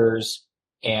controllers,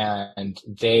 and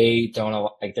they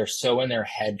don't they're so in their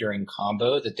head during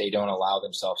combo that they don't allow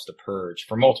themselves to purge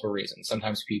for multiple reasons.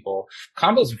 Sometimes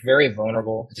combo is very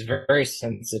vulnerable. It's very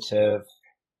sensitive.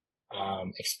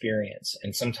 experience.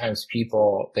 And sometimes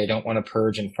people, they don't want to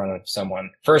purge in front of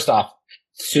someone. First off,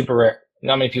 super rare.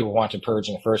 Not many people want to purge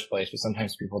in the first place, but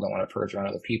sometimes people don't want to purge around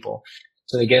other people.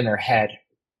 So they get in their head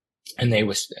and they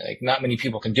was like, not many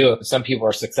people can do it, but some people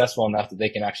are successful enough that they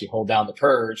can actually hold down the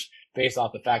purge based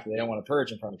off the fact that they don't want to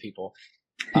purge in front of people.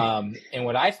 And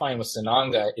what I find with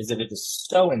Sananga is that it is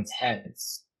so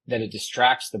intense that it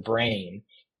distracts the brain.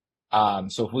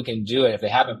 So if we can do it, if they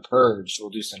haven't purged, we'll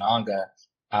do Sananga.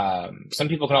 Some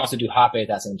people can also do Hape at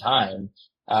that same time,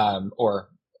 or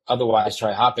otherwise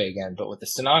try Hape again. But with the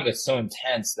Sananga, it's so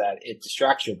intense that it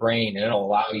distracts your brain and it'll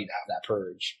allow you to have that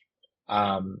purge.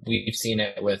 We've seen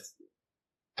it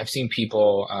I've seen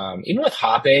people, even with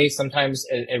Hape, sometimes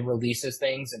it releases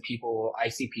things and I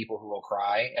see people who will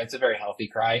cry. It's a very healthy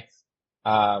cry,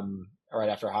 right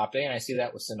after Hape. And I see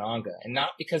that with Sananga, and not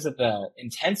because of the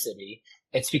intensity.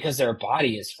 It's because their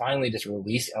body is finally just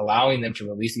allowing them to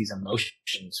release these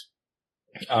emotions.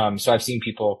 So I've seen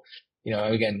people,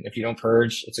 again, if you don't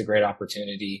purge, it's a great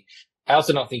opportunity. I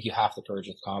also don't think you have to purge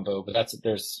with Kambo, but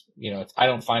I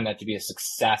don't find that to be a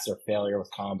success or failure with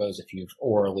combos if you've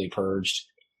orally purged.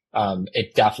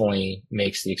 It definitely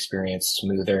makes the experience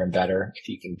smoother and better if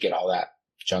you can get all that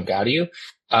junk out of you.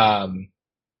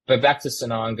 But back to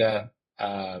Sananga,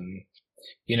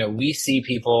 we see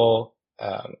people,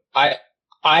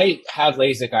 I have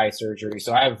LASIK eye surgery,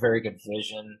 so I have very good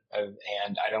vision,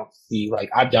 and I don't see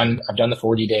I've done the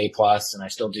 40-day plus, and I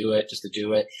still do it just to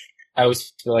do it. I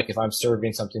always feel like if I'm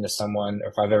serving something to someone, or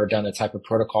if I've ever done a type of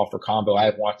protocol for Kambo, I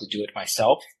want to do it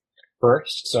myself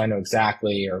first, so I know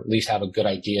exactly, or at least have a good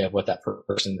idea of what that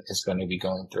person is going to be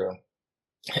going through.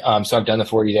 So I've done the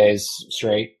 40 days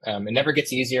straight. It never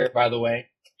gets easier, by the way.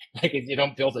 You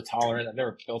don't build a tolerance. I've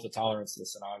never built a tolerance to the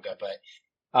Sananga,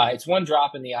 but it's one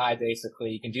drop in the eye,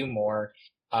 basically. You can do more.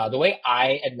 The way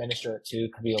I administer it too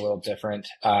could be a little different.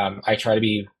 I try to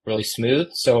be really smooth,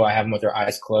 so I have them with their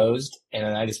eyes closed, and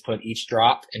then I just put each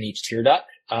drop in each tear duct,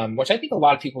 which I think a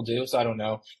lot of people do, so I don't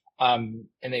know. And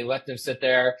they let them sit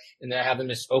there, and then I have them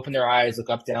just open their eyes, look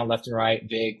up, down, left and right,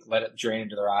 big, let it drain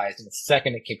into their eyes. And the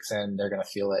second it kicks in, they're going to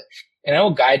feel it. And I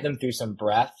will guide them through some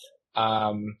breath,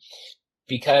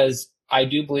 because I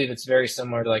do believe it's very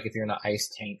similar to if you're in an ice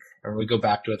tank, or we go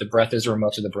back to it, the breath is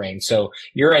remote to the brain. So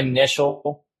your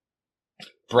initial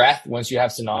breath, once you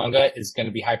have Sananga, is going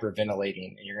to be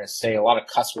hyperventilating, and you're going to say a lot of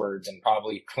cuss words and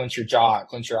probably clench your jaw,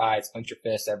 clench your eyes, clench your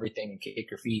fists, everything, and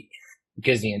kick your feet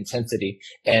because of the intensity.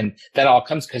 And that all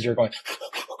comes because you're going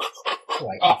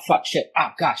oh fuck, shit, oh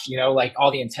gosh,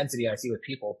 all the intensity I see with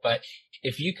people. But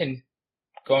if you can,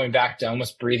 going back to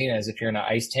almost breathing as if you're in an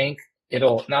ice tank,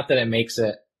 it'll, not that it makes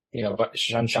it,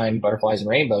 sunshine, butterflies, and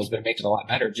rainbows, but it makes it a lot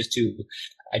better.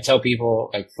 I tell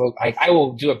people, I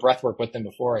will do a breath work with them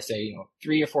before I say,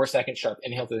 3 or 4 second sharp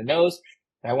inhale through the nose.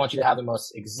 And I want you to have the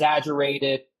most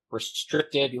exaggerated,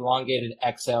 restricted, elongated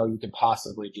exhale you could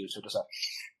possibly do. So just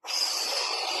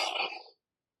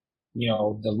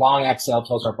the long exhale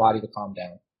tells our body to calm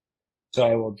down. So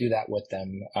I will do that with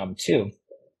them, too.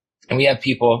 And we have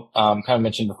people, kind of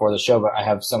mentioned before the show, but I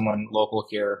have someone local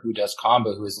here who does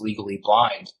Kambo who is legally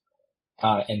blind.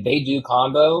 And they do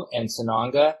Kambo and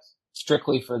Sananga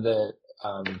strictly for the,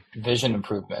 vision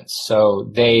improvements.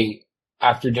 So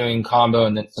after doing Kambo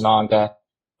and then Sananga,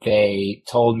 they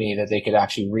told me that they could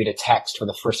actually read a text for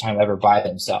the first time ever by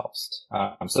themselves.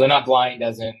 So they're not blind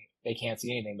as in they can't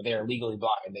see anything, but they are legally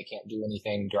blind. They can't do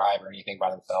anything, drive or anything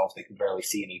by themselves. They can barely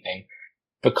see anything.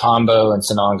 But Kambo and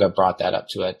Sananga brought that up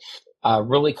to it.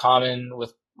 Really common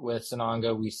with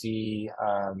Sananga, we see,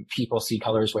 people see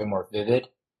colors way more vivid.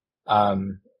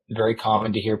 Very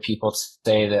common to hear people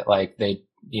say that they,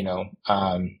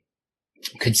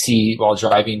 could see while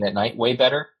driving at night way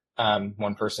better.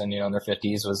 One person, in their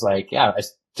 50s was like, yeah, I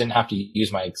didn't have to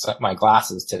use my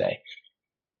glasses today.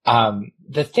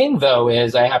 The thing though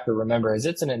is I have to remember is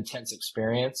it's an intense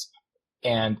experience,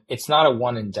 and it's not a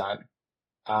one and done.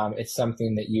 It's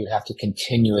something that you have to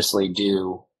continuously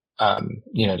do,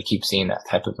 to keep seeing that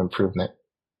type of improvement.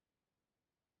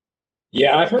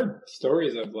 Yeah, I've heard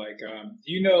stories of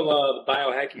the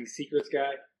biohacking secrets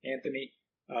guy, Anthony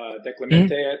De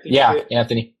Clemente, I think. Yeah,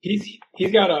 Anthony.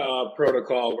 He's got a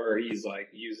protocol where he's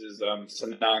uses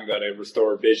Sananga to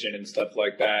restore vision and stuff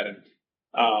like that.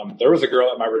 And there was a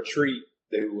girl at my retreat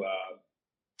who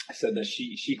said that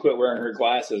she quit wearing her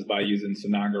glasses by using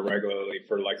Sananga regularly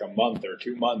for a month or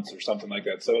 2 months or something like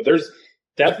that. So there's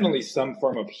definitely some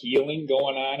form of healing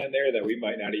going on in there that we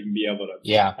might not even be able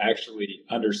to actually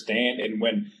understand. And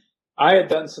when I had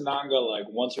done Sananga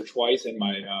once or twice in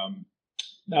my,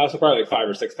 so probably 5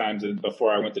 or 6 times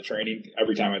before I went to training,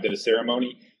 every time I did a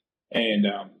ceremony. And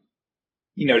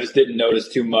just didn't notice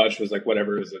too much. Was like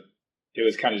whatever it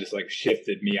was kind of just like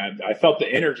shifted me. I felt the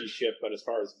energy shift, but as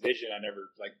far as vision, I never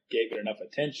like gave it enough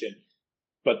attention.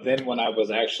 But then when I was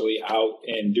actually out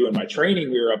and doing my training,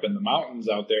 we were up in the mountains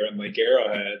out there in Lake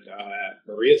Arrowhead at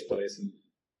Maria's place, and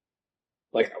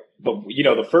like, but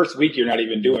the first week you're not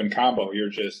even doing Kambo, you're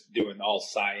just doing all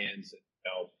science,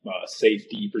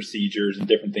 safety procedures and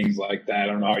different things like that. I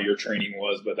don't know how your training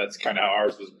was, but that's kind of how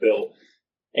ours was built.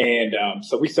 And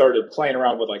so we started playing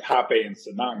around with like Hape and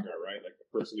Sananga, right? Like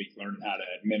the first week learning how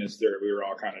to administer. We were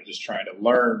all kind of just trying to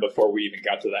learn before we even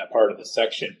got to that part of the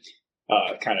section,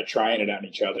 kind of trying it on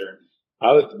each other.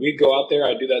 We'd go out there,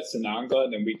 I'd do that Sananga,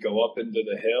 and then we'd go up into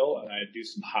the hill and I'd do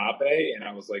some Hape. And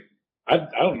I was like, I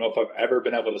don't know if I've ever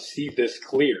been able to see this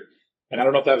clear. And I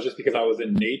don't know if that was just because I was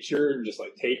in nature and just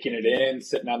like taking it in,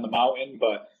 sitting on the mountain,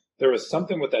 but there was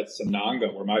something with that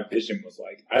Sananga where my vision was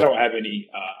like, I don't have any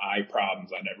eye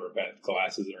problems. I never have had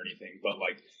glasses or anything, but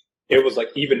like it was like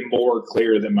even more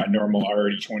clear than my normal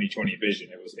already 20/20 vision.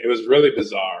 It was really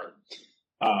bizarre.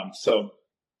 So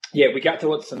yeah, we got to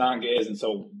what Sananga is. And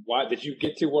so why did you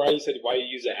get to where you said why you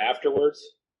use it afterwards?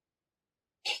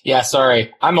 Yeah,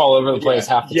 sorry. I'm all over the place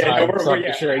half the time. No, so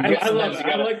for sure. You got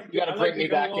to bring me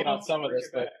go back in on some of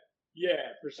this, but yeah,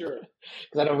 for sure.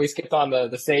 Because I know we skipped on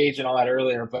the sage and all that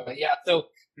earlier, but yeah. So,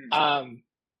 I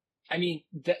mean,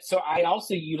 so I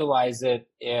also utilize it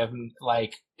in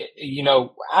like,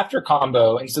 after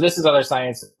Kambo, and so this is other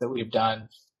science that we've done.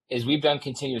 Is we've done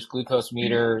continuous glucose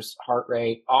meters, heart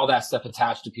rate, all that stuff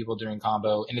attached to people during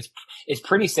Kambo, and it's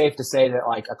pretty safe to say that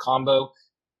like a Kambo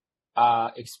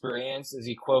experience is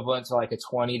equivalent to like a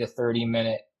 20 to 30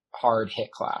 minute hard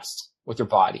hit class with your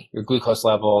body. Your glucose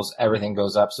levels, everything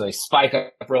goes up. So they spike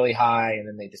up really high and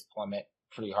then they just plummet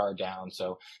pretty hard down.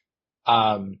 So,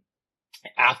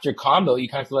 after Kambo, you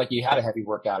kind of feel like you had a heavy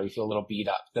workout. You feel a little beat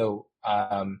up. So,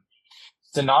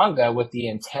 Sananga with the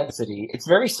intensity, it's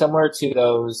very similar to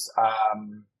those,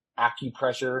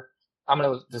 acupressure. I'm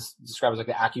going to just describe it as like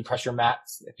the acupressure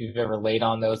mats. If you've ever laid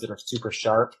on those that are super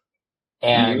sharp.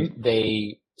 And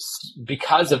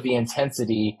because of the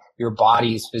intensity, your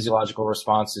body's physiological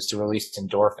response is to release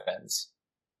endorphins.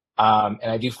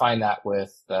 And I do find that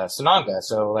with Sananga.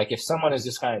 So like if someone is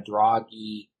just kind of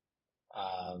groggy,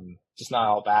 just not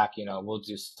all back, we'll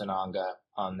do Sananga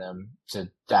on them. So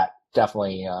that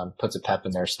definitely puts a pep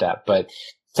in their step. But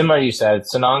similar to you said,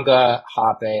 Sananga,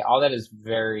 Hape, all that is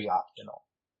very optional.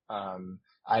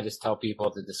 I just tell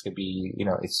people that this could be,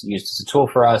 it's used as a tool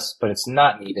for us, but it's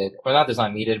not needed. Or not that it's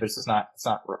not needed, but it's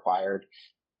not required.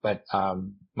 But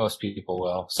most people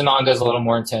will. Sananga is a little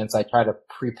more intense. I try to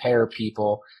prepare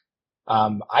people.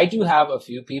 I do have a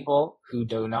few people who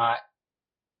do not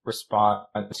respond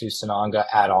to Sananga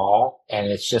at all, and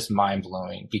it's just mind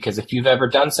blowing. Because if you've ever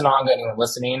done Sananga, anyone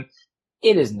listening,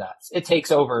 it is nuts. It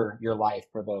takes over your life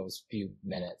for those few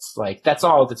minutes. Like that's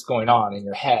all that's going on in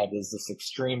your head is this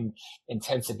extreme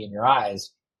intensity in your eyes.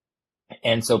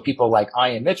 And so people like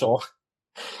Ian Mitchell,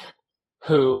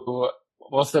 who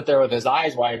will sit there with his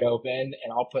eyes wide open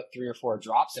and I'll put 3 or 4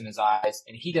 drops in his eyes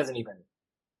and he doesn't even,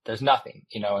 there's nothing,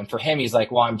 and for him, he's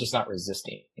like, well, I'm just not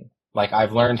resisting. Like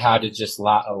I've learned how to just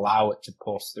allow it to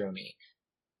pulse through me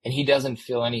and he doesn't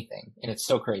feel anything. And it's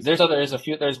so crazy.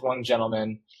 There's one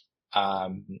gentleman,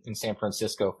 in San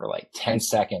Francisco for like 10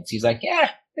 seconds. He's like,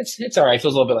 yeah, it's all right.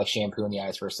 Feels a little bit like shampoo in the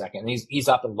eyes for a second. And he's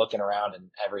up and looking around and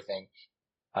everything.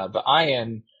 But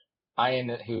Ian,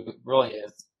 who really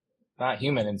is not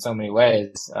human in so many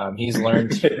ways, he's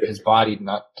learned his body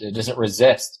doesn't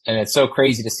resist. And it's so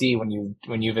crazy to see when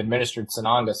you've administered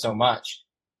Sananga so much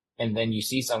and then you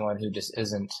see someone who just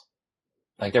isn't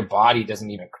like their body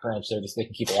doesn't even crunch. They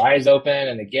can keep their eyes open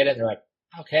and they get it. And they're like,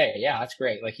 okay, yeah, that's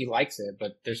great. Like he likes it,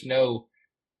 but there's no,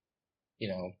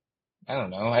 I don't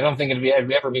know. I don't think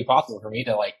it'd ever be possible for me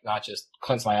to like not just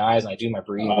clench my eyes and I do my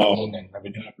breathing and I've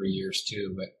been doing it for years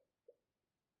too. But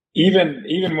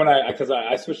even when because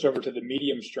I switched over to the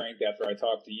medium strength after I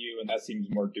talked to you, and that seems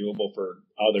more doable for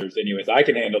others. Anyways, I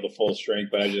can handle the full strength,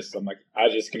 but I'm just going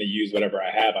to use whatever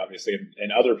I have, obviously,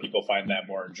 and other people find that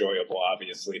more enjoyable,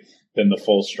 obviously, than the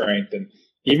full strength. And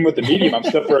even with the medium, I'm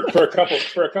still for a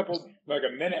couple like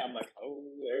a minute. I'm like, oh,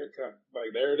 there it comes,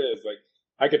 like there it is. Like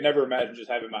I could never imagine just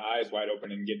having my eyes wide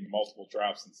open and getting multiple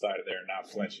drops inside of there and not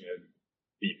flinching. It'd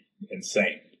be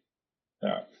insane.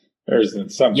 There's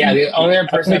some. Yeah, the only other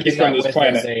person I've been done this with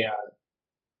planet. is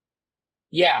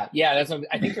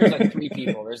I think there's like 3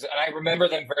 people. And I remember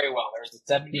them very well. There's a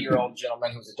 70-year-old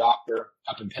gentleman who's a doctor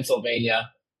up in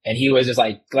Pennsylvania, and he was just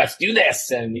like, "Let's do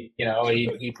this," and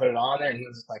he put it on there, and he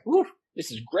was just like, "Woo,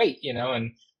 this is great,"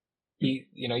 and he,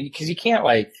 because you can't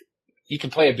you can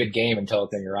play a big game until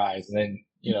it's in your eyes, and then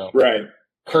right.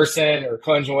 cursing or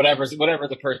plunging, whatever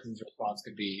the person's response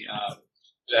could be.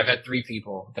 I've had 3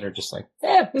 people that are just like,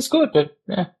 yeah, it's good, but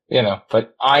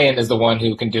but Ian is the one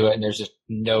who can do it, and there's just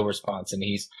no response, and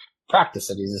he's practiced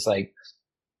it. He's just like,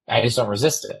 I just don't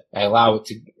resist it. I allow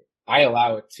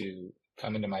it to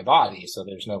come into my body, so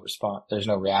there's no response, there's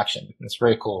no reaction. It's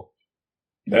very cool.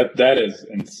 That is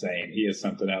insane. He is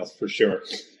something else for sure.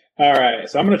 All right,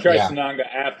 so I'm going to try Sananga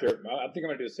after. I think I'm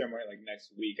going to do a ceremony like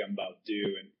next week. I'm about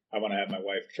due, and I want to have my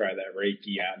wife try that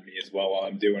Reiki on me as well while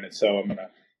I'm doing it. So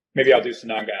maybe I'll do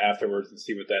Sananga afterwards and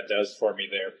see what that does for me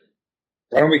there.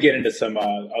 Why don't we get into some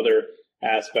other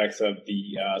aspects of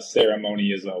the ceremony?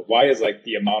 Is why is like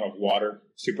the amount of water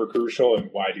super crucial, and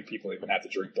why do people even have to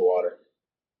drink the water?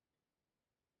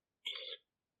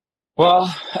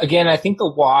 Well, again, I think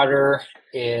the water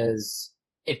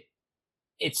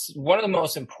it's one of the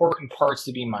most important parts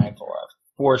to be mindful of,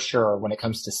 for sure, when it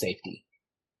comes to safety,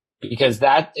 because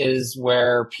that is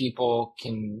where people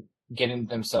can get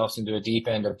themselves into a deep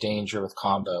end of danger with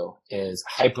Kambo, is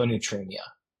hyponatremia.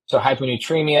 So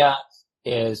hyponatremia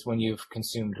is when you've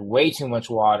consumed way too much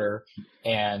water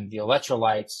and the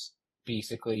electrolytes,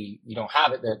 basically, you don't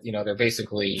have it. They're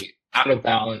basically out of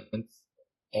balance,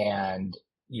 and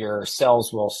your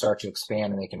cells will start to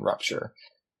expand and they can rupture.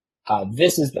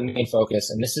 This is the main focus,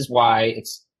 and this is why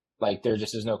it's like there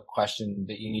just is no question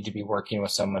that you need to be working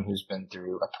with someone who's been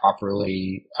through a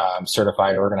properly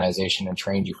certified organization and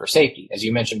trained you for safety. As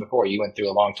you mentioned before, you went through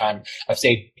a long time of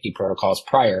safety protocols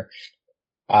prior,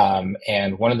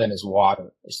 and one of them is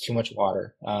water. There's too much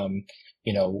water.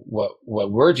 What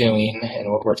we're doing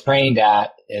and what we're trained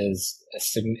at is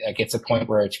it gets a point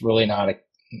where it's really not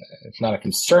a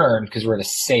concern, because we're at a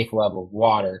safe level of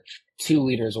water. 2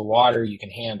 liters of water you can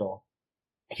handle.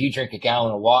 If you drink a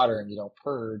gallon of water and you don't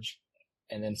purge,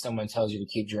 and then someone tells you to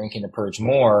keep drinking to purge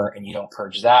more and you don't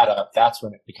purge that up, that's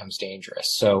when it becomes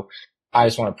dangerous. So I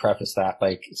just want to preface that,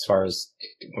 like, as far as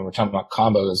when we're talking about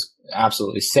Kambo, is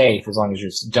absolutely safe as long as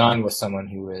it's done with someone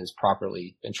who has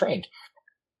properly been trained.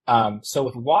 So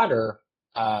with water,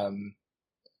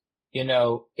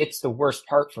 it's the worst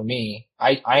part for me.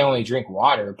 I only drink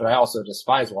water, but I also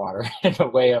despise water in a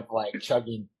way of like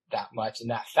chugging that much and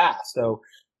that fast. So,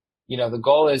 the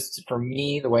goal is, for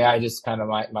me, the way I just kind of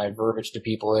my verbiage to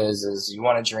people is you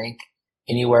want to drink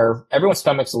anywhere. Everyone's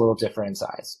stomach's a little different in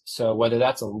size. So whether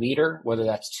that's a liter, whether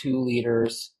that's 2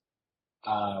 liters,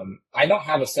 I don't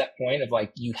have a set point of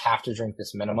like, you have to drink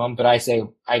this minimum, but I say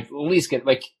I at least get,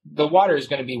 like, the water is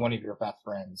going to be one of your best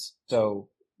friends. So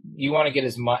you want to get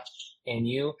as much in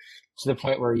you to the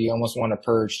point where you almost want to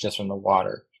purge just from the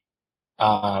water.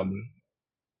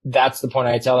 That's the point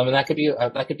I tell them. And that could be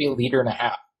a liter and a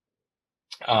half.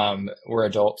 We're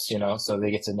adults, so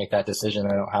they get to make that decision.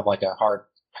 I don't have like a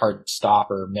hard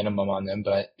stop or minimum on them,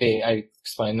 but I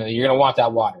explain that you're going to want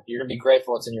that water. You're going to be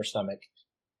grateful it's in your stomach.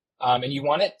 And you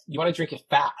want to drink it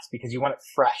fast because you want it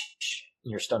fresh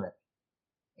in your stomach.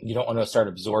 You don't want to start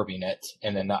absorbing it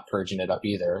and then not purging it up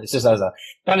either. It's just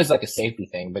not as like a safety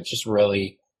thing, but just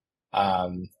really,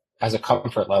 as a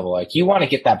comfort level, like you want to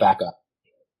get that back up.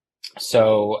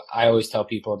 So I always tell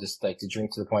people just like to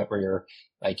drink to the point where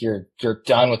you're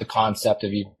done with the concept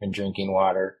of you've been drinking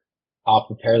water. I'll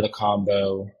prepare the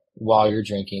Kambo while you're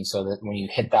drinking so that when you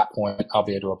hit that point, I'll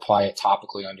be able to apply it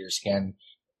topically onto your skin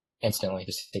instantly. It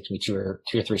just takes me 2 or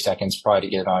 3 seconds probably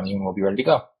to get it on you, and we'll be ready to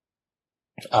go.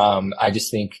 I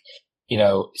just think,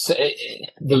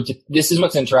 this is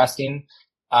what's interesting,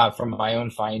 from my own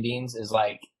findings, is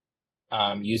like,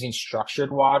 using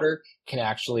structured water can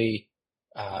actually,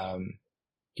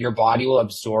 your body will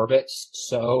absorb it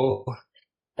so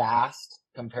fast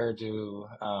compared to,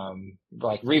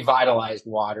 like revitalized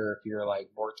water. If you're like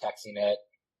vortexing it,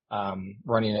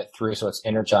 running it through so it's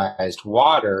energized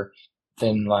water,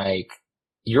 then like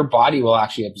your body will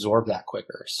actually absorb that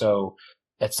quicker. So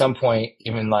at some point,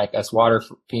 even like us water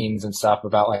fiends and stuff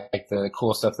about like the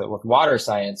cool stuff that with water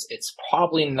science, it's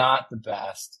probably not the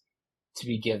best to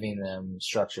be giving them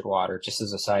structured water, just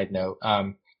as a side note.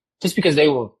 Just because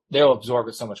they'll absorb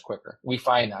it so much quicker. I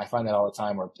find that all the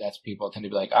time, where that's people tend to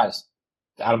be like, it's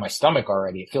out of my stomach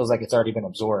already. It feels like it's already been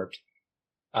absorbed.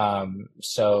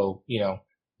 So,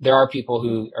 there are people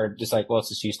who are just like, well, let's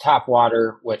just use tap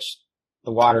water, which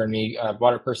the water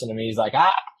person in me is like,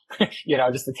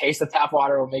 just the taste of tap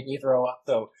water will make me throw up.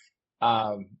 So,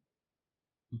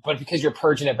 but because you're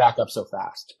purging it back up so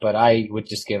fast. But I would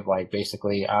just give like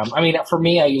basically, for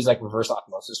me, I use like reverse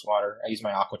osmosis water. I use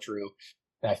my AquaTrue.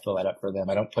 I fill that up for them.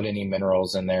 I don't put any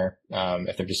minerals in there,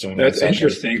 if they're just doing that. That's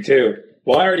interesting too.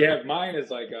 Well, I already have mine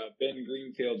as like Ben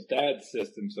Greenfield's dad's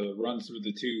system, so it runs through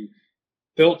the 2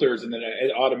 filters, and then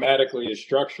it automatically is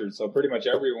structured. So pretty much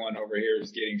everyone over here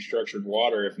is getting structured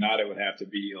water. If not, it would have to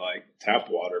be like tap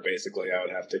water. Basically, I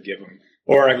would have to give them,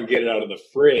 or I could get it out of the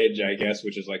fridge, I guess,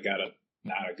 which is like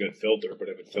not a good filter, but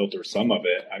it would filter some of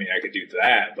it. I mean, I could do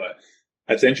that, but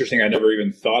that's interesting. I never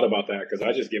even thought about that because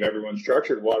I just give everyone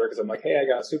structured water because I'm like, hey, I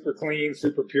got super clean,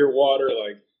 super pure water,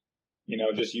 like,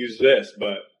 just use this.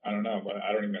 But I don't know, but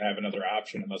I don't even have another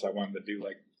option unless I wanted to do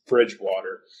like fridge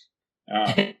water.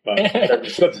 But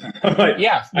I'm like,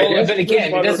 yeah, well, but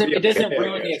again, it doesn't okay,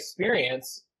 ruin the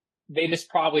experience. They just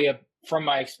probably, from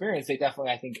my experience, they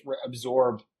definitely, I think,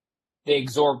 they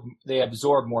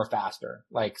absorb more faster.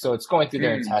 Like, so it's going through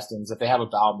their intestines. If they have a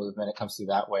bowel movement, it comes through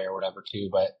that way or whatever too.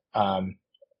 But,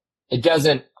 it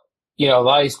doesn't, a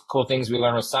lot of these cool things we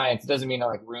learn with science, it doesn't mean it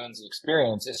like ruins the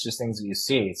experience. It's just things that you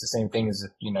see. It's the same thing as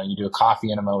if, you do a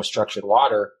coffee enema with structured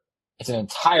water. It's so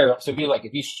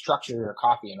if you structure your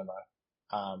coffee enema,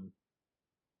 an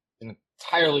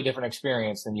entirely different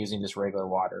experience than using just regular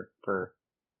water for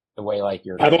the way like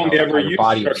I've only ever used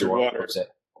body structured water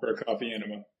for a coffee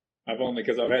enema.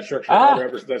 Because I've had structured water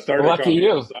ever since I started. Lucky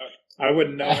you. So I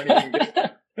wouldn't know anything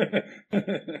different.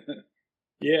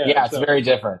 Yeah, it's very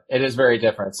different. It is very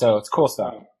different. So it's cool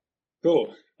stuff.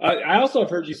 Cool. I also have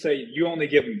heard you say you only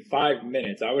give them 5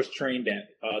 minutes. I was trained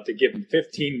to give them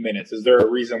 15 minutes. Is there a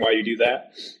reason why you do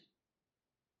that?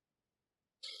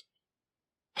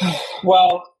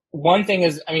 Well, one thing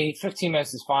is, 15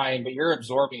 minutes is fine, but you're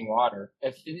absorbing water.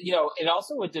 If, it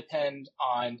also would depend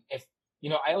on if,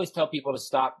 I always tell people to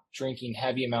stop drinking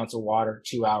heavy amounts of water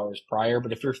 2 hours prior,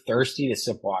 but if you're thirsty, to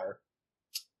sip water.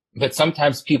 But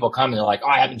sometimes people come and they're like, oh,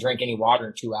 I haven't drank any water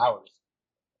in 2 hours,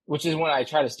 which is when I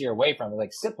try to steer away from it.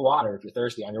 Like, sip water if you're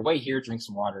thirsty. On your way here, drink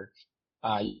some water.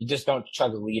 You just don't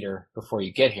chug a liter before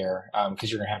you get here,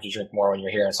 because you're going to have to drink more when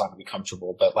you're here. It's not going to be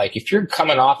comfortable. But like, if you're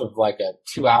coming off of like a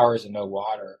 2 hours of no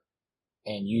water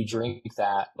and you drink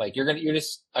that, like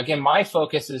again, my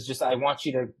focus is just, I want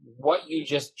you to, what you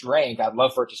just drank, I'd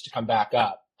love for it just to come back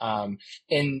up.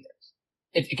 And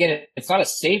it's not a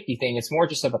safety thing. It's more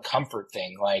just of a comfort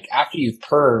thing. Like, after you've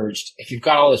purged, if you've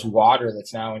got all this water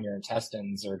that's now in your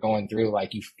intestines or going through,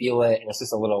 like, you feel it, and it's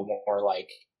just a little more like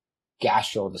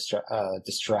gastral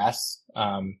distress.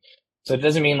 So it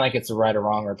doesn't mean like it's right or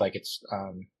wrong or like it's,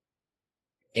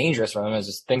 dangerous for them. It's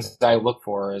just things that I look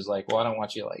for is like, well, I don't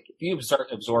want you, like, if you start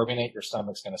absorbing it, your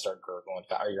stomach's going to start gurgling,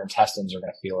 or your intestines are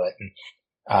going to feel it.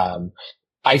 And,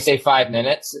 I say 5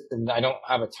 minutes, and I don't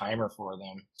have a timer for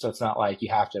them. So it's not like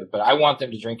you have to, but I want them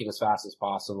to drink it as fast as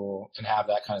possible and have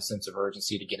that kind of sense of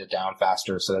urgency to get it down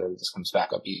faster so that it just comes back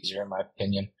up easier, in my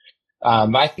opinion.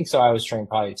 I think so. I was trained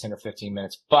probably 10 or 15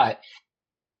 minutes, but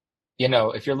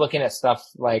if you're looking at stuff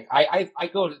like, I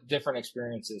go to different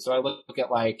experiences. So I look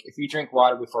at, like, if you drink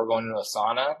water before going into a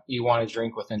sauna, you want to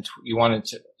drink you want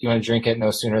to drink it no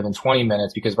sooner than 20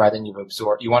 minutes, because by then you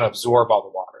want to absorb all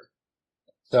the water.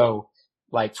 So,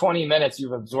 like, 20 minutes,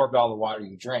 you've absorbed all the water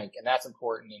you drink. And that's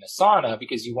important in a sauna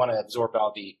because you want to absorb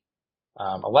all the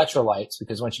electrolytes,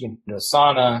 because once you get into a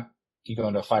sauna, you go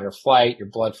into a fight or flight, your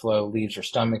blood flow leaves your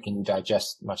stomach and you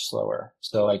digest much slower.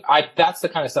 So, like, that's the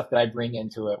kind of stuff that I bring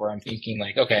into it, where I'm thinking,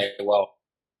 like, okay, well,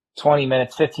 20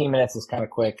 minutes, 15 minutes is kind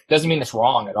of quick. Doesn't mean it's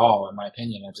wrong at all, in my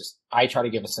opinion. I try to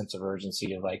give a sense of urgency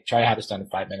to, like, try to have this done in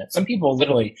 5 minutes. Some people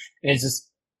literally, and it's just,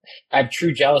 I have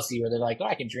true jealousy where they're like, oh,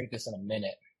 I can drink this in a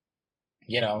minute.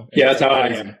 Yeah, that's how I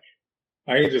am.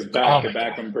 I can just back to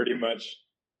back them pretty much.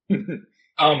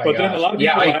 Oh my god! But then a lot of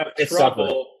people have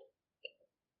trouble.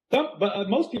 But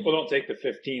most people don't take the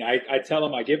 15. I tell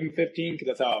them I give them 15 because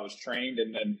that's how I was trained,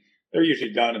 and then they're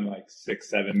usually done in like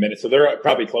 6-7 minutes. So they're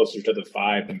probably closer to the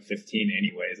 5 than 15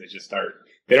 anyways. They just start.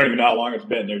 They don't even know how long it's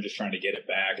been. They're just trying to get it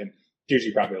back, and it's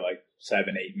usually probably like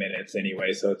 7-8 minutes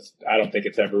anyway. So I don't think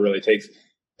it's ever really takes.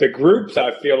 The groups,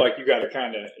 I feel like you got to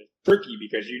kind of tricky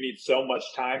because you need so much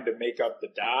time to make up the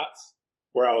dots.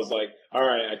 Where I was like, all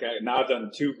right, now I've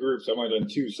done 2 groups. I've only done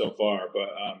 2 so far, but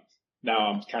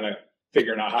now I'm kind of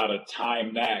figuring out how to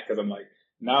time that, because I'm like,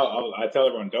 now I tell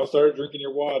everyone, don't start drinking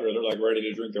your water. They're like ready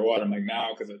to drink their water. I'm like, now,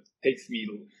 because it takes me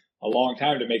a long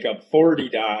time to make up 40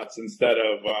 dots instead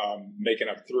of making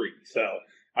up 3. So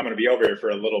I'm going to be over here for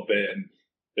a little bit, and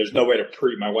there's no way to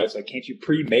my wife's like, can't you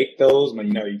pre-make those?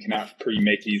 When you cannot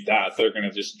pre-make these dots. They're going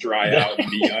to just dry out and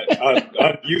be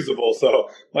unusable. So,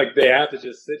 like, they have to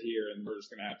just sit here, and we're just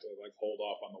going to have to, like, hold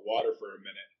off on the water for a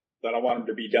minute. So I don't want them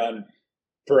to be done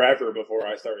forever before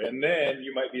I start. And then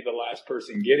you might be the last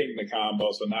person getting the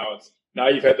combo. So now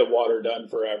you've had the water done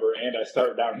forever, and I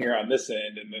start down here on this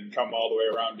end and then come all the way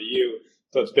around to you.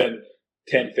 So it's been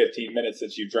 10, 15 minutes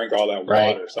since you drank all that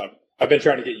water. Right. So I've been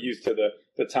trying to get used to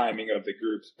the the timing of the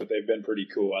groups, but they've been pretty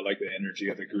cool. I like the energy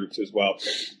of the groups as well.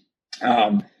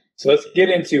 So let's get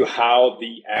into how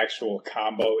the actual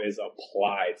combo is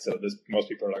applied. So most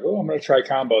people are like, oh, I'm going to try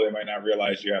combo. They might not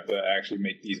realize you have to actually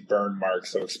make these burn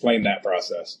marks. So explain that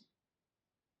process.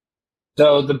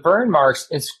 So the burn marks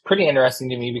is pretty interesting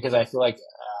to me because I feel like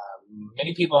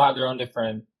many people have their own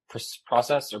different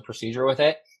process or procedure with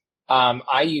it.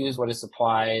 I use what is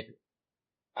applied,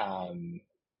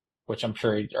 which I'm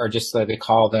sure are just like they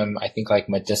call them, I think, like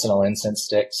medicinal incense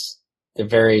sticks. They're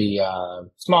very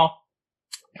small.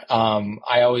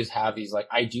 I always have these, like,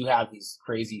 I do have these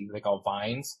crazy, they call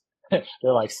vines.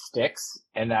 They're like sticks,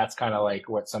 and that's kind of like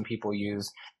what some people use.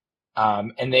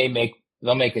 And they'll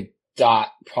make a dot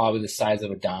probably the size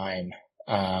of a dime,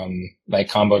 like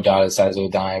combo dot the size of a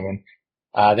dime.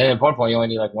 And then at one point you only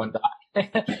need like one dot.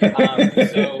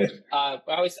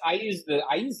 I use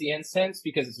the incense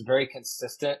because it's very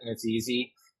consistent and it's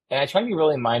easy. And I try to be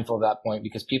really mindful of that point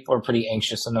because people are pretty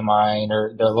anxious in the mind,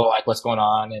 or they're a little like, what's going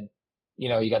on? And, you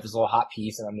know, you got this little hot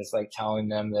piece, and I'm just like telling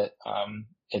them that,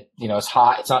 it's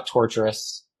hot. It's not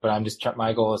torturous, but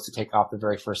my goal is to take off the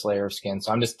very first layer of skin.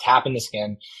 So I'm just tapping the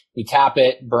skin. We tap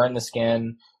it, burn the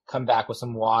skin, come back with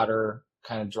some water,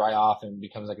 kind of dry off, and it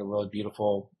becomes like a really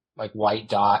beautiful, like white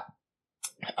dot.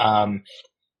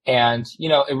 And, you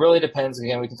know, it really depends.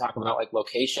 Again, we can talk about like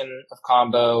location of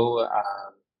combo,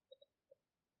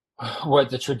 what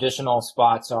the traditional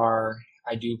spots are.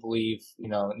 I do believe, you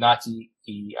know, not to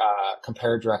be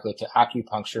compared directly to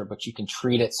acupuncture, but you can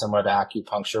treat it similar to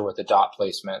acupuncture with a dot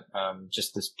placement.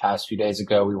 Just this past few days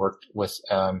ago, we worked with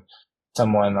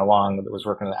someone along that was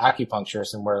working with an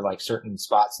acupuncturist, and where like certain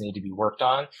spots need to be worked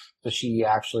on. So she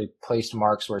actually placed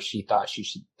marks where she thought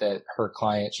that her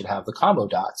client should have the combo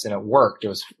dots, and it worked. It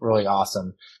was really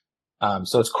awesome.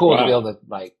 So it's cool to be able to,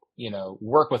 like, you know,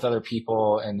 work with other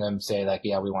people and them say like,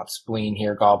 yeah, we want spleen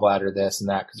here, gallbladder, this and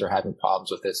that, because they're having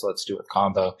problems with this. So let's do it with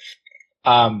combo.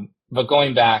 But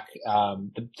going back,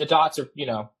 the dots are, you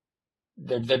know,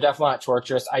 they're definitely not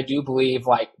torturous. I do believe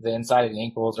like the inside of the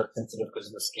ankles are sensitive because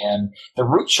of the skin. The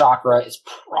root chakra is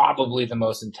probably the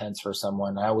most intense for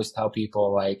someone. I always tell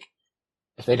people, like,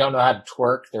 if they don't know how to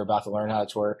twerk, they're about to learn how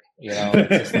to twerk. You know,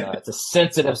 it's just, it's a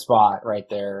sensitive spot right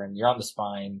there, and you're on the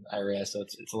spine area, so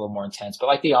it's a little more intense. But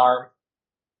like the arm,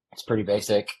 it's pretty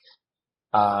basic.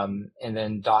 And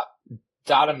then dot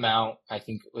amount, I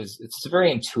think it's a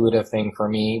very intuitive thing for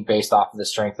me based off of the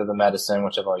strength of the medicine,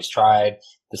 which I've always tried,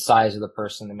 the size of the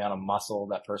person, the amount of muscle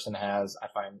that person has. I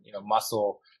find, you know,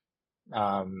 muscle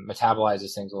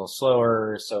metabolizes things a little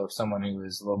slower. So if someone who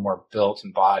is a little more built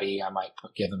in body, I might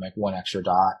give them like one extra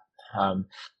dot.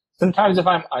 Sometimes if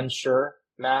I'm unsure,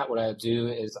 Matt, what I do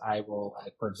is I will,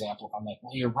 like, for example, if I'm like,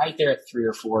 well, you're right there at 3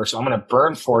 or 4, so I'm going to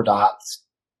burn 4 dots,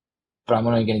 but I'm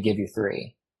only going to give you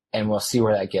 3. And we'll see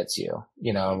where that gets you,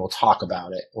 you know, and we'll talk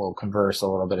about it. We'll converse a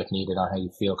little bit if needed on how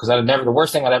you feel. Cause the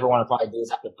worst thing I'd ever want to probably do is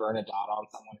have to burn a dot on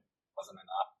someone who wasn't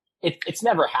enough. It's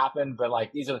never happened, but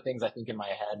like, these are the things I think in my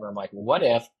head where I'm like, well, what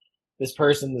if this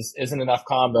person isn't enough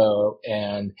combo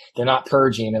and they're not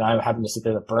purging, and I'm having to sit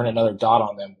there to burn another dot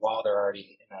on them while they're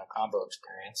already in a combo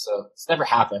experience. So it's never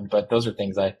happened, but those are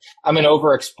things I'm an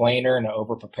over explainer and an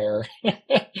over preparer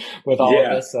with all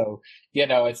of this. So, you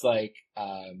know, it's like,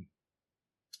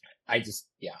 I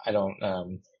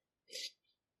don't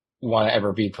want to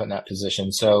ever be put in that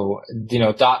position. So, you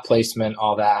know, dot placement,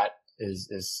 all that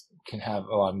can have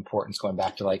a lot of importance going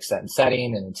back to like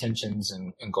setting and intentions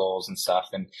and goals and stuff.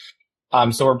 And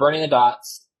so we're burning the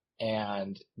dots,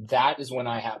 and that is when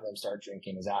I have them start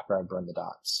drinking, is after I burn the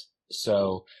dots.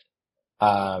 So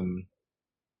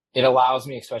it allows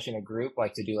me, especially in a group,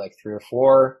 like to do like 3 or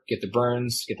 4, get the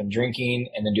burns, get them drinking,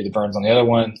 and then do the burns on the other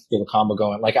one, get the combo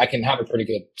going. Like I can have a pretty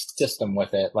good system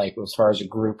with it, like as far as a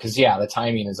group. Cause yeah, the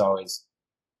timing is always,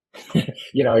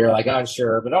 you know, you're like, I'm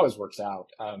sure, but it always works out.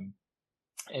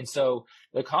 And so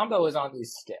the combo is on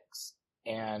these sticks,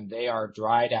 and they are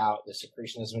dried out. The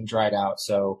secretion has been dried out.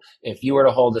 So if you were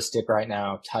to hold the stick right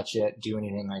now, touch it, do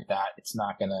anything like that, it's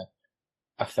not going to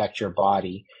affect your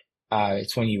body.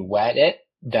 It's when you wet it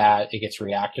that it gets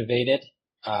reactivated.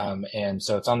 And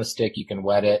so it's on the stick. You can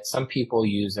wet it. Some people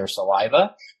use their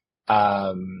saliva.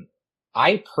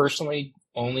 I personally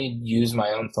only use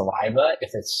my own saliva if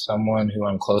it's someone who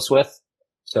I'm close with.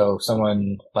 So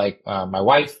someone like my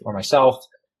wife or myself.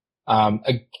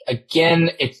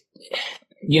 Again, it's,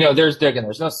 you know, there's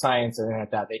no science or anything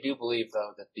like that. They do believe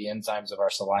though that the enzymes of our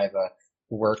saliva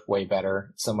work way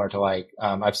better, similar to like,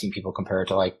 I've seen people compare it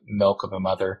to like milk of a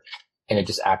mother, and it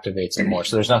just activates it more.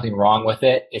 So there's nothing wrong with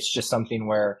it. It's just something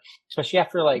where, especially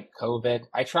after like COVID,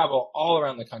 I travel all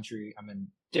around the country. I'm in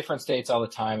different states all the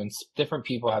time, and different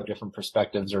people have different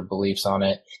perspectives or beliefs on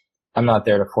it. I'm not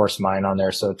there to force mine on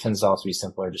there, so it tends to also be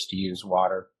simpler just to use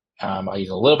water. I'll use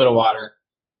a little bit of water,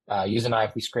 use a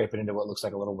knife, we scrape it into what looks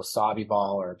like a little wasabi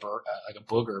ball or like a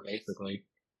booger, basically.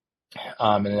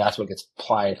 And then that's what gets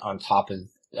applied on top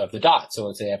of the dot. So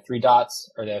let's say they have 3 dots,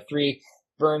 or they have 3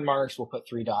 burn marks, we'll put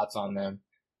 3 dots on them.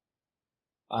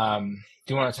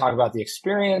 Do you want to talk about the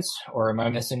experience, or am I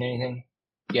missing anything?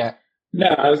 Yeah. No,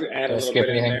 I was going to add a little bit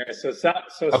anything? in there. So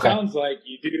it Okay. sounds like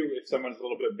you do, if someone's a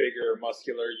little bit bigger or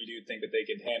muscular, you do think that they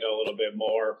can handle a little bit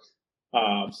more.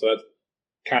 So that's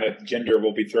kind of gender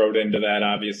will be thrown into that,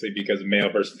 obviously, because of male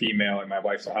versus female. And my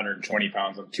wife's 120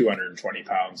 pounds, I'm 220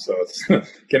 pounds. So it's going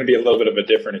to be a little bit of a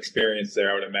different experience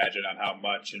there, I would imagine, on how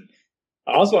much. And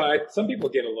also, some people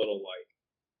get a little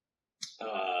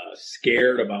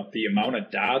scared about the amount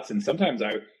of dots. And sometimes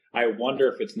I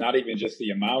wonder if it's not even just the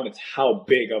amount, it's how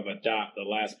big of a dot the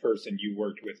last person you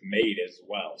worked with made as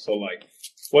well. So like,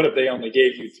 what if they only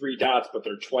gave you 3 dots, but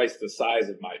they're twice the size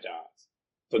of my dots?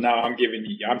 So now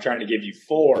I'm trying to give you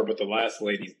 4, but the last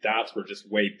lady's dots were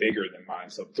just way bigger than mine.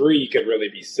 So 3 could really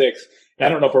be 6. And I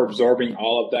don't know if we're absorbing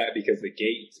all of that because the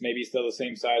gate's maybe still the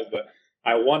same size, but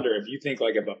I wonder if you think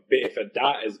like if a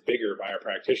dot is bigger by a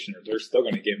practitioner, they're still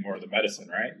going to get more of the medicine,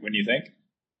 right? Wouldn't you think?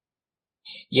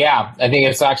 Yeah, I think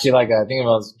it's actually like I think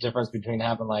about the difference between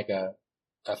having like a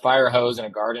fire hose and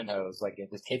a garden hose. Like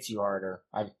it just hits you harder.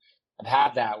 I've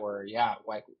had that where, yeah,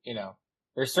 like, you know,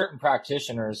 there's certain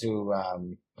practitioners who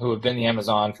have been in the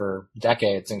Amazon for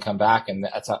decades and come back, and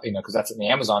that's how, you know, because that's in the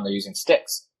Amazon, they're using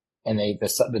sticks, and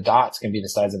the dots can be the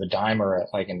size of a dime or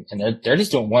and they're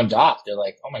just doing 1 dot. They're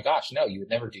like, oh my gosh, no, you would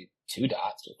never do 2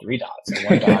 dots or 3 dots. And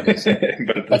 1 dot is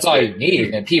that's all you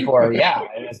need. And people are, yeah,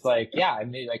 and it's like, yeah, I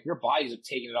mean, like your body's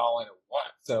taking it all in at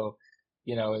once. So,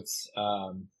 you know, it's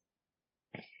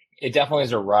it definitely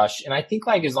is a rush. And I think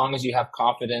like as long as you have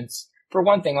confidence, for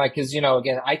one thing, like, cause, you know,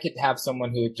 again, I could have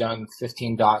someone who had done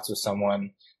 15 dots with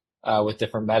someone, with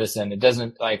different medicine. It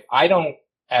doesn't, like, I don't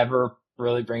ever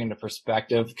really bring into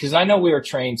perspective, because I know we were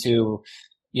trained to,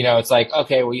 you know, it's like,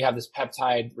 okay, well, you have this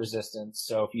peptide resistance.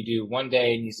 So if you do 1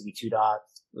 day, it needs to be 2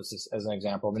 dots, as an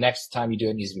example. The next time you do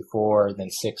it, it needs to be 4, then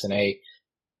 6 and 8.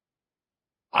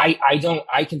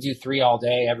 I can do 3 all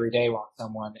day, every day with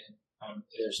someone, and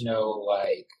there's no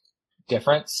like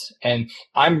difference. And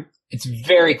it's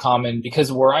very common because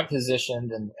where I'm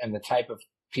positioned and the type of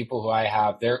people who I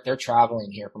have, they're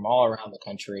traveling here from all around the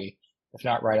country, if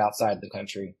not right outside the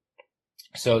country.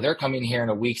 So they're coming here in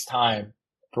a week's time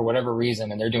for whatever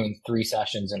reason, and they're doing 3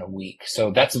 sessions in a week.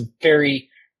 So that's a very,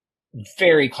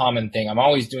 very common thing. I'm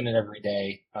always doing it every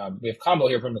day. We have Kambo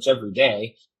here pretty much every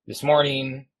day. This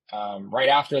morning, right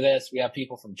after this, we have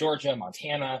people from Georgia,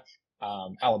 Montana,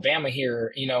 Alabama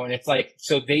here, you know, and it's like,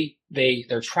 so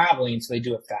they're traveling, so they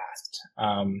do it fast.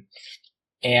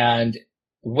 And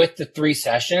with the 3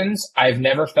 sessions, I've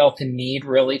never felt the need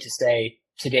really to say,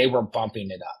 today we're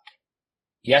bumping it up.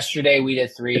 Yesterday we did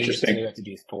 3, today we have to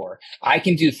do 4. I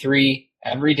can do 3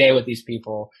 every day with these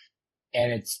people,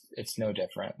 and it's no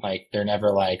different. Like, they're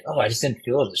never like, oh, I just didn't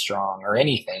feel it as strong or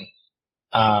anything.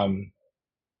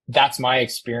 That's my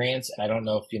experience. And I don't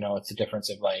know if, you know, it's a difference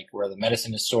of like where the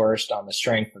medicine is sourced on the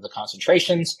strength of the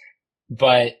concentrations,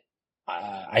 but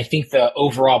I think the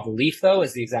overall belief though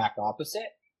is the exact opposite.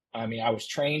 I mean, I was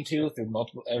trained through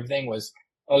everything was,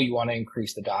 oh, you want to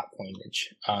increase the dot pointage.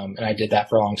 And I did that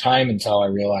for a long time until I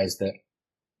realized that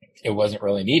it wasn't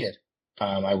really needed.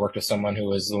 I worked with someone who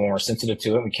was a little more sensitive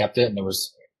to it, and we kept it, and it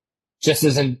was just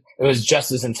as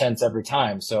intense every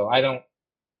time. So I don't,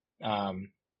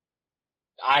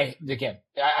 I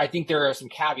think there are some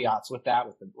caveats with that,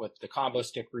 with the combo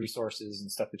stick resources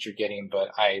and stuff that you're getting,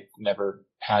 but I never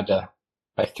had to,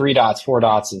 like 3 dots, 4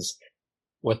 dots is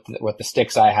with the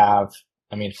sticks I have.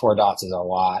 I mean, 4 dots is a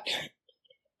lot.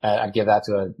 I'd give that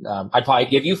to I'd probably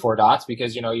give you 4 dots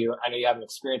because, you know, I know you have an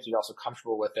experience, you're also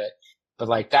comfortable with it, but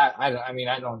like that, I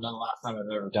don't know the last time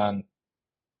I've ever done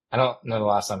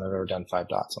 5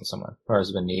 dots on someone, or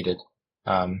has been needed.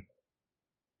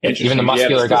 Even the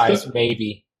muscular guys,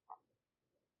 maybe.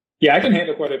 Yeah, I can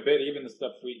handle quite a bit. Even the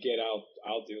stuff we get, I'll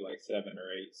do like 7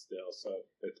 or 8 still. So,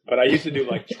 but I used to do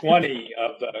like 20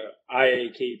 of the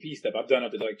IAKP stuff. I've done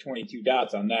up to like 22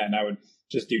 dots on that, and I would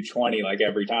just do 20 like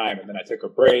every time. And then I took a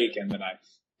break, and then I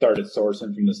started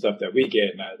sourcing from the stuff that we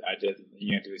get, and I did,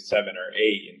 you know, do 7 or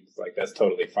 8, and it's like that's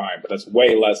totally fine. But that's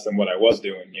way less than what I was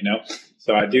doing, you know.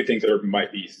 So I do think there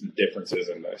might be some differences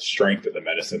in the strength of the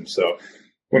medicine. So.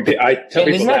 I tell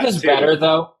people isn't that just too. better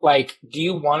though? Like, do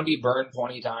you want to be burned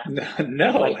 20 times?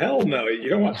 No, like, hell no. You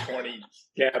don't want 20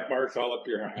 scab marks all up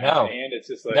your hand. It's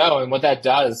just like no. And what that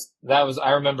does,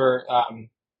 I remember,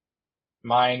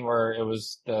 mine where it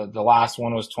was the last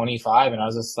one was 25, and I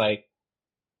was just like,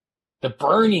 the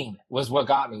burning was what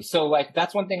got me. So like,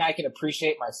 that's one thing I can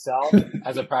appreciate myself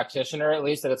as a practitioner, at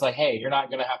least, that it's like, hey, you're not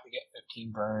going to have to get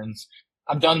 15 burns.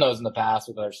 I've done those in the past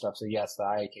with other stuff. So yes, the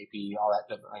IAKP, all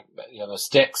that, like, those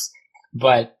sticks.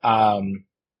 But,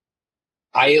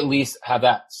 I at least have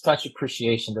that such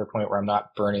appreciation to the point where I'm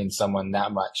not burning someone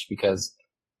that much because,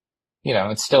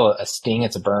 it's still a sting.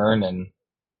 It's a burn and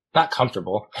not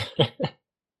comfortable.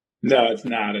 No, it's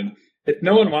not. And if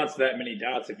no one wants that many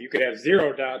dots, if you could have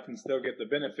 0 dots and still get the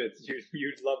benefits,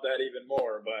 you'd love that even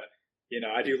more. But,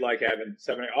 I do like having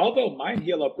 7, although mine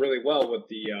heal up really well with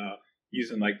the,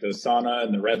 using like the sauna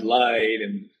and the red light,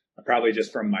 and probably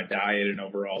just from my diet and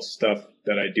overall stuff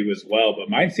that I do as well. But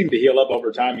mine seem to heal up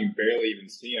over time. You barely even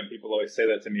see them. People always say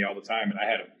that to me all the time. And I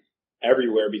had them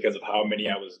everywhere because of how many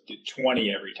I was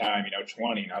 20 every time,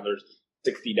 20. Now there's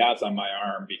 60 dots on my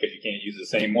arm because you can't use the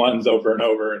same ones over and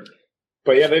over.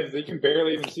 But yeah, they can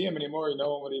barely even see them anymore.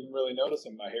 No one would even really notice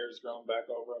them. My hair's grown back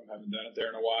over them. Haven't done it there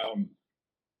in a while.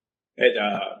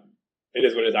 It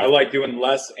is what it is. I like doing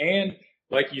less. And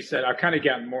like you said, I've kind of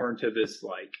gotten more into this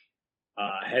like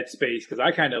headspace because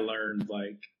I kind of learned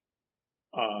like,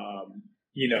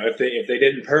 if they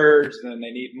didn't purge, then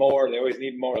they need more. They always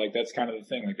need more. Like that's kind of the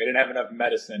thing. Like they didn't have enough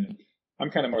medicine. I'm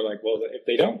kind of more like, well, if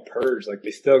they don't purge, like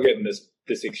they still getting this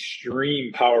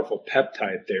extreme powerful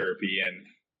peptide therapy. And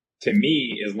to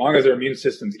me, as long as their immune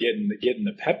system's getting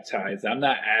the peptides, I'm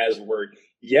not as worried.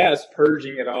 Yes,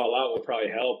 purging it all out will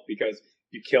probably help because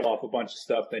you kill off a bunch of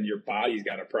stuff, then your body's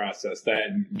got to process that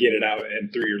and get it out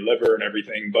and through your liver and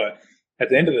everything. But at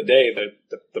the end of the day,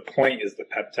 the point is the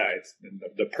peptides, and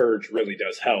the purge really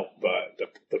does help. But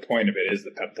the point of it is the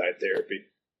peptide therapy.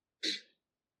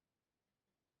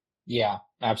 Yeah,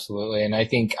 absolutely. And I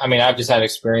think, I've just had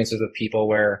experiences with people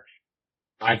where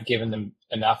I've given them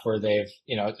enough where they've,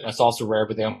 it's also rare,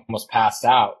 but they almost passed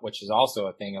out, which is also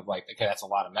a thing of like, okay, that's a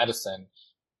lot of medicine.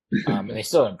 And they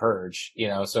still didn't purge,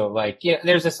 so like,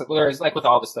 there's like with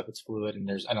all this stuff, it's fluid, and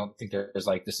I don't think there's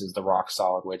like, this is the rock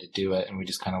solid way to do it. And we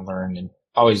just kind of learn and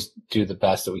always do the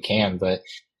best that we can. But,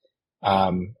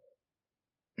 I've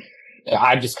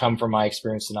just come from my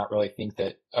experience to not really think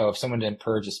that, if someone didn't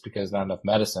purge, it's because not enough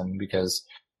medicine, because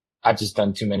I've just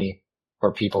done too many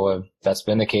where that's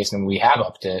been the case, and we have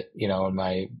upped it, in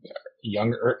my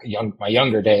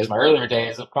earlier days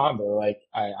of Kambo. Like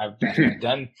I've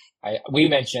done, we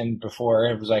mentioned before,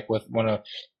 it was like with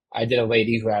I did a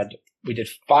lady we did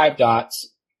 5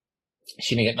 dots.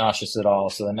 She didn't get nauseous at all.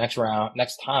 So the next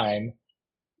time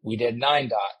we did 9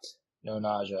 dots, no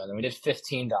nausea. And then we did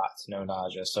 15 dots, no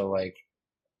nausea. So like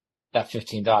that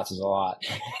 15 dots is a lot,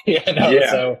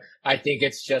 Yeah. So I think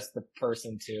it's just the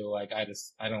person too. Like I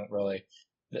don't really,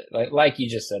 like you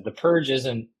just said, the purge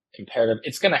isn't imperative.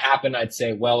 It's going to happen, I'd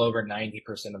say, well over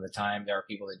 90% of the time. There are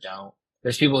people that don't.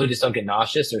 There's people who just don't get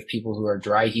nauseous. There's people who are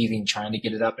dry heaving, trying to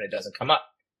get it up, and it doesn't come up.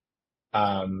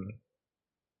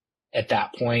 At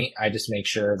that point, I just make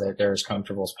sure that they're as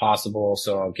comfortable as possible.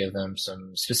 So I'll give them I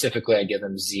give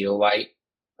them zeolite,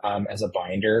 as a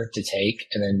binder to take,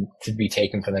 and then to be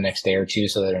taken for the next day or two,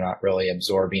 so that they're not really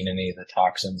absorbing any of the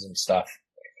toxins and stuff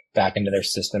back into their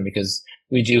system. Because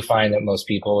we do find that most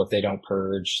people, if they don't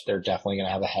purge, they're definitely going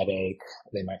to have a headache.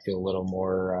 They might feel a little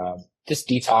more, just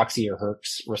detoxy or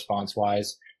herx response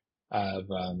wise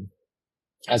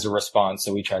as a response.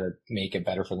 So we try to make it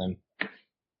better for them.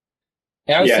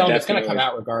 And I was telling them it's going to come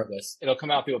out regardless. It'll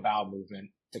come out through a bowel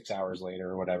movement 6 hours later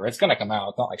or whatever. It's going to come out.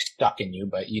 It's not like stuck in you,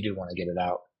 but you do want to get it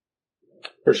out.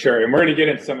 For sure. And we're going to get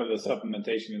into some of the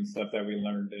supplementation and stuff that we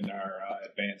learned in our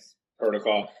advanced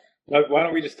protocol. Why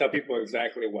don't we just tell people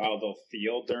exactly how they'll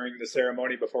feel during the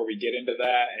ceremony before we get into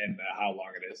that, and how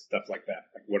long it is, stuff like that.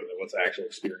 Like what's the actual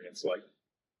experience like?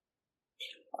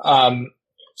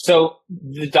 So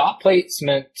the dot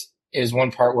placement is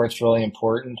one part where it's really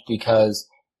important because,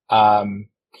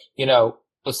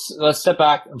 let's step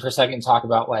back for a second and talk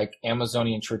about like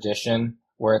Amazonian tradition,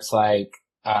 where it's like,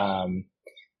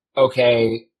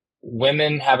 okay,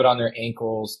 women have it on their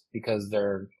ankles because they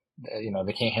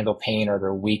can't handle pain, or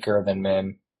they're weaker than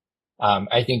men.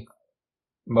 I think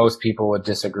most people would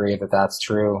disagree that that's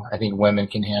true. I think women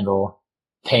can handle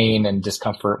pain and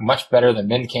discomfort much better than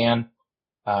men can.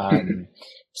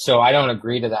 So I don't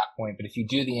agree to that point, but if you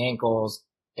do the ankles,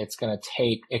 it can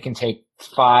take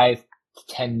 5 to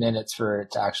 10 minutes for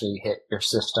it to actually hit your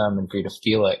system and for you to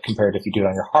feel it, compared to if you do it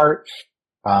on your heart,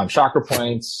 chakra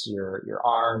points, your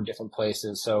arm, different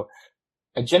places. So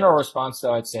a general response,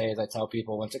 though, I'd say, is I tell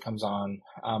people once it comes on,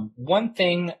 one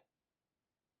thing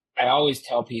I always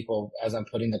tell people as I'm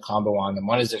putting the Kambo on them,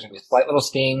 one is there's going to be a slight little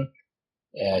sting,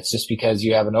 It's just because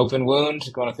you have an open wound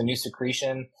going with a new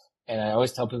secretion. And I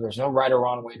always tell people there's no right or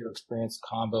wrong way to experience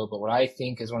Kambo, but what I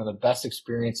think is one of the best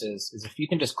experiences is if you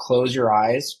can just close your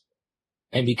eyes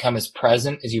and become as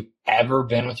present as you've ever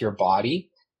been with your body.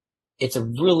 It's a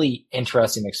really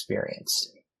interesting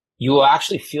experience. You will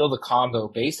actually feel the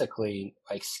Kambo basically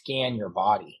like scan your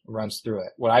body, runs through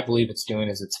it. What I believe it's doing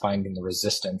is it's finding the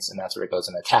resistance, and that's where it goes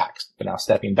and attacks. But now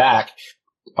stepping back,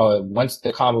 once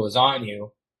the Kambo is on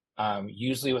you,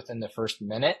 usually within the first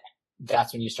minute,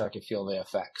 that's when you start to feel the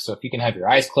effect. So if you can have your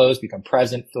eyes closed, become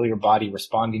present, feel your body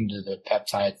responding to the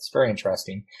peptide, it's very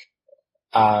interesting.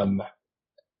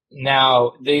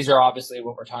 Now, these are obviously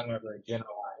what we're talking about very generalized.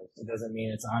 It doesn't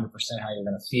mean it's 100% how you're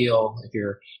going to feel.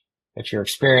 If your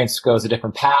experience goes a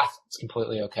different path, it's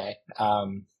completely okay.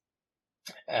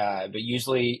 But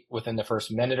usually within the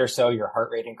first minute or so, your heart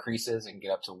rate increases and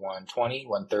get up to 120,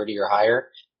 130 or higher.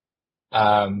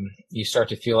 You start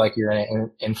to feel like you're in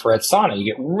an infrared sauna.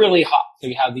 You get really hot. So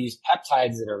you have these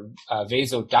peptides that are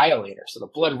vasodilators. So the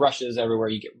blood rushes everywhere.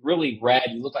 You get really red.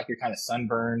 You look like you're kind of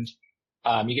sunburned.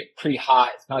 You get pretty hot.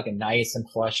 It's kind of like a nice and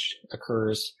flush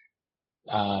occurs.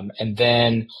 And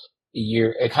then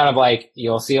it kind of like,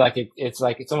 you'll see like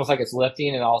it's almost like it's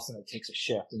lifting, and all of a sudden it takes a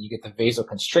shift, and you get the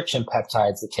vasoconstriction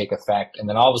peptides that take effect. And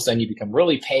then all of a sudden you become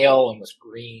really pale and was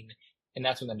green. And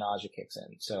that's when the nausea kicks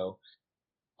in. So,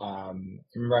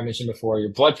 remember I mentioned before,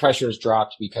 your blood pressure is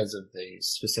dropped because of the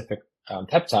specific,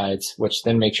 peptides, which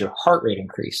then makes your heart rate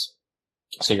increase.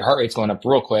 So your heart rate's going up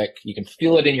real quick. You can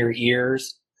feel it in your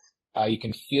ears. You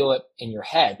can feel it in your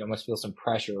head. You almost feel some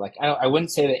pressure. Like, I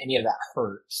wouldn't say that any of that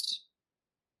hurts,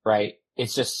 right?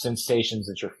 It's just sensations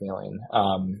that you're feeling.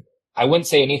 I wouldn't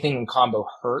say anything in Kambo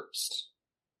hurts.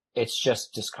 It's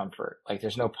just discomfort. Like,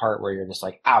 there's no part where you're just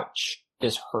like, ouch,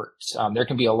 this hurts. There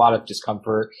can be a lot of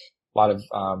discomfort, a lot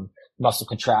of, muscle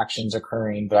contractions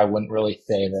occurring, but I wouldn't really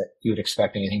say that you would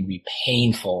expect anything to be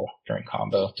painful during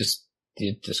Kambo. Just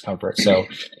the discomfort. So,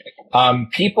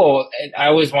 people, I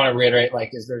always want to reiterate,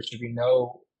 like, there should be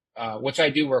no, which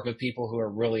I do work with people who are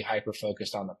really hyper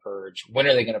focused on the purge. When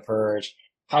are they going to purge?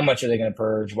 How much are they going to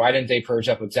purge? Why didn't they purge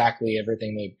up exactly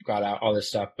everything they got out, all this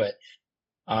stuff? But,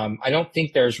 I don't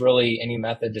think there's really any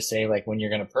method to say like when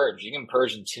you're going to purge. You can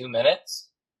purge in 2 minutes.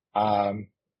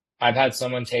 I've had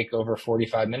someone take over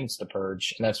 45 minutes to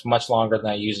purge, and that's much longer than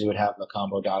I usually would have the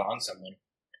Kambo dot on someone.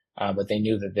 But they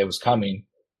knew that it was coming.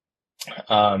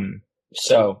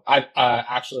 So I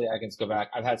can go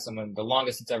back. I've had someone, the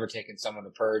longest it's ever taken someone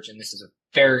to purge, and this is a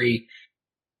very,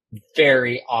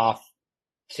 very off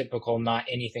typical, not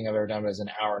anything I've ever done, was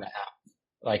an hour and a half.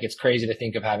 Like, it's crazy to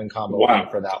think of having Kambo on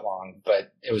for that long,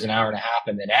 but it was an hour and a half,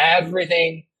 and then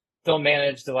everything still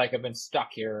managed to, like, have been stuck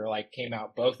here, like, came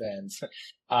out both ends.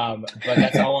 But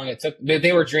that's how long it took.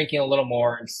 They were drinking a little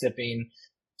more and sipping.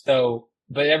 So,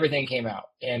 but everything came out,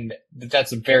 and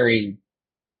that's a very,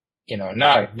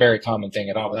 not a very common thing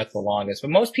at all, but that's the longest.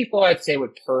 But most people, I'd say,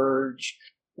 would purge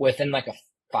within like a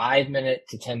 5-minute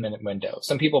to 10-minute window.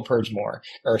 Some people purge more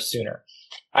or sooner.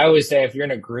 I always say if you're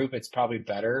in a group, it's probably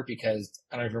better, because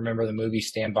I don't know if you remember the movie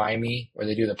Stand By Me, where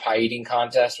they do the pie eating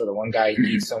contest, where the one guy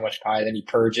eats so much pie, then he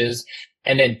purges,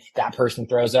 and then that person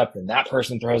throws up, and that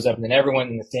person throws up, and then everyone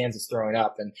in the stands is throwing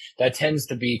up. And that tends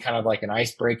to be kind of like an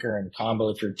icebreaker in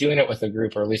Kambo. If you're doing it with a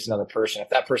group or at least another person, if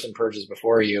that person purges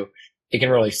before you, it can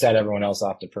really set everyone else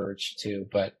off to purge too.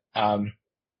 But,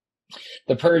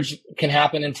 the purge can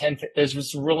happen in 10, there's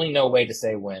just really no way to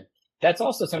say when. That's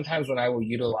also sometimes when I will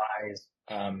utilize,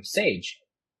 sage,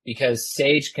 because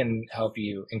sage can help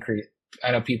you increase.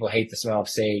 I know people hate the smell of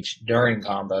sage during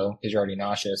Kambo because you're already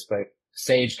nauseous, but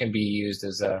sage can be used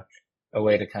as a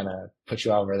way to kind of put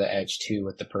you over the edge too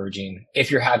with the purging. If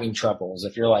you're having troubles,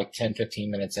 if you're like 10, 15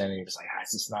 minutes in and you're just like,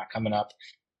 it's just not coming up.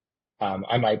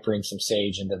 I might bring some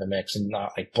sage into the mix and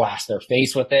not like blast their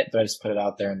face with it, but I just put it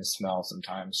out there in the smell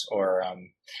sometimes. Or,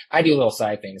 I do little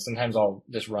side things. Sometimes I'll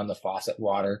just run the faucet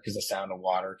water, because the sound of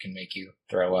water can make you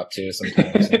throw up too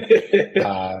sometimes.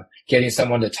 And, getting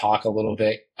someone to talk a little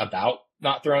bit about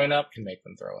not throwing up can make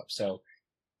them throw up. So,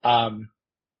 I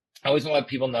always want to let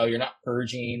people know you're not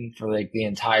purging for like the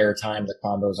entire time the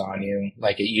Kambo's on you.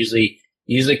 Like, it usually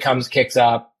kicks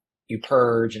up. You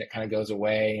purge and it kind of goes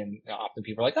away, and often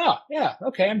people are like, oh yeah,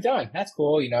 okay, I'm done. That's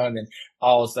cool. And then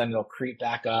all of a sudden it'll creep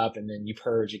back up, and then you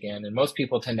purge again. And most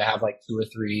people tend to have like 2 or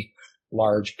 3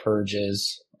 large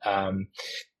purges.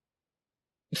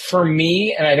 For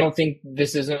me, and I don't think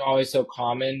this isn't always so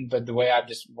common, but the way I've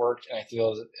just worked, and I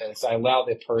feel is I allow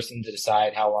the person to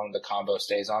decide how long the Kambo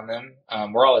stays on them.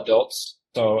 We're all adults.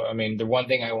 So, I mean, the one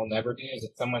thing I will never do is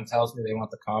if someone tells me they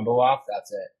want the Kambo off,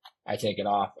 that's it. I take it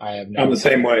off. I'm the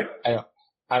same way.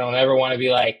 I don't ever want to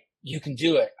be like, you can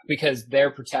do it because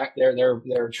they're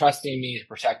trusting me to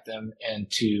protect them and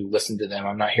to listen to them.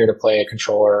 I'm not here to play a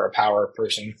controller or a power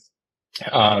person.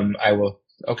 I will,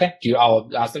 okay. I'll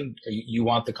ask them, you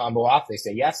want the combo off? They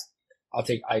say yes.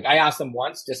 I asked them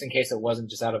once just in case it wasn't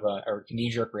just out of a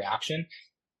knee-jerk reaction.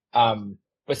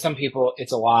 But some people,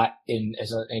 it's a lot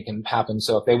it can happen.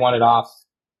 So if they want it off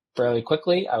fairly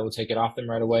quickly, I will take it off them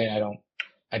right away. And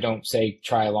I don't say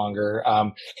try longer.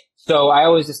 So I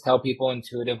always just tell people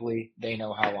intuitively, they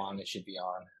know how long it should be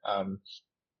on.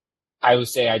 I would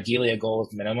say ideally a goal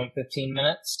is minimum 15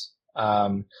 minutes.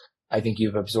 I think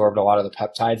you've absorbed a lot of the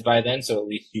peptides by then, so at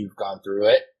least you've gone through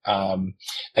it.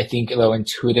 I think though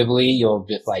intuitively you'll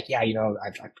be like, yeah,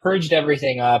 I purged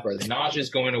everything up, or the nausea's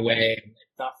going away,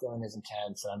 it's not feeling as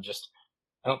intense, and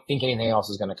I don't think anything else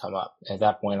is going to come up. At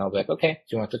that point, I'll be like, okay,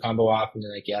 do you want the combo off? And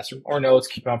they're like, yes, or no, let's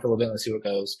keep it on for a little bit, let's see what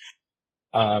goes.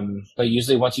 But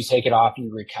usually once you take it off, you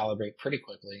recalibrate pretty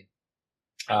quickly.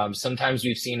 Sometimes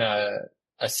we've seen a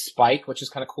spike, which is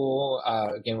kind of cool.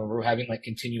 Again, when we're having like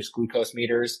continuous glucose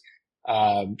meters,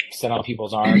 set on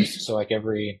people's arms. So like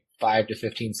every 5 to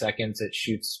 15 seconds, it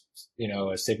shoots,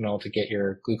 a signal to get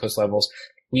your glucose levels.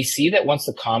 We see that once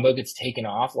the combo gets taken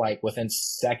off, like within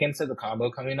seconds of the combo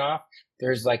coming off,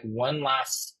 there's like one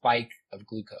last spike of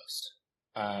glucose.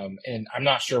 And I'm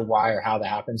not sure why or how that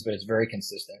happens, but it's very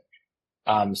consistent.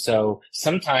 So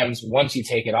sometimes once you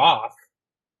take it off,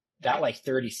 that like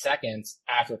 30 seconds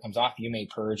after it comes off, you may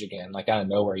purge again, like out of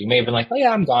nowhere. You may have been like, oh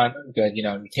yeah, I'm gone, I'm good. You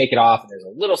take it off and there's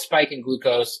a little spike in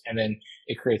glucose and then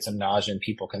it creates some nausea and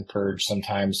people can purge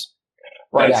sometimes.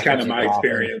 That's kind of my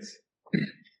experience.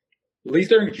 At least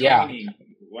during training,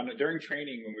 during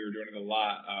training when we were doing it a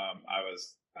lot,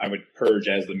 I would purge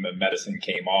as the medicine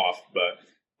came off, but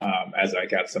as I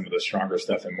got some of the stronger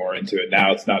stuff and more into it,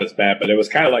 now it's not as bad, but it was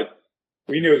kind of like,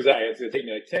 we knew exactly it's going to take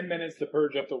me like 10 minutes to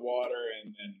purge up the water,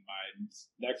 and my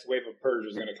next wave of purge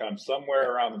was going to come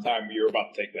somewhere around the time we were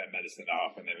about to take that medicine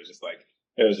off. And it was just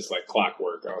like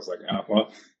clockwork. I was like, oh,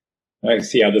 well, I can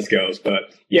see how this goes.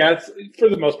 But yeah, it's, for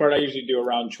the most part, I usually do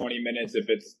around 20 minutes. If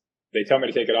they tell me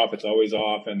to take it off, it's always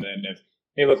off. And then if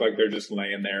they look like they're just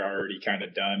laying there already kind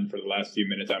of done for the last few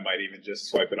minutes, I might even just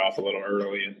swipe it off a little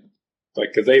early. And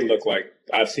cause they look like,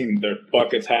 I've seen their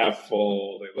buckets half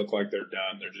full. They look like they're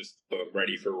done. They're just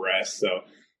ready for rest. So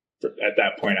at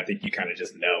that point, I think you kind of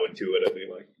just know intuitively,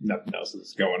 like nothing else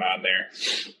is going on there.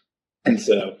 And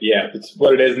so, yeah, it's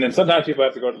what it is. And then sometimes people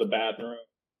have to go to the bathroom.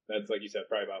 That's like you said,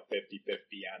 probably about 50-50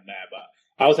 on that.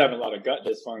 But I was having a lot of gut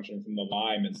dysfunction from the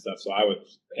Lyme and stuff. So I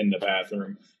was in the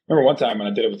bathroom. Remember one time when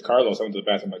I did it with Carlos, I went to the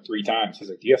bathroom like 3 times. He's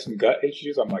like, do you have some gut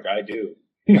issues? I'm like, I do.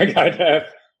 Like I have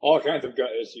all kinds of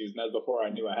gut issues, and that's before I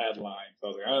knew I had Lyme. So I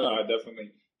was like, I don't know, I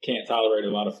definitely can't tolerate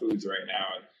a lot of foods right now.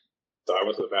 And so I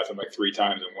went to the bathroom like 3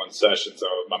 times in one session. So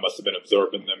I must have been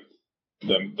absorbing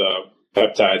the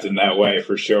peptides in that way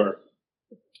for sure.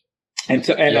 And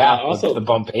also the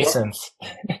bump basins.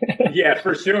 Yeah,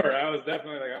 for sure. I was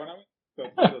definitely like, when I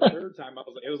went the third time, I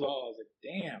was like,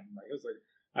 damn, like it was like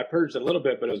I purged a little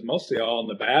bit, but it was mostly all in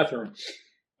the bathroom.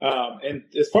 And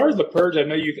as far as the purge, I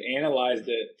know you've analyzed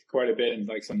it quite a bit in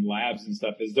like some labs and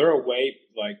stuff. Is there a way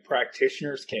like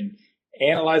practitioners can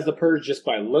analyze the purge just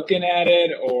by looking at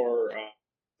it, or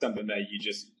something that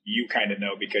you kind of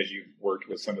know because you've worked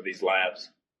with some of these labs?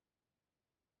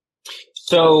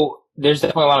 So there's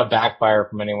definitely a lot of backfire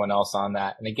from anyone else on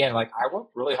that. And again, like I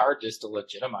worked really hard just to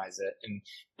legitimize it. And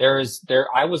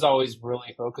I was always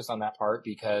really focused on that part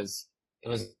because it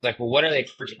was like, well, what are they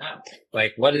purging up?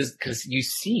 Like, because you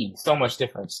see so much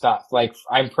different stuff. Like,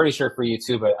 I'm pretty sure for you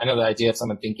too, but I know the idea of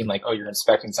someone thinking like, oh, you're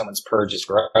inspecting someone's purge is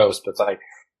gross, but it's like,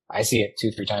 I see it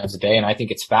 2-3 times a day and I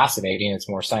think it's fascinating. It's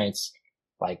more science.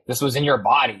 Like, this was in your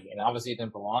body and obviously it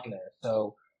didn't belong there.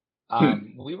 So,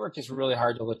 we worked just really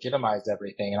hard to legitimize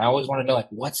everything. And I always want to know, like,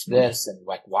 what's this? And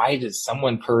like, why does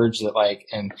someone purge that, like,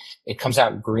 and it comes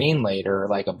out green later,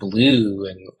 like a blue,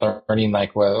 and learning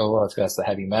like, well, that's the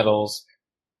heavy metals,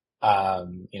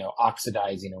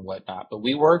 oxidizing and whatnot. But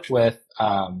we worked with,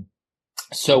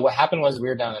 so what happened was we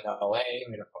were down in LA,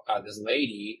 this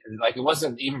lady, like it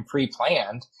wasn't even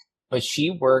pre-planned, but she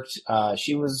worked,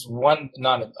 she was one,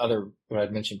 not other, what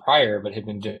I'd mentioned prior, but had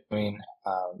been doing,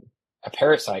 a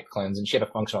parasite cleanse, and she had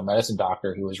a functional medicine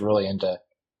doctor who was really into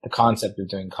the concept of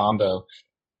doing Kambo.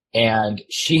 And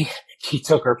she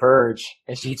took her purge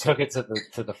and she took it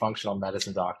to the functional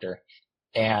medicine doctor,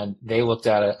 and they looked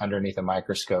at it underneath a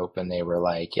microscope and they were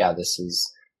like, yeah, these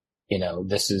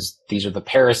are the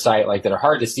parasite, like that are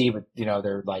hard to see, but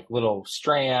they're like little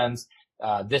strands.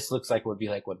 This looks like would be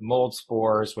like with mold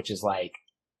spores, which is like,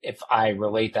 if I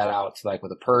relate that out to like what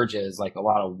the purge is, like a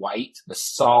lot of white, the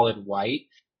solid white.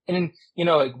 And,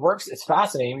 it works. It's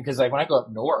fascinating because like when I go up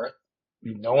north,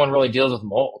 no one really deals with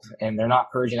mold and they're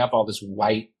not purging up all this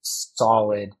white,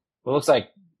 solid, what looks like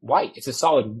white. It's a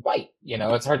solid white,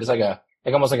 it's hard. It's like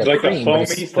almost like a Like the cream, foamy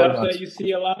but it's stuff that you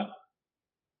see a lot.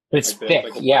 it's Like thick.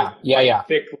 Yeah.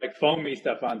 thick, like foamy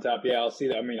stuff on top. Yeah, I'll see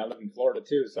that. I mean, I live in Florida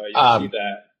too, so you see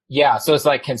that. Yeah, so it's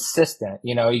like consistent.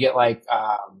 You get like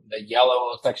the yellow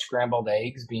looks like scrambled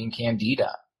eggs being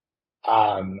candida.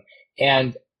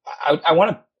 And I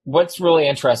want to. What's really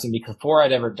interesting, because before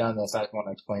I'd ever done this, I want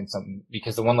to explain something,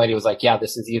 because the one lady was like, "Yeah,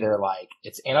 this is either like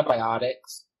it's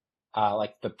antibiotics,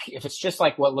 if it's just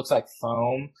like what looks like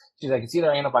foam, she's like it's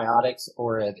either antibiotics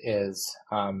or it is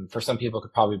for some people it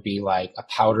could probably be like a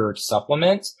powdered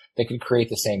supplement that could create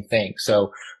the same thing."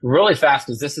 So really fast,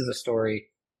 because this is a story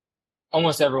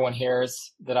almost everyone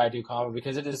hears that I do Kambo,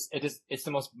 because it's one of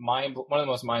the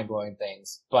most mind-blowing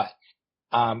things. But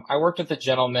I worked with a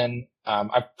gentleman.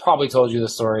 I probably told you the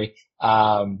story.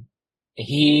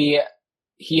 He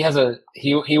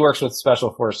works with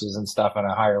special forces and stuff on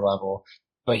a higher level,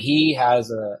 but he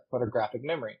has a photographic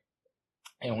memory.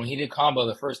 And when he did Kambo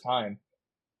the first time,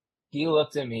 he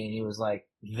looked at me and he was like,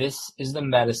 "This is the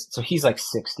medicine." So he's like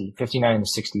 59 to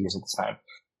 60 years at this time.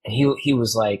 And he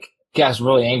was like, he was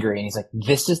really angry. And he's like,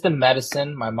 "This is the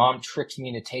medicine my mom tricked me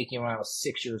into taking when I was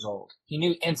 6 years old." He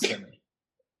knew instantly.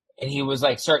 And he was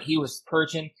like, he was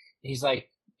purging. He's like,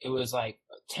 it was like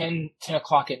 10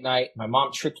 o'clock at night. My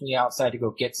mom tricked me outside to go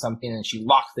get something, and she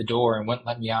locked the door and wouldn't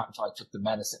let me out until I took the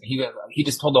medicine. He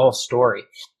just told the whole story.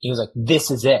 He was like, "This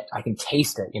is it. I can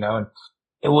taste it," and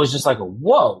it was just like a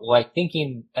whoa, like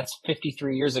thinking that's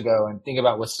 53 years ago, and think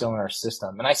about what's still in our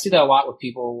system. And I see that a lot with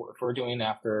people if we're doing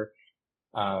after,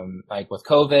 like with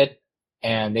COVID,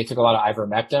 and they took a lot of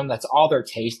ivermectin. That's all they're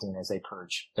tasting as they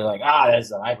purge. They're like,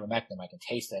 "That's an ivermectin. I can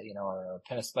taste it," or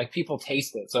like people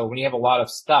taste it. So when you have a lot of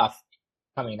stuff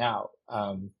coming out,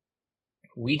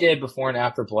 we did before and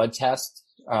after blood tests,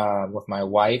 with my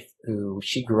wife,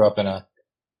 she grew up in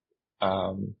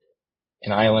an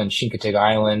island, Chincoteague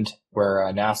Island,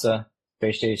 where NASA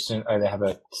space station, they have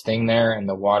a thing there, and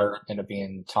the water ended up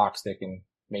being toxic and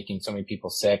making so many people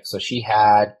sick. So she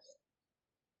had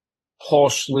whole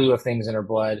slew of things in her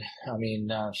blood. I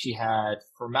mean, she had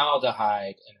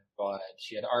formaldehyde in her blood.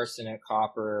 She had arsenic,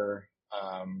 copper,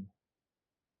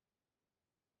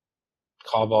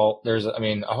 cobalt. There's, a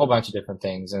whole bunch of different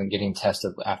things, and getting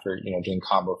tested after, doing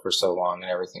Kambo for so long,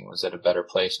 and everything was at a better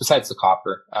place besides the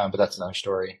copper. But that's another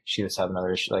story. She just had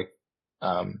another issue,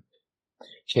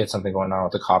 she had something going on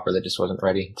with the copper that just wasn't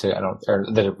ready or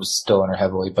that it was still in her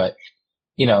heavily, but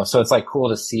so it's like cool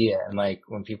to see it. And like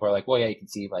when people are like, "Well, yeah, you can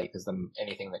see like is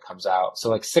anything that comes out." So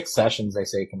like 6 sessions, they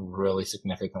say, can really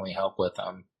significantly help with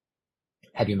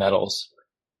heavy metals.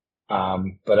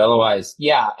 But otherwise,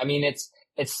 yeah,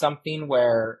 it's something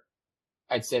where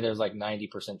I'd say there's like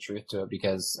 90% truth to it,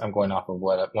 because I'm going off of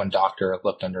what one doctor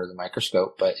looked under the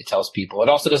microscope, but it tells people. It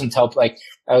also doesn't tell, like,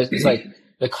 it's like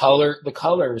the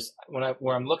colors. When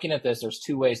I'm looking at this, there's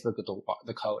 2 ways to look at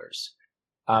the colors.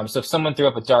 So if someone threw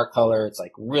up a dark color, it's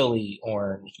like really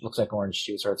orange, looks like orange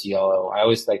juice, or it's yellow. I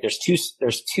always like, there's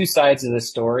two sides of this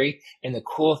story. And the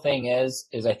cool thing is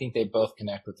I think they both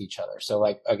connect with each other. So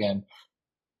like, again,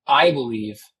 I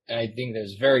believe, and I think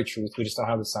there's very truth, we just don't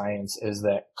have the science, is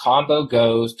that Kambo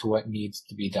goes to what needs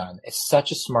to be done. It's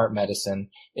such a smart medicine.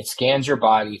 It scans your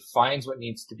body, finds what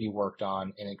needs to be worked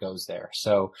on, and it goes there.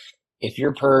 So if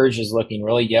your purge is looking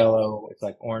really yellow, it's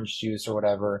like orange juice or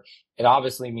whatever, it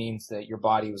obviously means that your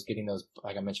body was getting those,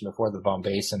 like I mentioned before, the von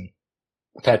Basen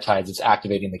peptides. It's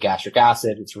activating the gastric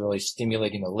acid. It's really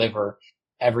stimulating the liver,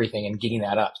 everything, and getting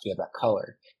that up to get that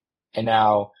color. And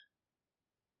now,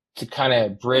 to kind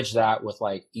of bridge that with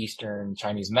like Eastern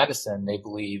Chinese medicine, they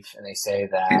believe and they say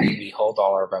that we hold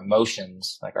all our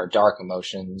emotions, like our dark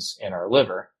emotions, in our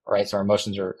liver, right? So our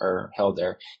emotions are held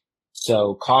there.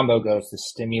 So Kambo goes to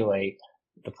stimulate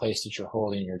the place that you're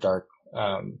holding your dark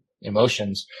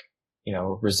emotions,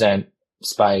 resent,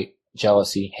 spite,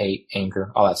 jealousy, hate,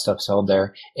 anger, all that stuff's held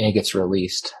there, and it gets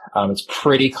released. It's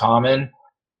pretty common.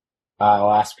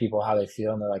 I'll ask people how they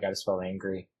feel, and they're like, "I just felt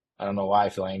angry. I don't know why I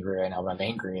feel angry right now, but I'm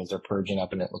angry," as they're purging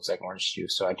up, and it looks like orange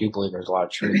juice. So I do believe there's a lot of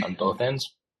truth on both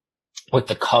ends with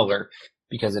the color,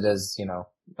 because it is,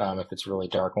 if it's really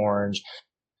dark orange,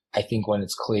 I think when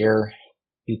it's clear,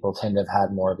 people tend to have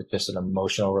had more of just an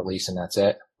emotional release, and that's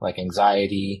it. Like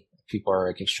anxiety, people are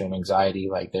like extreme anxiety,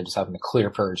 like they're just having a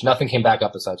clear purge. Nothing came back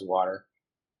up besides water.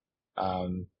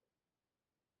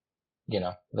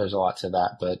 There's a lot to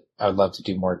that, but I would love to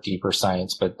do more deeper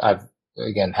science. But I've,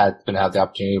 again, had the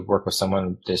opportunity to work with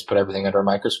someone, just put everything under a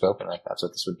microscope, and like, that's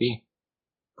what this would be.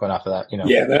 going off of that,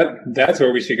 Yeah, that's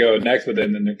where we should go next with it.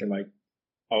 And then they can like,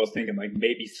 I was thinking like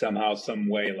maybe somehow, some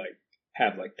way, like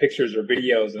have like pictures or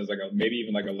videos. And it's like maybe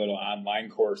even like a little online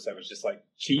course that was just like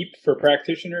cheap for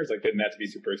practitioners. Like didn't have to be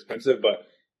super expensive, but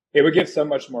it would give so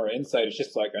much more insight. It's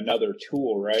just like another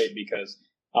tool, right? Because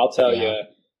I'll tell you,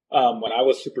 when I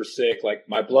was super sick, like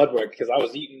my blood work, because I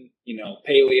was eating,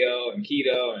 paleo and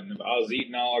keto, and I was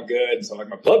eating all good. So like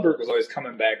my blood work was always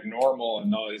coming back normal,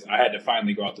 and always I had to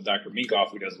finally go out to Dr.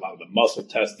 Minkoff, who does a lot of the muscle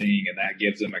testing, and that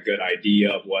gives him a good idea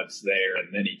of what's there.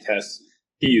 And then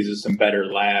he uses some better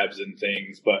labs and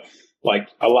things. But like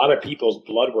a lot of people's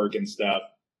blood work and stuff,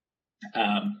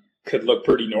 could look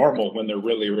pretty normal when they're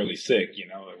really, really sick.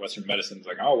 Like Western medicine's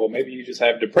like, oh, well, maybe you just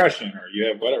have depression or you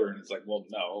have whatever. And it's like, well,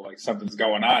 no, like something's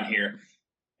going on here.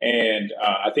 And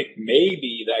I think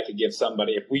maybe that could give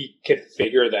somebody, if we could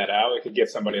figure that out, it could give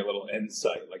somebody a little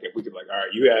insight. Like if we could like, all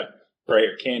right, you have right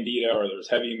here candida, or there's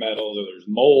heavy metals, or there's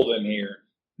mold in here.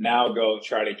 Now go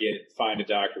try to find a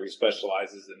doctor who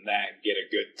specializes in that and get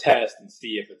a good test and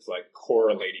see if it's like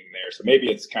correlating there. So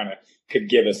maybe it's kind of could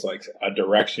give us like a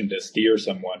direction to steer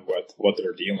someone with what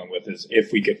they're dealing with, is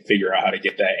if we could figure out how to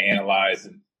get that analyzed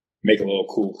and make a little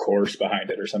cool course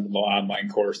behind it, or some little online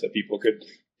course that people could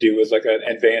do as like an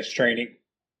advanced training.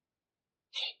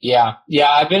 Yeah.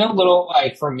 I've been a little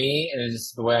like, for me, and it's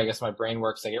just the way I guess my brain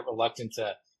works, I get reluctant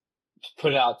to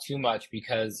put it out too much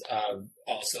because of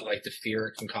also like the fear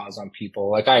it can cause on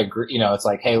people. Like I agree, it's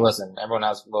like, hey, listen, everyone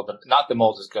has a little bit, not the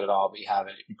mold is good at all, but you have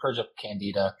it. You purge up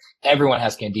candida. Everyone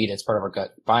has candida. It's part of our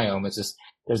gut biome. It's just,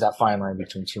 there's that fine line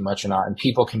between too much and not. And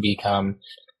people can become,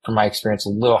 from my experience, a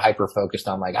little hyper focused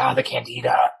on like, the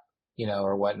candida,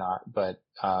 or whatnot. But,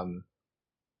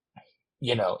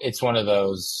 it's one of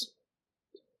those,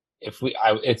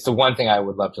 it's the one thing I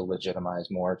would love to legitimize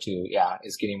more too. Yeah.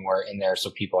 Is getting more in there so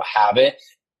people have it,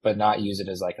 but not use it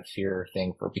as like a fear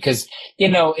thing because,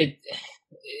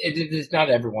 it's not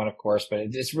everyone, of course, but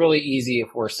it's really easy if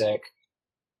we're sick,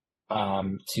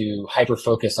 to hyper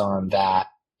focus on that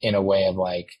in a way of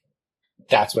like,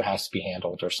 that's what has to be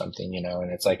handled or something,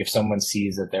 and it's like, if someone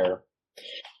sees that they're,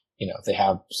 if they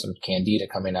have some candida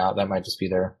coming out, that might just be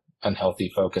their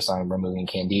unhealthy focus on removing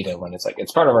candida, when it's like,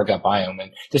 it's part of our gut biome.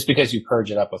 And just because you purge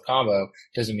it up with Kambo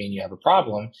doesn't mean you have a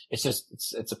problem. It's just,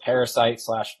 it's a parasite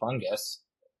 / fungus.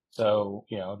 So,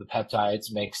 the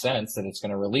peptides make sense that it's going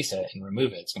to release it and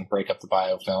remove it. It's going to break up the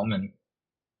biofilm and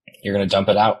you're going to dump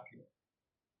it out.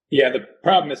 Yeah. The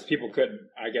problem is people could,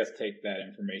 I guess, take that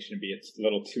information and be it's a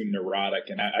little too neurotic.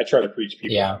 And I try to preach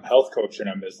people, I'm health coaching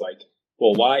them, is like,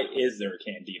 well, why is there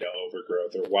candida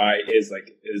overgrowth? Or why is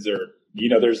there,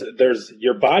 there's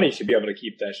your body should be able to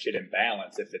keep that shit in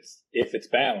balance if it's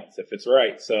balanced, if it's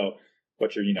right. So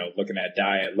what you're, looking at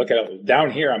diet, down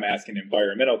here, I'm asking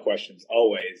environmental questions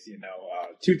always,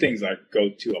 two things I go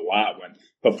to a lot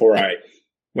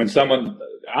when someone,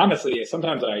 honestly,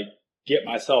 sometimes I get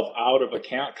myself out of a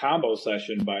combo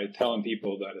session by telling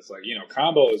people that it's like,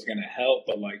 combo is going to help,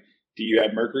 but like, do you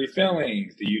have mercury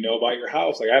fillings? Do you know about your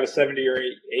house? Like I have a 70 or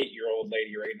 8-year-old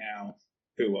lady right now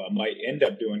who might end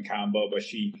up doing combo, but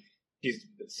she's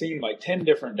seen like 10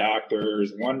 different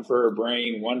doctors, one for her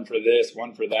brain, one for this,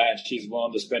 one for that. And she's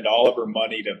willing to spend all of her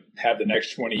money to have the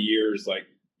next 20 years, like,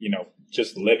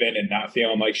 just living and not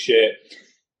feeling like shit.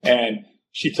 And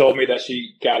she told me that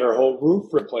she got her whole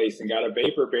roof replaced and got a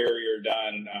vapor barrier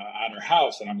done on her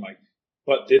house. And I'm like,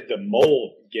 but did the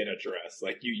mold get addressed?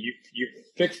 Like you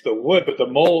fixed the wood, but the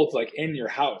mold's like in your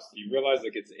house. You realize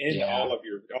like it's in all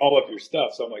of your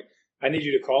stuff. So I'm like, I need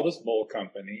you to call this mold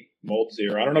company, Mold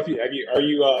Zero. I don't know if are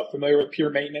you familiar with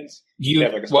Pure Maintenance? You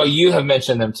have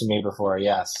mentioned them to me before.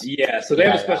 Yes. Yeah. So they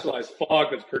have a specialized fog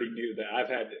that's pretty new that I've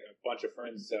had a bunch of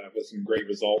friends with some great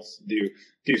results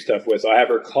do stuff with. So I have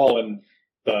her calling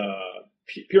the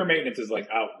Pure Maintenance is like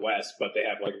out west, but they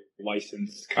have like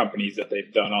licensed companies that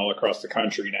they've done all across the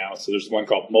country now. So there's one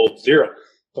called Mold Zero.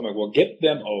 So I'm like, well, get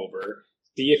them over,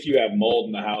 see if you have mold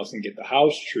in the house and get the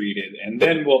house treated. And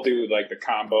then we'll do like the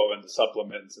combo and the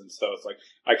supplements. And so it's like,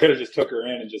 I could have just took her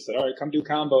in and just said, all right, come do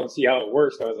combo and see how it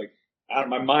works. So I was like,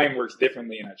 my mind works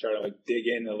differently. And I try to like dig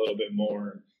in a little bit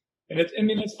more. And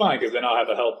it's fine because then I'll have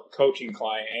a health coaching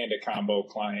client and a combo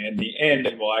client in the end,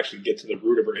 and we'll actually get to the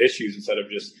root of her issues instead of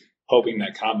just hoping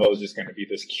that combo is just going to be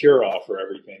this cure-all for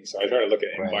everything. So I try to look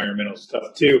at environmental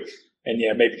stuff too. And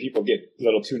yeah, maybe people get a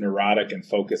little too neurotic and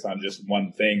focus on just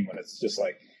one thing when it's just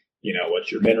like, what's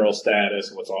your mineral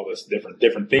status? What's all this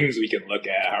different things we can look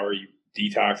at? How are you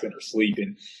detoxing or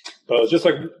sleeping? But it's just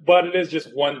like, but it is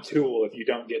just one tool. If you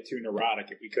don't get too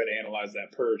neurotic, if we could analyze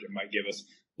that purge, it might give us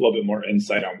a little bit more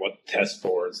insight on what to test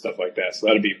for and stuff like that. So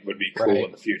would be cool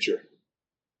in the future.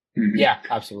 Mm-hmm. Yeah,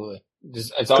 absolutely.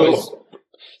 It's always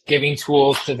giving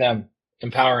tools to them,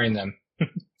 empowering them.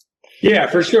 Yeah,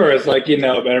 for sure. It's like,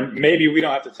 but maybe we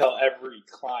don't have to tell every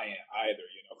client either,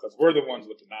 because we're the ones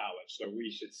with the knowledge. So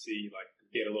we should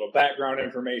get a little background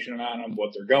information on them,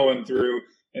 what they're going through.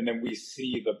 And then we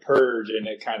see the purge and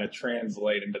it kind of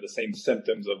translate into the same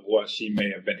symptoms of what she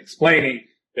may have been explaining.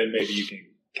 Then maybe you can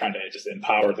kind of just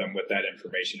empower them with that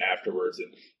information afterwards.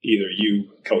 And either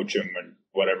you coach them and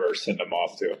whatever, or send them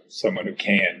off to someone who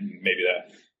can. Maybe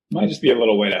that might just be a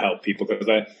little way to help people, because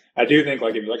I do think,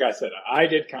 like I said, I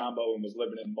did Kambo and was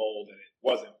living in mold, and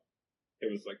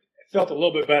it was like, it felt a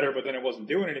little bit better, but then it wasn't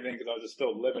doing anything because I was just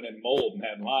still living in mold and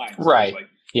had lines. Right. So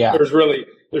yeah.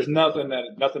 There's nothing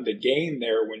to gain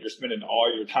there when you're spending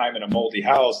all your time in a moldy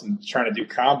house and trying to do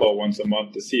Kambo once a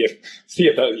month to see if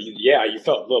you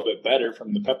felt a little bit better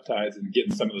from the peptides and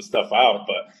getting some of the stuff out,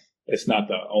 but it's not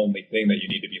the only thing that you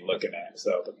need to be looking at.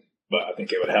 So, but I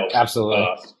think it would help. Absolutely.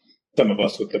 Some of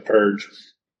us with the purge.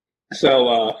 So,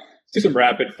 let's do some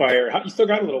rapid fire. You still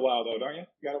got a little while though, don't you?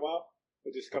 You got a while?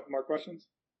 Just a couple more questions?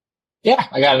 Yeah,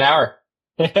 I got an hour.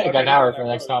 I got an hour for the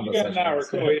next combo session. You got an hour,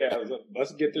 cool. Yeah,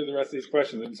 let's get through the rest of these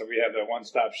questions, and so we have the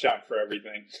one-stop shop for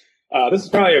everything. This is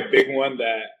probably a big one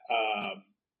that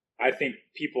I think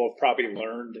people have probably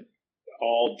learned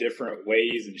all different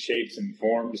ways and shapes and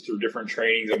forms through different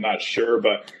trainings. I'm not sure,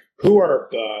 but who are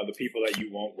the people that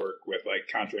you won't work with, like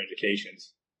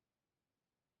contraindications?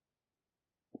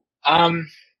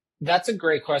 That's a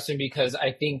great question, because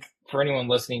I think for anyone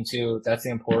listening to, that's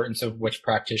the importance of which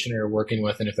practitioner you're working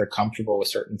with and if they're comfortable with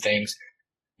certain things.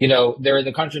 There are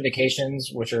the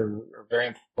contraindications, which are very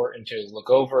important to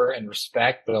look over and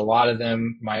respect, but a lot of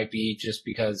them might be just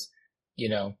because, you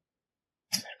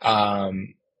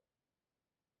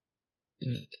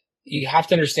have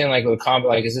to understand, like with Kambo,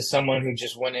 like, is this someone who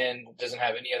just went in, doesn't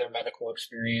have any other medical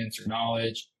experience or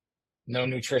knowledge? No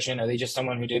nutrition? Are they just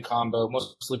someone who did Kambo?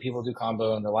 Mostly people do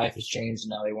Kambo and their life has changed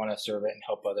and now they want to serve it and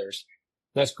help others.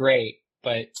 That's great.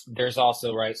 But there's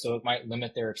also, right, so it might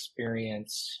limit their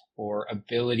experience or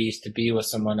abilities to be with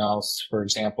someone else, for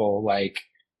example, like,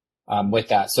 with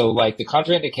that. So like the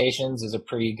contraindications is a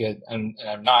pretty good, and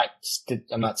I'm not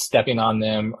stepping on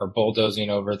them or bulldozing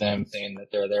over them saying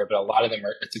that they're there, but a lot of them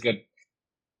it's a good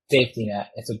safety net.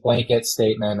 It's a blanket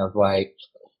statement of like,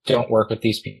 don't work with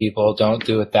these people, don't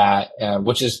do it that,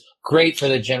 which is great for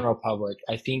the general public.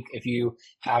 I think if you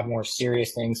have more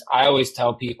serious things, I always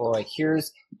tell people, like,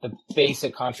 here's the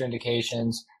basic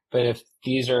contraindications, but if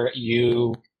these are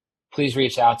you, please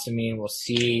reach out to me and we'll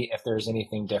see if there's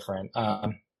anything different.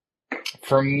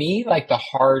 For me, like the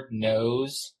hard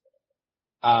nose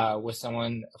with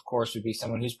someone, of course, would be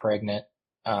someone who's pregnant.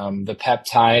 The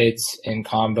peptides in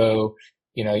Kambo,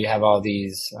 you have all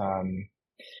these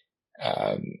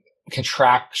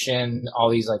contraction,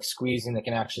 all these like squeezing that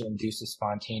can actually induce a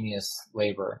spontaneous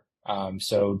labor.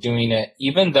 So doing it,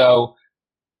 even though,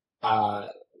 and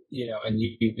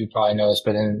you probably know this,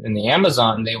 but in the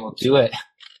Amazon, they will do it.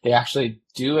 They actually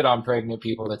do it on pregnant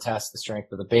people to test the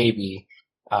strength of the baby.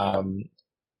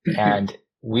 And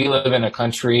we live in a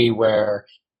country where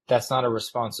that's not a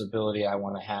responsibility I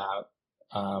want to have.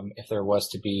 If there was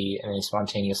to be any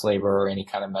spontaneous labor or any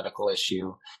kind of medical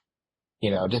issue,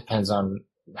 it depends on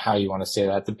how you want to say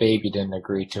that. The baby didn't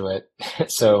agree to it.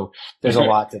 So there's a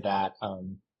lot to that,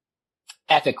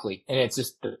 ethically, and it's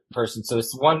just the person. So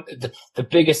it's the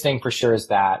biggest thing for sure is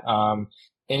that,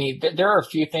 there are a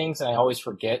few things and I always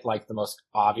forget, like the most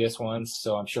obvious ones.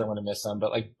 So I'm sure I'm going to miss some,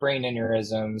 but like brain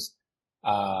aneurysms,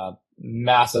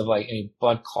 massive, like any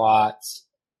blood clots,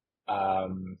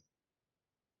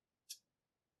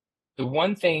 the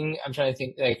one thing I'm trying to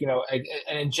think, like,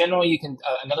 and in general, you can,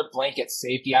 another blanket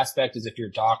safety aspect is if your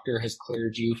doctor has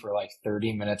cleared you for like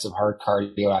 30 minutes of hard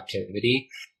cardio activity,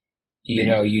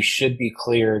 you should be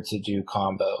cleared to do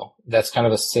Kambo. That's kind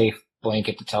of a safe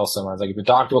blanket to tell someone. It's like if your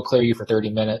doctor will clear you for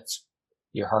 30 minutes,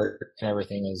 your heart and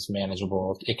everything is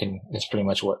manageable. It's pretty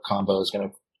much what Kambo is going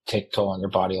to take a toll on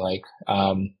your body. Like,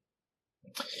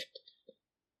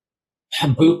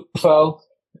 Bufo,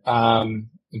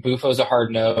 Bufo is a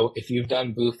hard no. If you've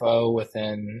done Bufo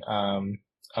within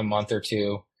a month or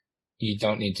two, you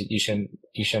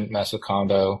shouldn't mess with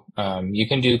Kambo. You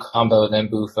can do Kambo then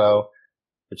Bufo,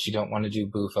 but you don't want to do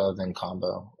Bufo then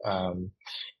Kambo.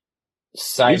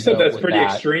 You said that's pretty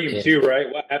extreme too, right?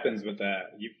 What happens with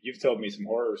that? You've told me some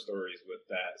horror stories with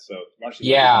that. So why don't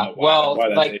you why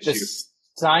that's like an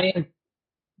issue?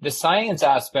 the science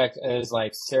aspect is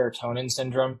like serotonin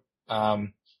syndrome.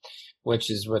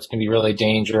 Which is what's going to be really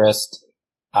dangerous.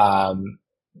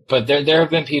 But there have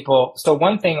been people. So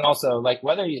one thing also, like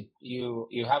whether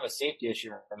you have a safety issue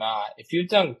or not, if you've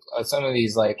done some of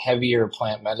these like heavier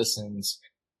plant medicines,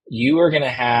 you are going to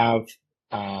have,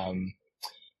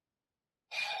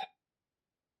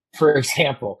 for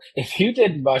example, if you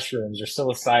did mushrooms or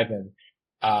psilocybin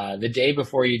the day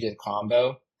before you did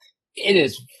Kambo, it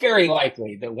is very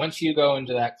likely that once you go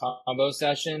into that Kambo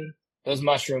session, those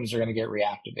mushrooms are going to get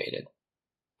reactivated.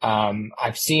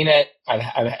 I've seen it. I've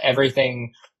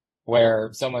everything where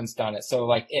someone's done it. So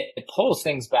like it pulls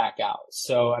things back out.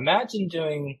 So imagine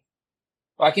doing,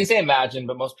 well, I can say imagine,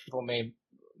 but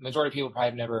majority of people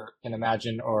probably never can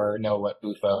imagine or know what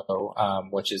Bufo,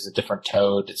 which is a different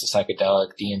toad. It's a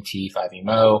psychedelic DMT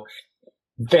 5-MeO,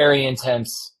 very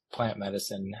intense plant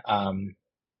medicine.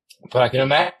 But I can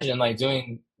imagine like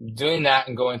doing that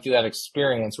and going through that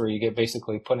experience where you get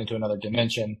basically put into another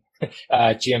dimension,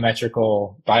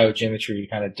 geometrical biogeometry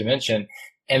kind of dimension,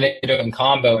 and then doing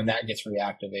Kambo and that gets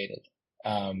reactivated.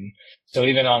 So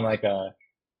even on like a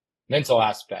mental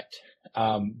aspect,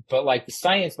 but like the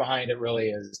science behind it really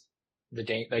is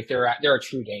like there are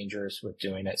true dangers with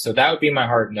doing it. So that would be my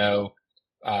hard no.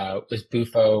 With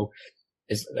Bufo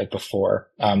is like before,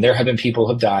 there have been people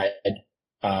who've died.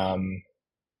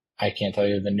 I can't tell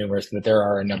you the numerous, but there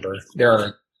are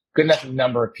a good enough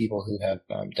number of people who have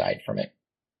died from it.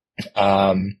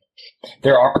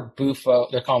 There are Bufo,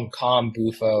 they're called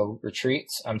Bufo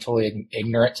retreats. I'm totally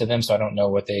ignorant to them, so I don't know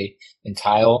what they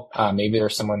entail. Maybe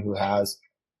there's someone who has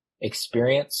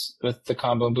experience with the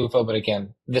Kambo and Bufo, but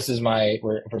again, if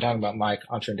we're talking about my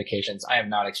contraindications, I am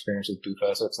not experienced with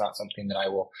Bufo, so it's not something that I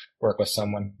will work with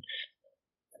someone.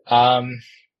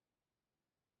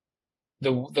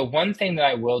 The one thing that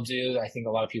I will do, I think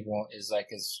a lot of people won't, is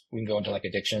we can go into like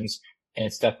addictions, and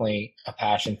it's definitely a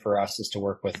passion for us is to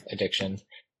work with addiction.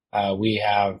 We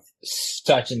have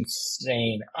such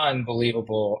insane,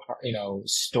 unbelievable,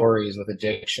 stories with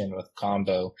addiction with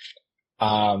Kambo.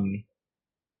 And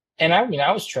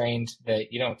I was trained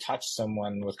that you don't touch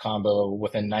someone with Kambo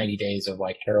within 90 days of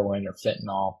like heroin or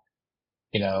fentanyl.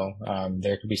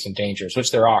 There could be some dangers,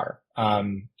 which there are.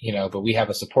 But we have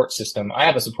a support system. I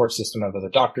have a support system of other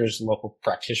doctors, local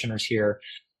practitioners here,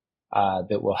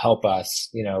 that will help us,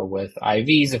 with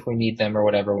IVs if we need them or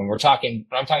whatever. When I'm talking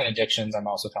addictions, I'm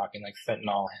also talking like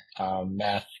fentanyl,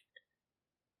 meth,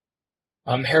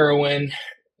 heroin,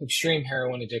 extreme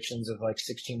heroin addictions of like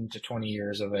 16 to 20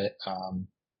 years of it,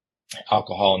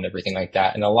 alcohol and everything like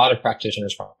that. And a lot of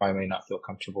practitioners probably may not feel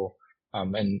comfortable.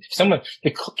 And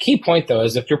the key point though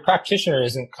is if your practitioner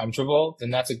isn't comfortable,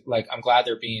 then I'm glad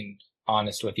they're being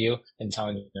honest with you and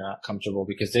telling you they're not comfortable,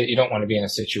 because you don't want to be in a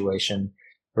situation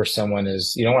where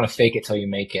you don't want to fake it till you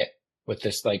make it with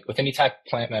this, like with any type of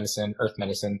plant medicine, earth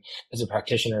medicine. As a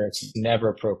practitioner, it's never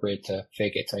appropriate to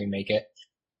fake it till you make it,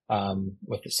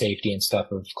 with the safety and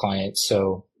stuff of clients.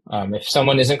 So, if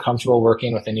someone isn't comfortable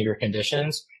working with any of your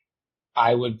conditions,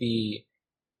 I would be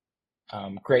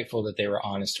grateful that they were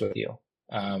honest with you,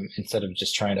 instead of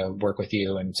just trying to work with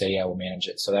you and say, yeah, we'll manage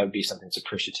it. So that would be something that's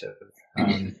appreciative.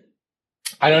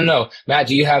 I don't know. Matt,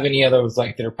 do you have any others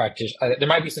like that are practitioners? There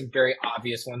might be some very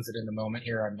obvious ones that in the moment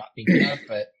here I'm not thinking of,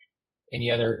 but any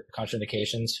other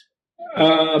contraindications?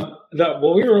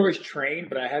 Well, we were always trained,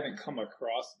 but I haven't come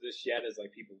across this yet as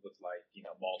like people with like,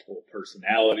 multiple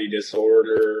personality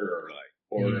disorder or like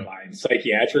borderline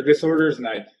psychiatric disorders. And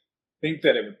I think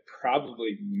that it would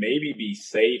probably maybe be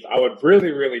safe. I would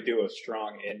really, really do a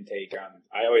strong intake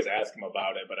I always ask them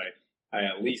about it, but I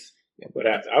at least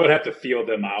I would have to feel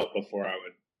them out before I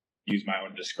would use my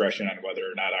own discretion on whether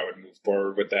or not I would move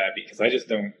forward with that, because I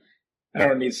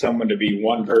don't need someone to be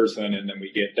one person and then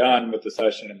we get done with the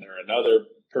session and they're another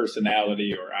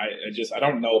personality, or I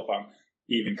don't know if I'm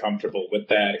even comfortable with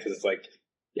that, because it's like,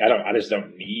 I just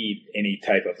don't need any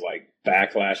type of like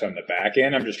backlash on the back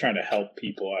end. I'm just trying to help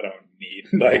people. I don't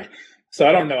need so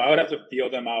I don't know. I would have to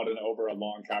feel them out and over a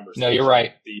long conversation. No, you're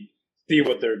right. See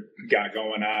what they're got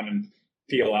going on and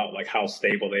feel out like how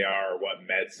stable they are or what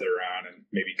meds they're on, and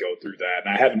maybe go through that.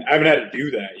 And I haven't had to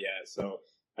do that yet. So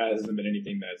that hasn't been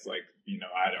anything that's like,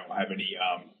 I don't have any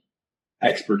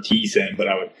expertise in, but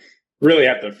I would really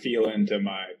have to feel into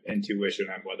my intuition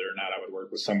on whether or not I would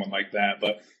work with someone like that.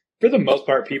 But for the most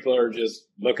part, people are just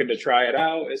looking to try it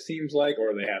out, it seems like,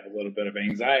 or they have a little bit of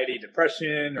anxiety,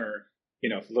 depression, or,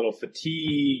 a little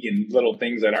fatigue and little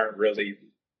things that aren't really,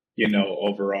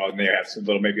 overall. And they have some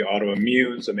little maybe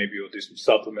autoimmune, so maybe we'll do some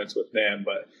supplements with them.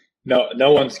 But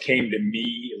no one's came to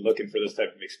me looking for this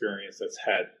type of experience that's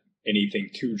had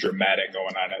anything too dramatic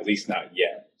going on, at least not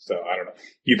yet. So I don't know.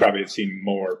 You probably have seen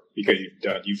more because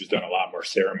you've just done a lot more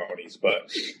ceremonies,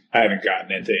 but I haven't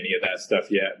gotten into any of that stuff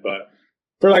yet. But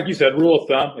For like you said, rule of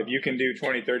thumb, if you can do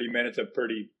 20, 30 minutes of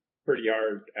pretty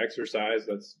hard exercise,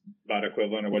 that's about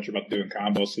equivalent of what you're about to do in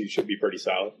combo, so you should be pretty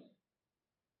solid.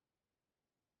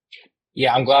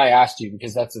 Yeah, I'm glad I asked you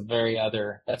because that's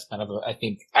that's kind of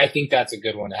I think that's a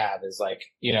good one to have is like,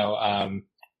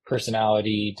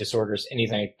 personality disorders,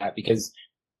 anything like that, because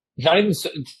not even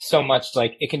so much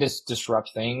like it can just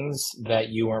disrupt things that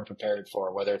you weren't prepared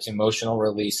for, whether it's emotional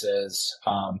releases,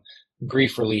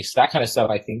 grief release, that kind of stuff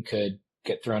I think could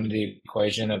get thrown into the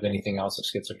equation of anything else of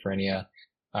schizophrenia.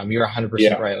 You're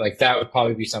 100% right. Like that would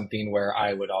probably be something where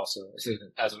I would also,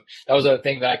 that was a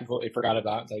thing that I completely forgot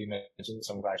about until you mentioned it.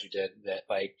 So I'm glad you did that.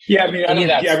 Like, yeah, I mean, I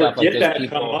don't ever get that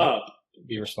come up.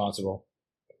 Be responsible.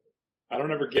 I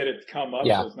don't ever get it to come up,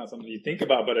 yeah. So it's not something you think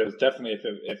about, but it was definitely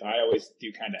if I always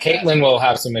do kind of. Caitlin will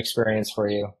have some experience for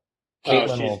you.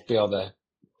 Caitlin will be able to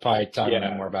probably talk a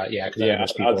bit more about it. Yeah,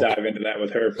 I'll dive into that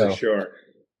with her for sure.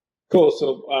 Cool.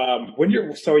 So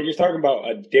you're talking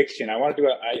about addiction, I want to do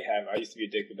what I used to be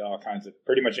addicted to all kinds of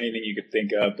pretty much anything you could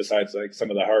think of besides like some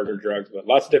of the harder drugs, but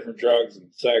lots of different drugs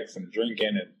and sex and drinking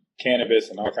and cannabis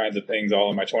and all kinds of things all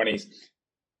in my 20s.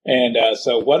 And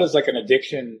so what does like an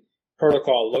addiction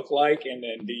protocol look like? And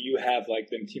then do you have like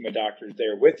them team of doctors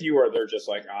there with you, or they're just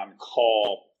like on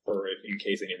call for in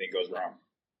case anything goes wrong?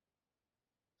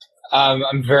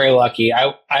 I'm very lucky.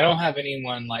 I don't have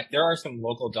anyone there are some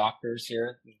local doctors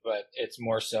here, but it's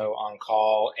more so on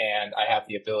call, and I have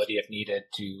the ability if needed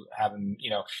to have them,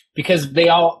 because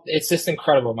it's just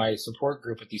incredible. My support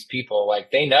group with these people,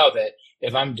 like they know that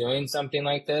if I'm doing something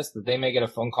like this, that they may get a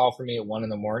phone call from me at 1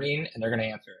 a.m. and they're going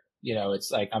to answer it. It's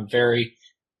like, I'm very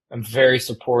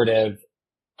supportive.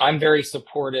 I'm very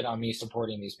supported on me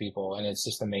supporting these people, and it's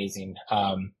just amazing.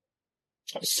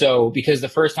 So because the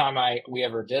first time we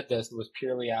ever did this was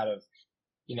purely out of,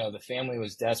 the family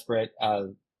was desperate.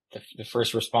 The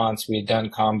first response, we had done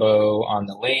Kambo on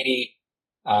the lady.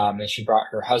 And she brought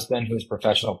her husband, who was a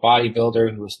professional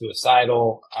bodybuilder, who was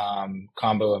suicidal.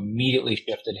 Kambo immediately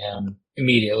shifted him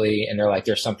immediately. And they're like,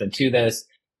 there's something to this.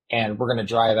 And we're going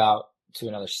to drive out to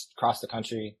across the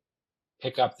country,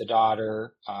 pick up the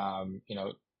daughter,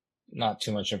 not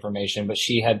too much information, but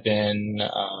she had been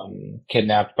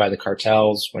kidnapped by the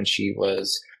cartels when she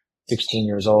was 16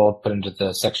 years old, put into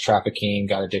the sex trafficking,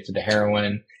 got addicted to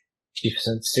heroin. She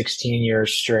spent 16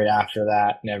 years straight after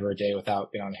that, never a day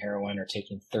without being on heroin or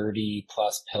taking 30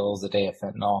 plus pills a day of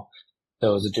fentanyl.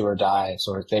 So it was a do or die.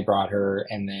 So they brought her,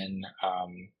 and then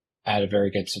I had a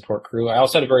very good support crew. I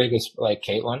also had a very good,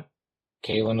 Caitlin.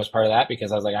 Caitlin was part of that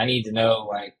because I was like, I need to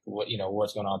know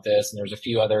what's going on with this. And there's a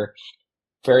few other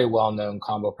very well-known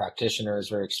Kambo practitioners,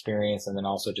 very experienced, and then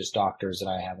also just doctors that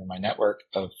I have in my network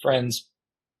of friends.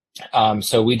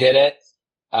 So we did it.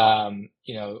 The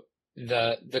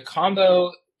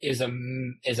Kambo is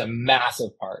a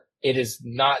massive part. It is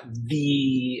not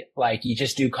you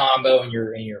just do Kambo and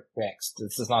you're fixed.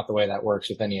 This is not the way that works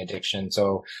with any addiction.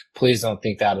 So please don't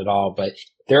think that at all. But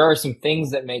there are some things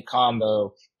that make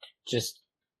Kambo this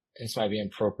might be an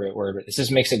appropriate word, but this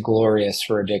just makes it glorious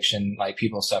for addiction, like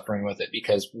people suffering with it.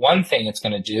 Because one thing it's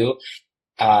going to do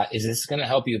is it's going to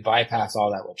help you bypass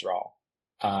all that withdrawal.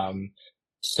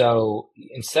 So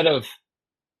instead of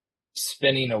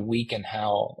spending a week in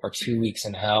hell or 2 weeks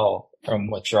in hell from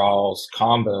withdrawals,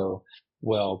 Kambo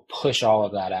will push all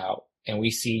of that out. And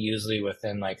we see usually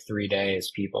within 3 days,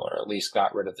 people are at least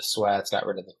got rid of the sweats, got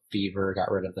rid of the fever,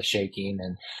 got rid of the shaking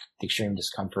and the extreme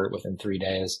discomfort within 3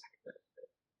 days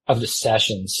of the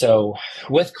session. So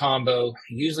with Kambo,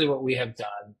 usually what we have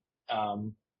done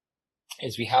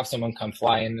is we have someone come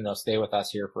fly in and they'll stay with us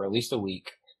here for at least a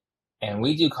week. And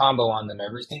we do Kambo on them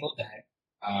every single day,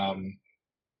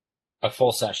 a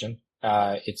full session.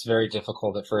 It's very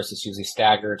difficult at first. It's usually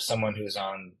staggered. Someone who's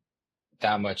on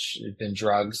that much than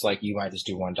drugs, you might just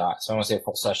do one dot. So I want to say a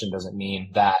full session doesn't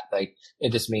mean that.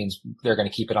 It just means they're going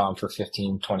to keep it on for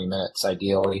 15, 20 minutes.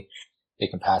 Ideally, they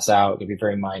can pass out. They'll be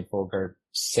very mindful, very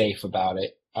safe about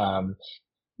it.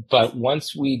 But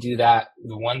once we do that,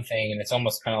 the one thing, and it's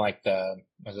almost kind of like the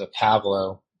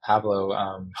Pavlo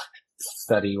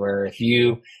study, where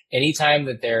anytime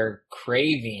that they're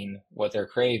craving what they're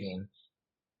craving,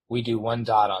 we do one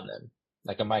dot on them,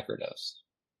 like a microdose.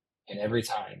 And every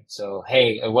time. So,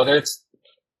 hey, whether it's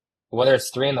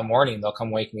 3 a.m, they'll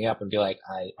come wake me up and be like,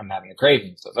 I'm having a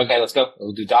craving. So it's okay, let's go.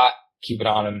 We'll do dot, keep it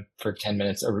on them for 10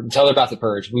 minutes or until they're about to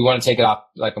purge. We want to take it off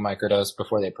like a microdose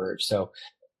before they purge. So,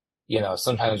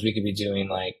 sometimes we could be doing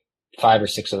 5 or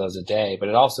 6 of those a day, but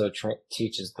it also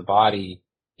teaches the body,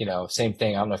 same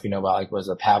thing. I don't know if you know about was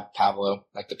a Pavlo,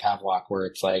 the Pavlok, where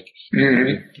it's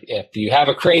if you have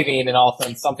a craving and all of a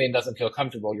sudden something doesn't feel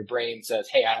comfortable, your brain says,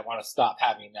 hey, I want to stop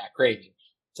having that craving.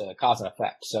 a cause and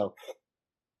effect. So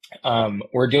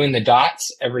we're doing the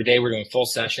dots every day. We're doing full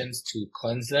sessions to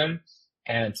cleanse them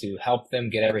and to help them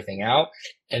get everything out.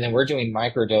 And then we're doing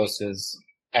micro doses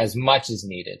as much as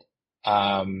needed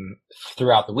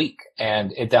throughout the week.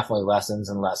 And it definitely lessens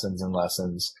and lessens and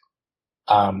lessens.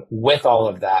 With all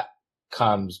of that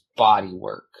comes body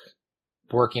work,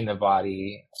 working the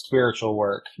body, spiritual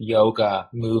work, yoga,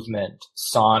 movement,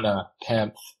 sauna,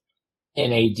 PEMF,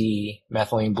 NAD,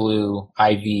 methylene blue,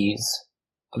 IVs.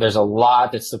 There's a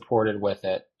lot that's supported with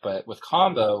it. But with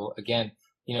Kambo, again,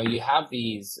 you have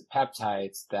these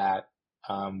peptides that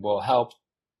will help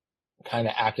kind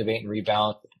of activate and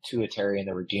rebalance the pituitary and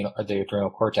the adrenal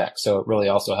cortex. So it really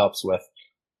also helps with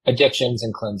addictions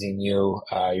and cleansing your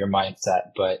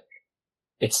mindset. But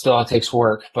it still takes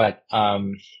work. But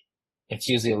it's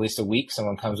usually at least a week.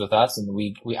 Someone comes with us, and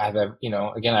I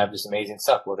have this amazing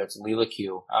stuff. Whether it's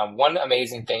LilaQ, one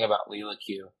amazing thing about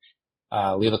LilaQ,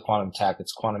 Lila Quantum Tech,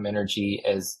 it's quantum energy,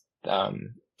 is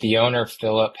the owner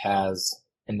Philip has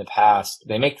in the past.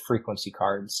 They make frequency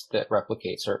cards that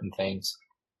replicate certain things,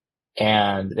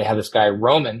 and they have this guy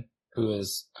Roman who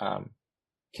is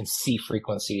can see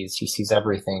frequencies. He sees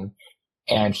everything.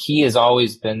 And he has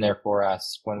always been there for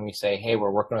us when we say, hey,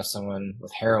 we're working with someone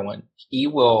with heroin. He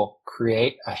will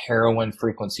create a heroin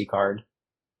frequency card,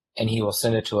 and he will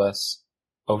send it to us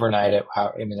overnight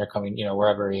they're coming,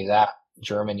 wherever he's at,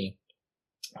 Germany,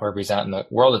 wherever he's at in the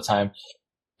world at the time.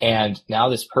 And now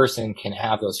this person can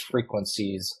have those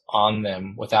frequencies on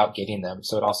them without getting them.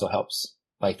 So it also helps,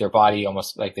 like, their body,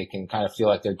 almost like they can kind of feel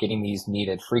like they're getting these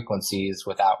needed frequencies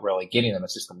without really getting them.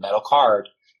 It's just a metal card.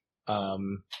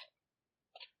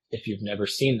 If you've never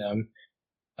seen them,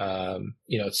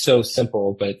 it's so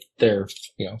simple, but they're,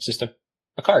 it's just a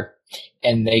card,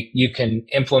 and you can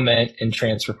implement and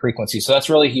transfer frequency. So that's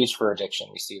really huge for addiction.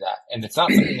 We see that, and it's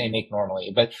not something they make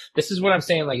normally, but this is what I'm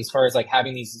saying. Like, as far as like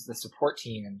having the support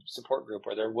team and support group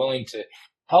where they're willing to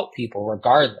help people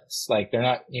regardless. Like, they're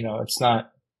not,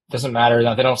 doesn't matter.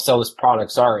 They don't sell this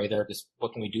product. Sorry. They're just,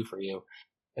 what can we do for you?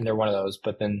 And they're one of those,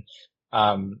 but then,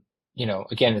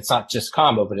 again, it's not just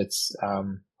Kambo, but it's,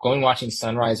 going watching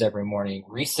sunrise every morning,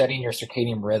 resetting your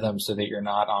circadian rhythm so that you're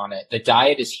not on it. The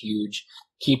diet is huge.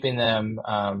 Keeping them,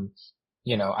 I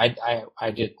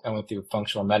went through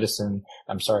functional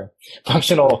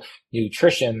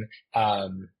nutrition,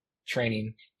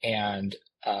 training, and,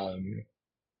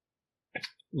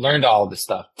 learned all of this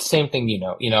stuff. Same thing,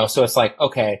 so it's like,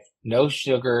 okay, no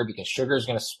sugar, because sugar is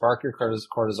going to spark your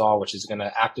cortisol, which is going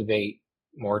to activate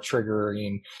more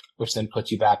triggering, which then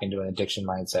puts you back into an addiction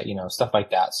mindset, stuff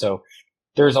like that. So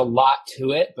there's a lot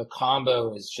to it, but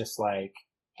Kambo is just like,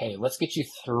 hey, let's get you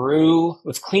through,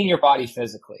 let's clean your body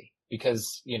physically,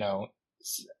 because,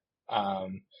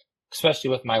 especially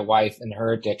with my wife and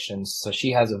her addictions. So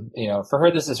she has for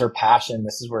her, this is her passion.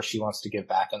 This is where she wants to give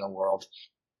back in the world.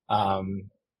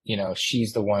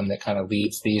 She's the one that kind of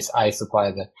leads these. I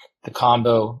supply the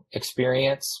Kambo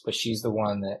experience, but she's the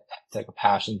one that it's like a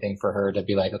passion thing for her to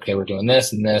be like, okay, we're doing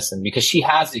this and this. And because she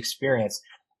has the experience,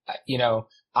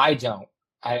 I don't.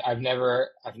 I've never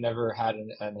had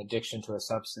an addiction to a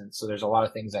substance. So there's a lot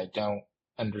of things I don't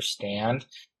understand.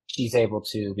 She's able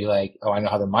to be like, oh, I know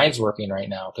how the mind's working right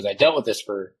now because I dealt with this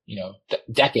for,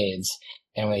 decades.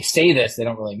 And when they say this, they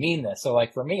don't really mean this. So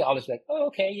like for me, I'll just be like, oh,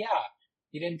 okay, yeah,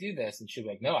 you didn't do this. And she'll be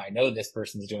like, no, I know this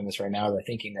person's doing this right now. They're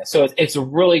thinking this. So it's a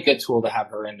really good tool to have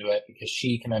her into it because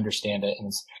she can understand it.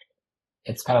 And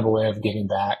it's kind of a way of giving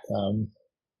back,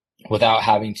 without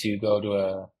having to go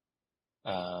to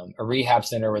a rehab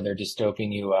center where they're just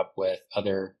doping you up with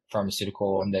other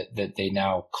pharmaceutical, and that they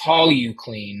now call you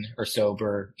clean or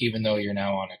sober, even though you're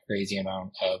now on a crazy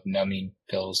amount of numbing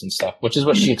pills and stuff, which is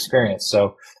what she experienced.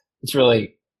 So it's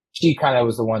really, she kind of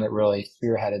was the one that really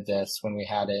spearheaded this when we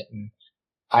had it. And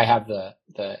I have the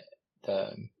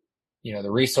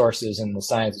resources and the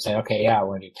science of saying, okay, yeah,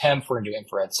 we're going to do PEMF, we're going to do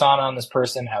infrared sauna on this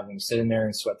person, have them sit in there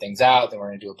and sweat things out. Then we're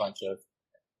going to do a bunch of,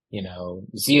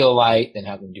 zeolite, then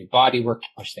have them do body work to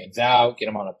push things out, get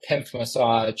them on a PEMF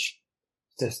massage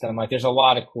system. Like, there's a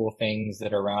lot of cool things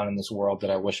that are around in this world that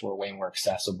I wish were way more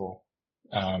accessible.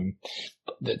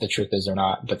 The truth is they're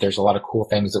not, but there's a lot of cool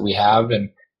things that we have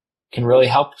and can really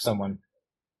help someone.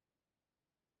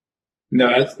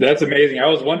 No, that's amazing. I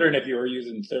was wondering if you were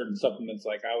using certain supplements.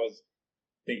 Like, I was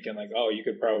thinking like, oh, you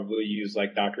could probably use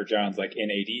like Dr. John's like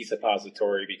NAD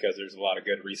suppository because there's a lot of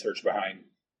good research behind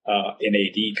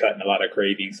NAD cutting a lot of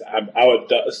cravings.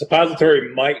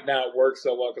 Suppository might not work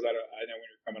so well because I know when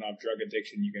you're coming off drug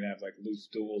addiction, you can have like loose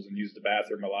stools and use the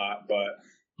bathroom a lot. But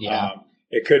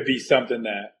it could be something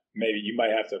that maybe you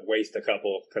might have to waste a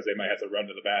couple because they might have to run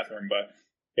to the bathroom. But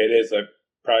it is a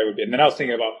probably would be. And then I was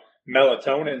thinking about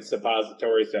melatonin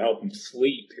suppositories to help him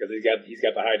sleep because he's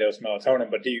got the high dose melatonin.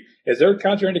 But is there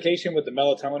contraindication with the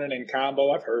melatonin and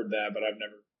Kambo? I've heard that, but I've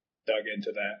never dug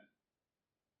into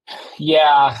that.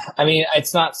 Yeah, I mean,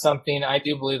 it's not something I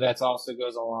do believe that's also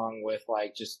goes along with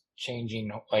like just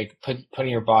changing, like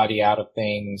putting your body out of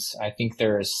things. I think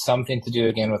there is something to do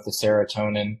again with the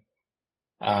serotonin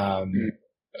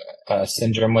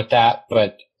syndrome with that,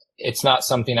 but it's not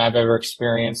something I've ever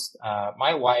experienced.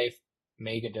 My wife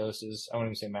mega doses, I won't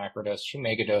even say macro dose, she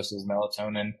mega doses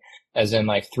melatonin as in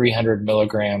like 300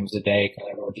 milligrams a day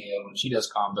kind of ordeal when she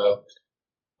does Kambo.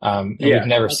 And we've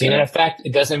never seen an effect.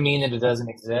 It doesn't mean that it doesn't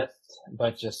exist,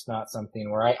 but just not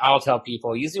something where I'll tell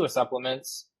people, usually with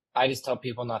supplements, I just tell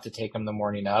people not to take them the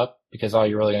morning up because all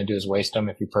you're really going to do is waste them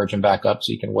if you purge them back up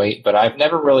so you can wait. But I've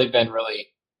never really been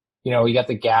you got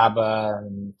the GABA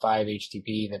and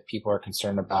 5-HTP that people are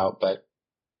concerned about, but,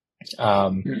 I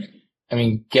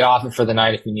mean, get off it for the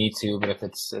night if you need to, but if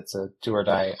it's a do or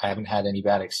die, I haven't had any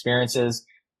bad experiences.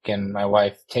 Again, my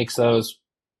wife takes those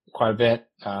quite a bit,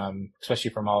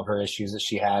 especially from all of her issues that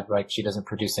she had. Like she doesn't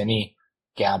produce any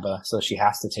GABA, so she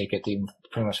has to take it to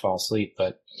pretty much fall asleep.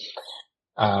 But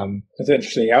that's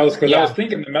interesting. I was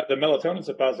thinking the melatonin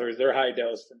suppositories, they're high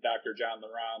dose from Dr. John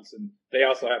Lawrence, and they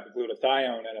also have the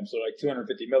glutathione in them, so like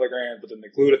 250 milligrams. But then the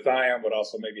glutathione would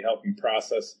also maybe help him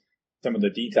process some of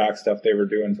the detox stuff they were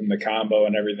doing from the Kambo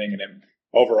and everything, and then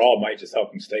overall might just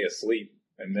help him stay asleep.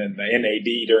 And then the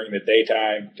NAD during the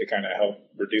daytime to kind of help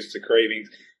reduce the cravings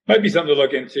might be something to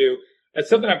look into. It's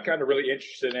something I'm kind of really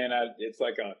interested in. It's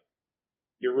like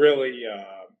you're really,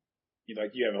 you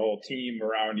have a whole team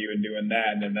around you and doing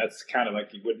that. And then that's kind of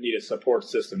like you would need a support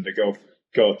system to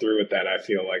go through with that. I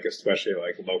feel like, especially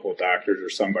like local doctors or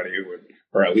somebody who would,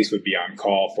 or at least would be on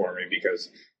call for me because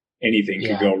anything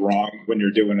could go wrong when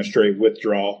you're doing a straight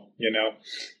withdrawal,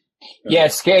 Yeah,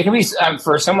 it's scary. It can be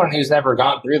for someone who's never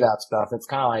gone through that stuff. It's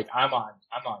kind of like I'm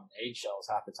on eggshells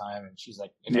half the time, and she's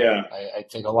like, I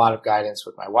take a lot of guidance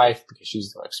with my wife because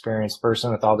she's an experienced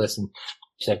person with all this, and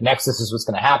she's like, next, this is what's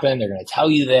going to happen. They're going to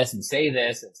tell you this and say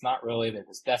this. It's not really. They're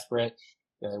just desperate.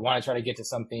 They want to try to get to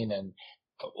something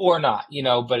or not,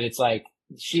 But it's like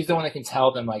she's the one that can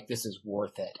tell them like this is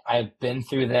worth it. I've been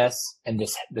through this, and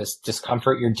this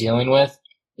discomfort you're dealing with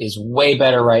is way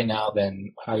better right now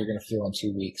than how you're going to feel in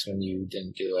 2 weeks when you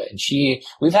didn't do it. And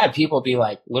we've had people be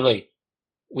like, literally,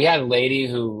 we had a lady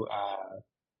who,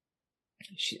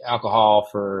 she alcohol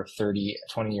for 20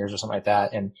 years or something like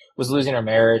that, and was losing her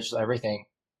marriage, everything.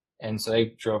 And so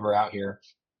they drove her out here.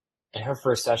 And her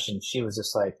first session, she was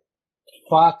just like,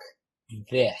 fuck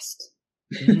this.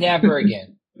 Never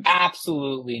again.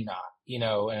 Absolutely not.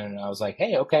 And I was like,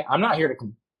 hey, okay, I'm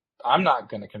not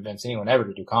going to convince anyone ever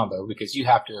to do Kambo because you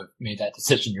have to have made that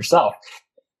decision yourself.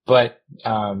 But,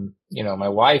 my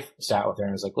wife sat with her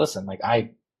and was like, listen, like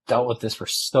I dealt with this for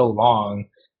so long.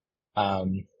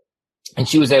 And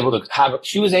she was able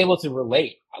to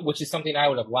relate, which is something I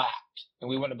would have lacked. And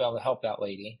we wouldn't have been able to help that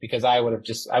lady because I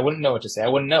wouldn't know what to say. I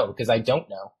wouldn't know because I don't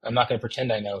know. I'm not going to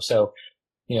pretend I know. So,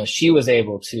 she was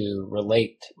able to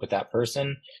relate with that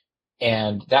person.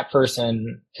 And that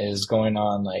person is going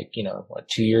on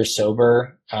 2 years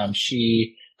sober.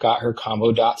 She got her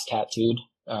Kambo dots tattooed,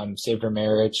 saved her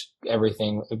marriage,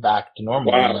 everything back to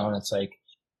normal, and it's like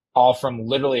all from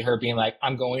literally her being like,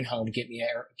 I'm going home, get me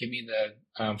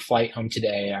the flight home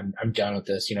today. I'm done with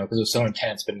this, because it was so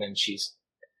intense. But then she's,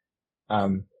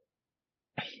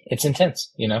 it's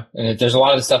intense, and there's a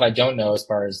lot of the stuff I don't know as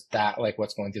far as that, like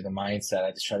what's going through the mindset.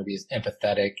 I just try to be as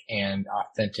empathetic and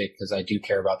authentic because I do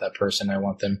care about that person. I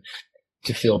want them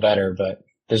to feel better, but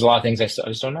there's a lot of things I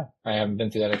just don't know. I haven't been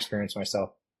through that experience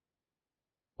myself.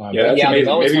 The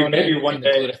melatonin maybe one and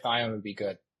day the glutathione would be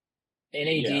good.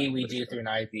 NAD we do through an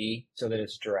IV so that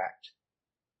it's direct.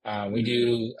 We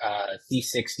do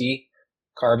C60,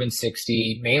 carbon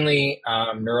 60, mainly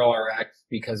Neural RX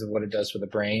because of what it does for the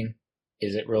brain.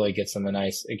 Is it really gets them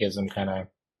it gives them kind of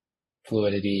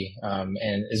fluidity,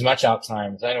 and as much out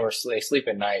time. I know they sleep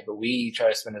at night, but we try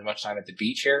to spend as much time at the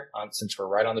beach here, since we're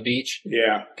right on the beach.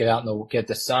 Yeah. Get out get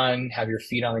the sun, have your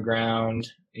feet on the ground,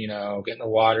 get in the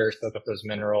water, soak up those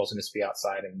minerals, and just be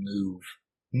outside and move.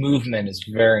 Movement is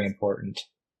very important.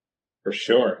 For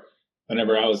sure.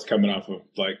 Whenever I was coming off of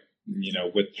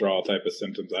withdrawal type of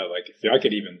symptoms, if I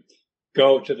could even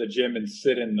go to the gym and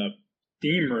sit in the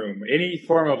steam room, any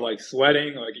form of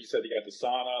sweating, like you said, you got the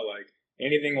sauna,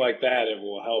 anything like that, it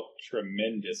will help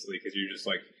tremendously because you're just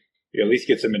you at least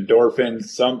get some endorphins,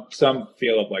 some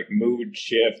feel of mood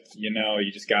shift,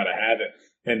 you just got to have it.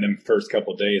 And then first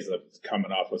couple of days of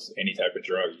coming off with any type of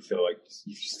drug, you feel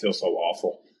you just feel so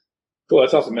awful. Cool.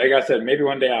 That's awesome. Like I said, maybe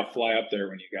one day I'll fly up there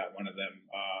when you got one of them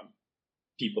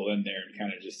people in there and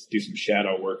kind of just do some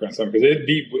shadow work on something, because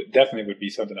definitely would be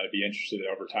something I'd be interested in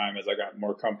over time as I got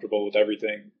more comfortable with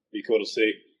everything. Be cool to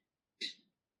see.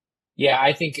 Yeah,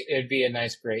 I think it'd be a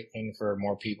nice, great thing for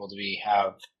more people to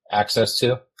have access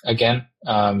to again,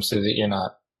 so that you're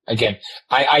not. Again,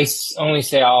 I only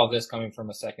say all of this coming from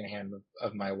a secondhand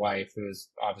of my wife, who is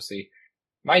obviously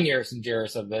my nearest and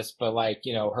dearest of this, but like,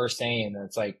 her saying that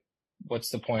it's like,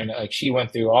 what's the point? Like, she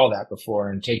went through all that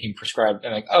before and taking prescribed,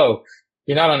 and like, oh,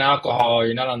 you're not on alcohol, or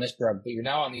you're not on this drug, but you're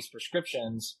now on these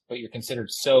prescriptions, but you're considered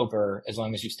sober as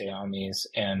long as you stay on these,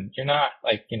 and you're not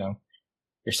like,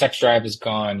 your sex drive is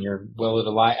gone, your will to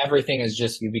lie, everything is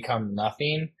just, you become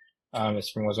nothing, is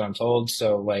from what I'm told.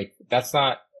 So like, that's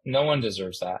not, no one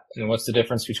deserves that. And what's the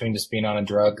difference between just being on a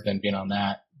drug than being on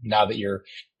that now that you're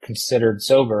considered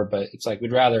sober? But it's like,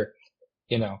 we'd rather,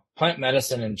 plant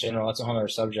medicine in general, that's a whole other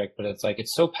subject, but it's like,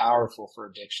 it's so powerful for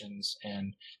addictions.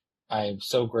 And I'm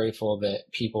so grateful that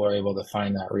people are able to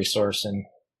find that resource and,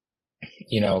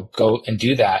 go and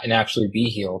do that and actually be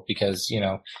healed, because,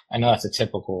 I know that's a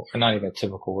typical, or not even a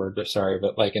typical word, but sorry,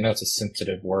 but like, I know it's a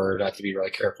sensitive word. I have to be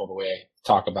really careful the way I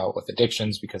talk about with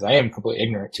addictions, because I am completely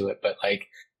ignorant to it, but like,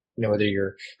 whether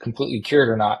you're completely cured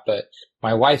or not, but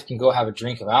my wife can go have a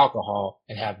drink of alcohol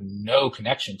and have no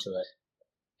connection to it.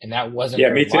 And that wasn't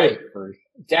her life for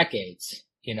decades,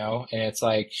 and it's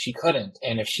like, she couldn't.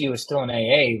 And if she was still in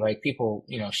AA, like people,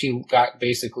 she got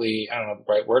basically, I don't know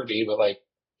the right word to be, but like,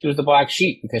 she was the black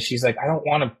sheep, because she's like, I don't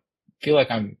want to feel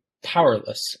like I'm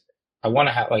powerless. I want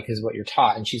to have, like, is what you're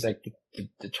taught. And she's like,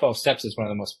 the 12 steps is one of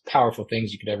the most powerful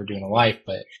things you could ever do in a life,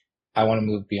 but I want to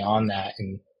move beyond that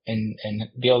and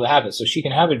be able to have it. So she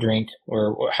can have a drink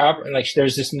or however, and like,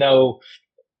 there's just no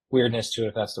weirdness to it,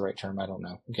 if that's the right term. I don't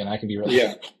know. Again, I can be really,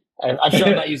 I'm sure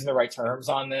I'm not using the right terms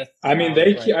on this. I mean,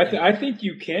 I think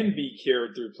you can be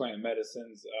cured through plant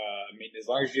medicines. I mean, as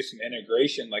long as you do some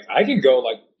integration, like I can go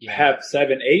have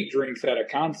 7-8 drinks at a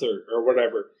concert or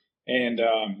whatever, and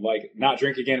like not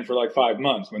drink again for like 5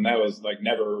 months, when that was like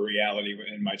never a reality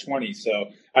in my 20s. So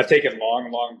I've taken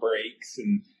long breaks,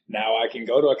 and now I can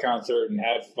go to a concert and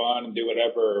have fun and do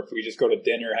whatever. Or if we just go to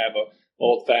dinner, have a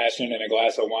old fashioned and a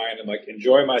glass of wine, and like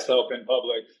enjoy myself in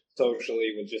public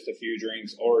socially with just a few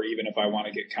drinks, or even if I want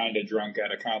to get kind of drunk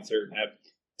at a concert and have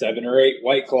 7 or 8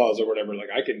 White Claws or whatever, like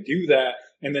I can do that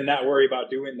and then not worry about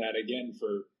doing that again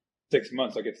for 6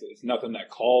 months. Like it's nothing that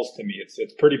calls to me. It's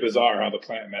pretty bizarre how the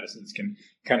plant medicines can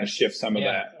kind of shift some of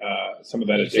that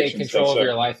addiction. You take control of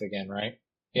your life again, right?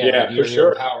 Yeah, for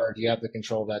sure. Empowered. You have the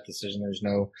control of that decision. There's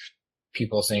no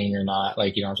people saying you're not,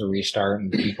 like, you don't have to restart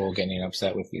and people getting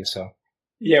upset with you. So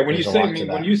yeah, when you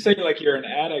say like you're an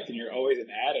addict and you're always an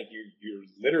addict, you're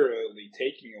literally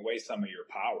taking away some of your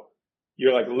power.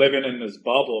 You're like living in this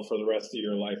bubble for the rest of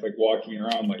your life, like walking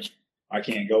around like, I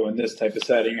can't go in this type of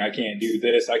setting, I can't do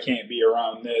this, I can't be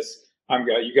around this.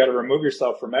 You got to remove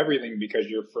yourself from everything because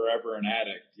you're forever an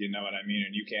addict. You know what I mean?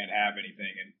 And you can't have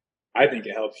anything. And I think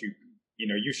it helps you.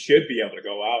 You should be able to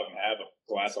go out and have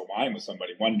a glass of wine with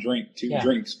somebody, 1 drink, 2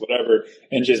 drinks, whatever,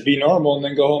 and just be normal, and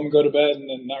then go home and go to bed, and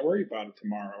then not worry about it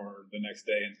tomorrow or the next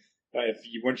day. And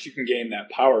once you can gain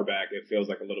that power back, it feels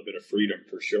like a little bit of freedom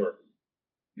for sure.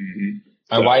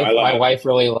 Mm-hmm. My wife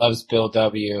really loves Bill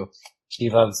W. She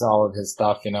loves all of his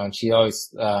stuff, and she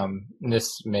always, I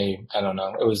don't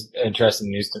know, it was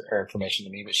interesting news or information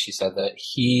to me, but she said that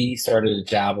he started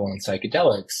to dabble in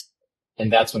psychedelics,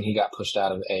 and that's when he got pushed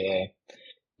out of AA,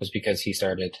 was because he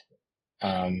started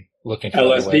looking for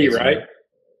LSD, right?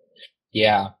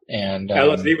 Yeah, and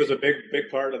LSD was a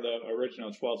big part of the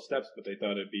original 12 steps, but they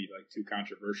thought it'd be like too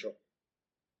controversial.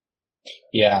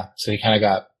 Yeah, so he kind of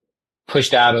got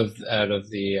pushed out of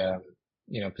the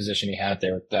position he had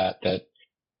there with that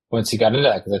once he got into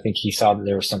that, because I think he saw that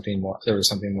there was something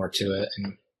more to it,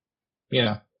 and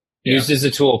used as a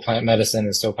tool. Plant medicine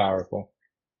is so powerful.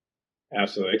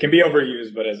 Absolutely. It can be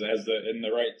overused, but in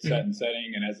the right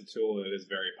setting and as a tool, it is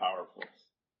very powerful.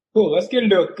 Cool. Let's get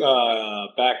into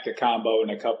back to Kambo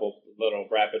and a couple little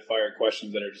rapid fire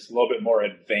questions that are just a little bit more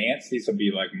advanced. These will be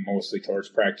like mostly towards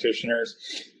practitioners.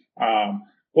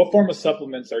 What form of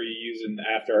supplements are you using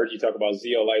after? I heard you talk about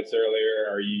zeolites earlier.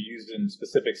 Are you using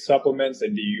specific supplements,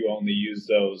 and do you only use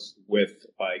those with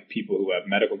like people who have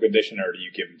medical condition, or do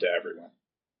you give them to everyone?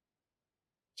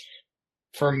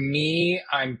 For me,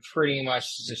 I'm pretty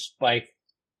much just like,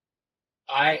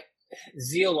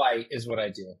 zeolite is what I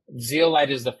do.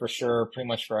 Zeolite is the for sure, pretty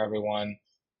much for everyone,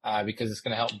 because it's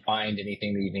going to help bind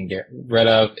anything that you can get rid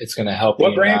of. It's going to help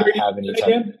what you brand not are you have any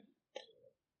again?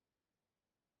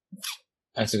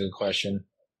 That's a good question.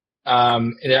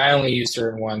 I only use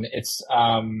certain one. It's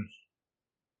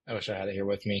I wish I had it here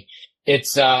with me.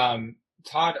 It's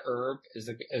Todd Herb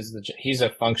he's a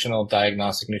functional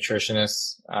diagnostic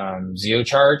nutritionist.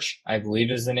 Zeocharge, I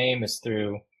believe is the name, is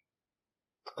through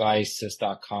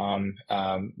glycis.com.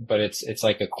 But it's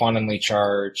like a quantumly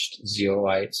charged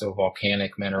zeolite, so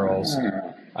volcanic minerals.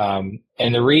 And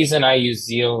the reason I use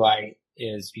zeolite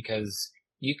is because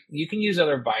you can use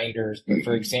other binders, but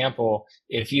for example,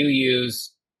 if you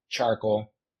use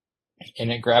charcoal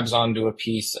and it grabs onto a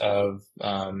piece of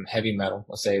heavy metal,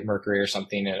 let's say mercury or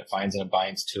something, and it finds and it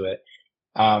binds to it,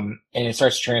 and it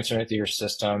starts transferring it through your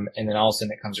system, and then all of a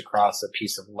sudden it comes across a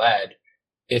piece of lead,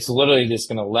 it's literally just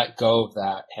going to let go of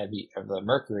the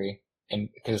mercury, and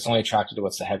because it's only attracted to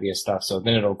what's the heaviest stuff, so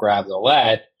then it'll grab the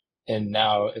lead, and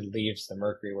now it leaves the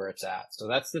mercury where it's at. So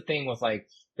that's the thing with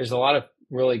there's a lot of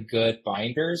really good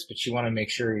binders, but you want to make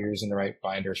sure you're using the right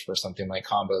binders for something like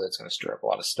Kambo that's going to stir up a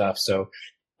lot of stuff. So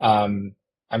I'm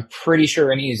pretty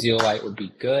sure any zeolite would be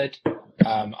good.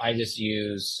 I just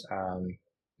use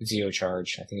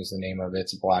Zeocharge, I think is the name of it.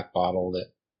 It's a black bottle that's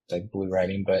like blue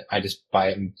writing, but I just buy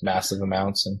it in massive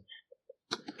amounts and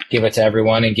give it to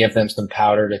everyone and give them some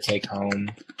powder to take home.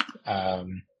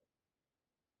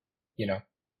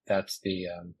 That's the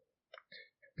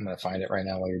I'm gonna find it right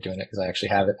now while you're doing it because I actually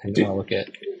have it. I want to look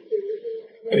at.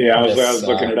 Yeah, I was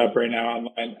looking it up right now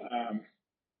online.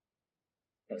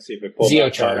 Let's see if it pulls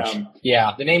Zeocharge.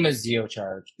 Yeah, the name is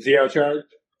Zeocharge. Zeocharge?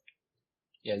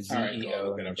 Yeah,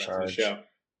 ZEO and charge.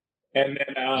 And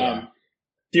then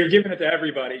you're giving it to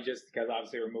everybody just because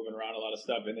obviously we're moving around a lot of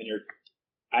stuff, and then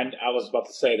I was about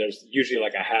to say there's usually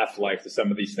like a half-life to some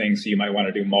of these things, so you might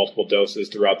want to do multiple doses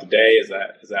throughout the day. Is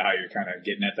that how you're kind of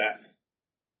getting at that?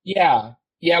 Yeah.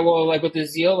 Well, like with the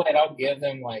zeolite, I'll give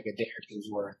them like a day or two's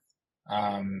worth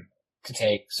to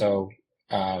take. So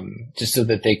just so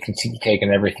that they continue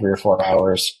taking every 3 or 4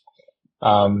 hours.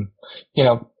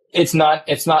 It's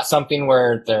not something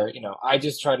where they're, I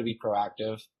just try to be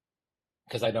proactive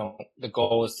because the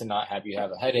goal is to not have you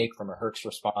have a headache from a Herx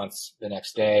response the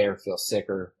next day or feel sick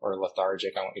or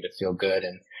lethargic. I want you to feel good.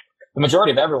 And the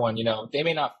majority of everyone, they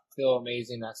may not feel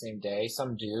amazing that same day.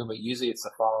 Some do, but usually it's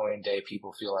the following day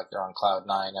people feel like they're on cloud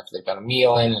 9 after they've got a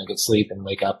meal in and a good sleep and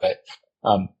wake up. But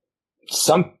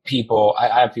some people, I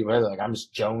have people that are like, I'm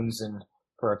just jonesing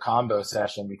for a Kambo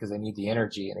session because they need the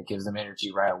energy and it gives them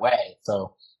energy right away.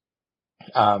 So,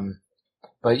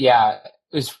 but yeah,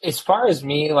 as far as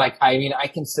me, I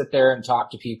can sit there and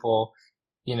talk to people,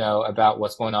 about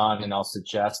what's going on, and I'll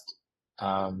suggest,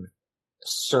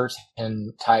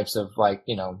 certain types of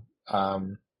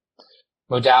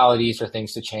modalities or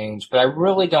things to change, but I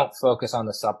really don't focus on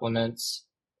the supplements.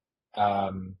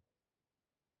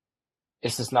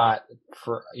 It's just not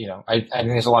for, I think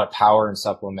there's a lot of power in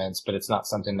supplements, but it's not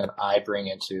something that I bring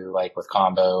into with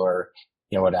Kambo or,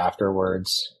 what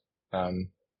afterwards.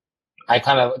 I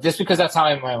kind of, just because that's how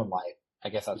I am in my own life. I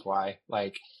guess that's why,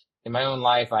 in my own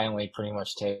life, I only pretty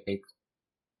much take,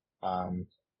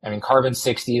 carbon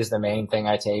 60 is the main thing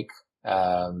I take.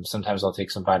 Sometimes I'll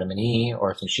take some vitamin E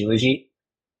or some Shilajit,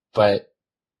 but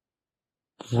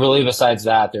really besides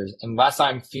that, unless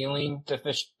I'm feeling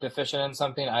deficient in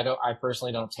something, I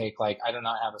personally don't take, I do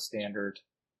not have a standard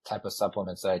type of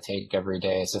supplements that I take every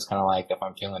day. It's just kind of if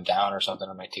I'm feeling down or something,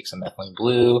 I might take some methylene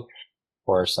blue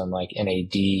or some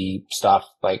NAD stuff,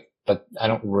 but I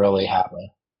don't really have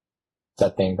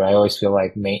that thing, but I always feel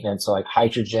like maintenance. So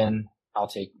hydrogen, I'll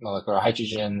take molecular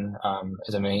hydrogen,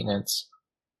 as a maintenance.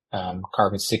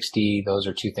 Carbon 60, those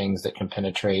are 2 things that can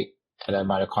penetrate at a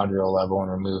mitochondrial level and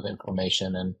remove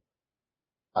inflammation and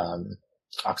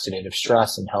oxidative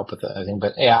stress and help with everything.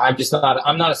 But yeah,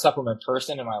 I'm not a supplement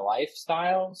person in my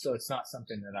lifestyle, so it's not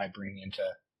something that I bring into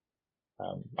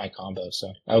my Kambo.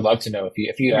 So I would love to know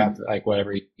if you have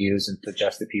whatever you use and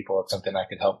suggest to people, it's something I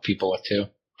could help people with too.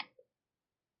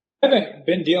 I haven't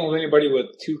been dealing with anybody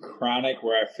with too chronic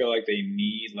where I feel like they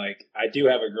need, I do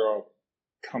have a girl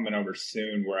coming over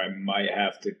soon where I might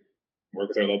have to work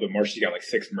with her a little bit more. She's got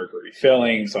 6 mercury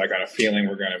fillings, so I got a feeling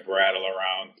we're going to rattle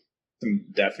around some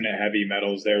definite heavy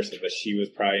metals there, so that she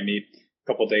would probably need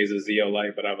a couple days of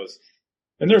zeolite. But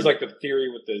and there's the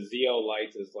theory with the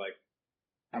zeolites is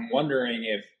I'm wondering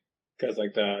if, because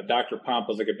the Dr.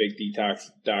 Pompa's a big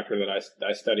detox doctor that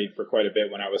I studied for quite a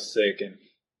bit when I was sick, and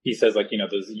he says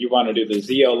you want to do the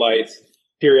zeolites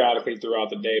periodically throughout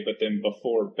the day, but then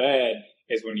before bed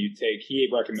is when he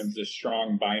recommends this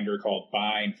strong binder called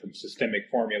Bind from Systemic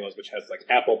Formulas, which has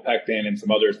apple pectin and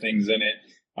some other things in it,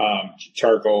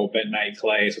 charcoal, bentonite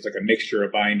clay. So it's a mixture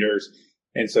of binders.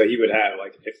 And so he would have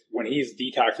when he's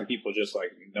detoxing people, just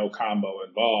no Kambo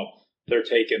involved, they're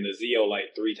taking the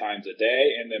zeolite 3 times a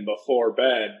day. And then before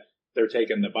bed, they're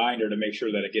taking the binder to make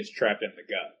sure that it gets trapped in the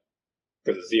gut.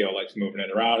 because the zeolite's moving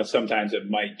it around, and sometimes it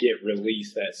might get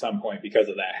released at some point because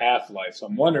of that half-life. So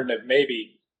I'm wondering if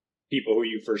maybe people who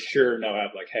you for sure know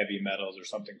have like heavy metals or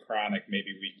something chronic,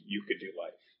 maybe you could do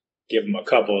like give them a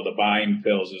couple of the bind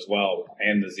pills as well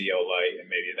and the zeolite, and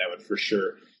maybe that would for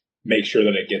sure make sure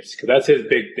that it gets, because that's his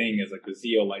big thing is like the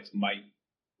zeolites might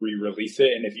re-release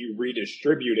it, and if you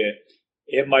redistribute it,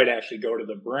 it might actually go to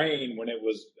the brain when it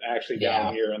was actually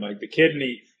down here and like the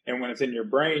kidney. And when it's in your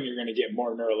brain, you're going to get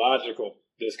more neurological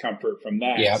discomfort from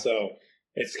that. Yep. So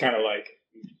it's kind of like,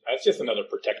 that's just another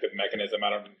protective mechanism. I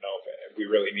don't know if we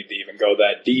really need to even go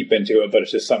that deep into it, but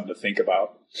it's just something to think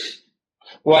about.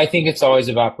 Well, I think it's always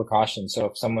about precaution. So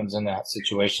if someone's in that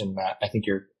situation, Matt, I think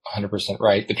you're 100%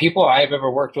 right. The people I've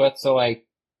ever worked with, so like,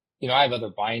 you know, I have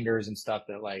other binders and stuff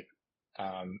that like,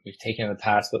 we've taken in the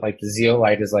past, but like the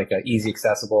zeolite is like a easy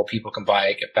accessible. People can buy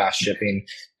it, get fast shipping,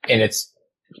 and it's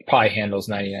probably handles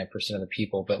 99% of the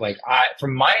people. But like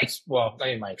from my, well, not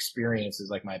even my experience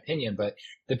is like my opinion, but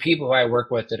the people who I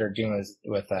work with that are doing this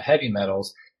with heavy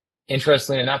metals,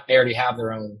 interestingly enough, they already have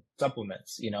their own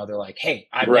supplements. You know, they're like, hey,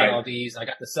 I've got all these, I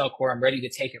got the cell core, I'm ready to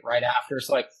take it right after.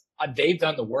 So like they've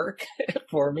done the work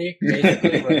for me,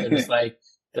 basically, where they're just like,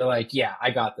 they're like, yeah,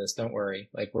 I got this. Don't worry.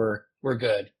 Like we're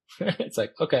good. It's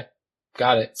like, okay,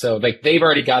 got it. So like they've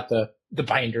already got the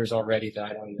binders already that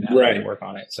I don't even have to work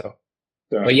on it. So,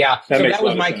 but yeah, that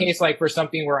was my case, like for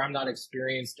something where I'm not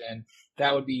experienced, and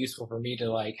that would be useful for me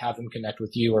to like have them connect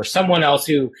with you or someone else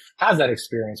who has that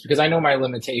experience, because I know my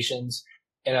limitations,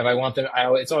 and if I want them,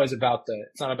 it's always about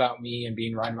it's not about me and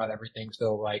being right about everything.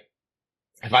 So like,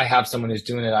 if I have someone who's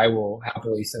doing it, I will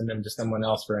happily send them to someone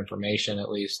else for information at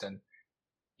least. And,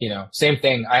 you know, same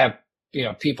thing. I have, you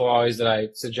know, people always that I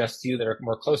suggest to you that are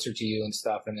more closer to you and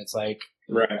stuff. And it's like,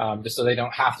 just so they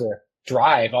don't have to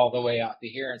drive all the way out to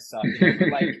here and stuff. You know, but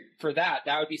like for that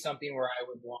would be something where I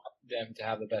would want them to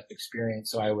have the best experience.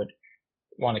 So I would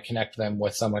want to connect them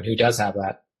with someone who does have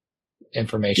that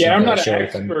information. Yeah, I'm not an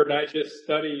expert. I just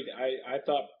studied.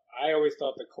 I always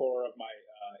thought the core of my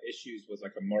issues was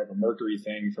like more of a mercury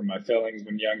thing from my fillings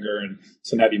when younger, and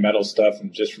some heavy metal stuff,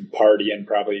 and just from partying,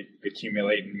 probably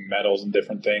accumulating metals and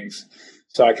different things.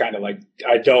 So I kind of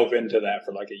I dove into that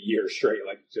for like a year straight,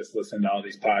 like just listening to all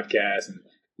these podcasts and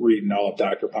reading all of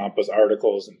Dr. Pompa's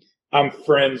articles. And I'm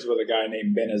friends with a guy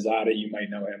named Ben Azada. You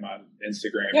might know him on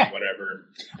Instagram or whatever.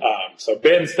 So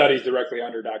Ben studies directly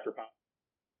under Dr. Pompa.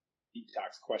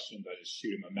 Detox questions, I just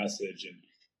shoot him a message,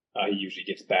 and he usually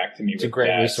gets back to me. It's a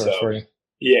great resource for you.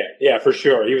 Yeah, for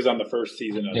sure. He was on the first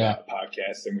season of the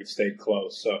podcast, and we've stayed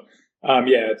close. So,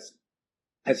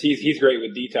 he's great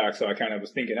with detox. So I kind of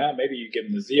was thinking, maybe you give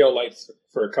him the zeolites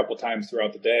for a couple times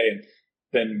throughout the day, and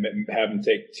then have him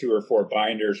take 2 or 4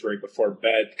 binders right before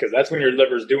bed, because that's when your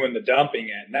liver's doing the dumping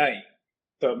at night.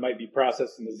 So it might be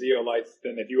processing the zeolites.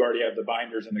 Then if you already have the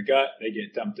binders in the gut, they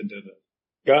get dumped into the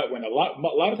gut. When a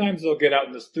lot of times they'll get out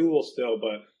in the stool still,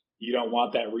 but you don't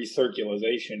want that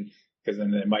recirculation, because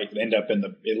then it might end up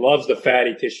it loves the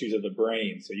fatty tissues of the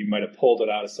brain. So you might have pulled it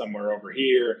out of somewhere over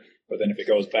here, but then if it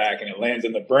goes back and it lands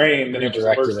in the brain, then it was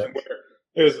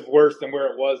worse than where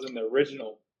it was in the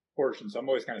original portion. So I'm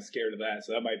always kind of scared of that.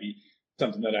 So that might be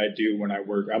something that I do when I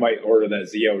work. I might order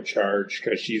that Zeo charge,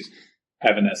 because she's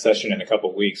having that session in a couple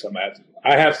of weeks. So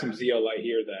I have some zeolite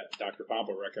here that Dr.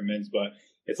 Pompa recommends, but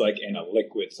it's like in a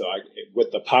liquid. So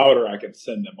with the powder, I can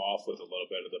send them off with a little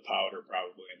bit of the powder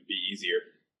probably, and be easier.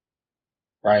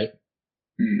 Right.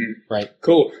 Mm-hmm. Right.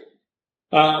 Cool.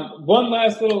 One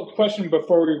last little question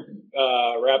before we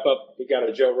wrap up. We got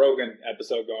a Joe Rogan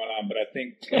episode going on, but I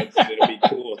think it'll be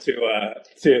cool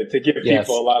to give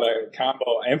people a lot of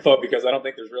Kambo info, because I don't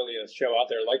think there's really a show out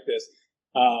there like this.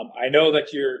 I know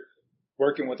that you're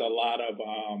working with a lot of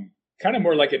kind of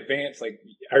more like advanced, like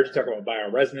I heard you talk about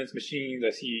bioresonance machines. I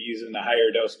see you using the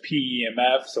higher dose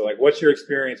PEMF. So like, what's your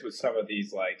experience with some of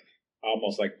these like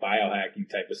almost like biohacking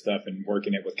type of stuff and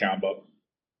working it with Kambo?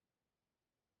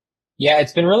 Yeah,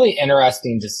 it's been really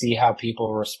interesting to see how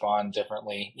people respond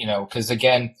differently, you know, because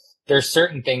again, there's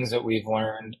certain things that we've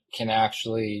learned can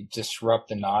actually disrupt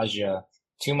the nausea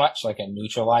too much, like it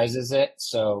neutralizes it.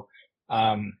 So,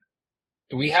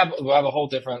 we have a whole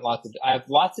different I have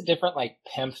lots of different like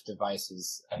PEMF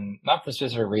devices, and not for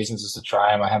specific reasons, just to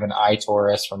try them. I have an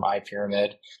iTaurus from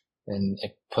iPyramid, and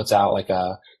it puts out like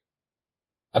a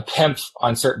PEMF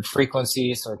on certain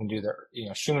frequencies, so I can do the, you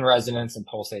know, Shipman resonance and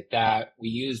pulsate that. We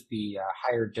use the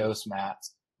higher dose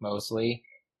mats mostly,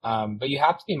 but you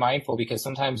have to be mindful, because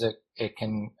sometimes it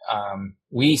can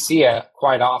we see it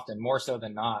quite often, more so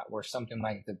than not, where something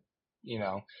like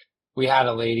we had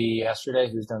a lady yesterday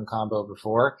who's done Kambo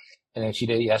before, And then she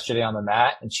did it yesterday on the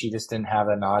mat, and she just didn't have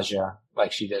the nausea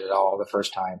like she did it all the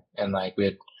first time. And like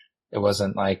it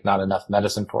wasn't like not enough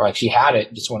medicine for, like she had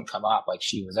it, just wouldn't come up. Like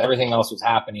everything else was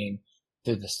happening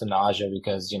through the nausea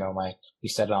because, we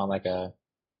set it on like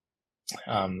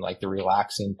like the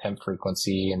relaxing PEM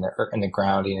frequency and the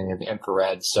grounding and the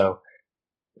infrared. So,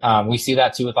 we see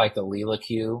that too with like the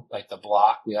LilaQ, like the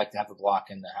block. We like to have the block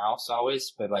in the house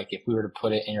always, but like if we were to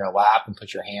put it in your lap and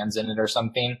put your hands in it or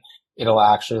something, it'll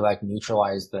actually like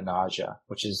neutralize the nausea,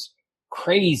 which is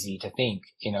crazy to think,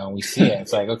 we see it.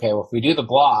 It's like, okay, well, if we do the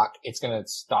block, it's going to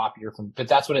stop but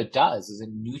that's what it does is it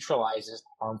neutralizes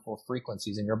harmful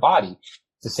frequencies in your body.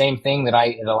 It's the same thing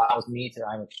it allows me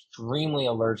I'm extremely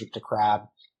allergic to crab,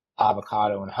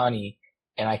 avocado, and honey.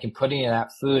 And I can put any of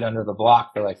that food under the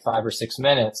block for like 5 or 6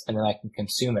 minutes and then I can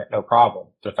consume it, no problem.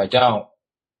 But if I don't,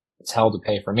 it's hell to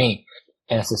pay for me.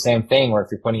 And it's the same thing where if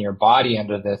you're putting your body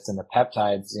under this and the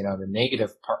peptides, the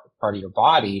negative part of your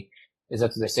body is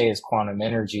that's what they say is quantum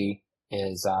energy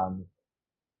is,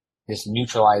 just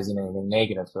neutralizing anything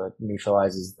negative. So it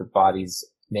neutralizes the body's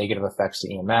negative effects to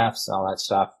EMFs, all that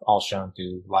stuff, all shown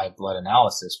through live blood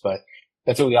analysis. But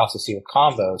that's what we also see with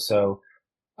Kambo. So,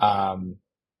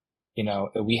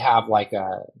 we have like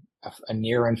a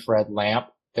near infrared lamp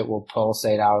that will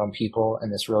pulsate out on people,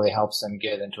 and this really helps them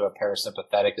get into a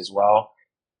parasympathetic as well.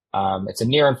 It's a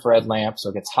near infrared lamp, so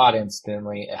it gets hot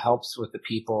instantly. It helps with the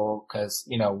people because,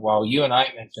 while you and I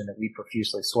mentioned that we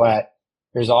profusely sweat,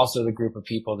 there's also the group of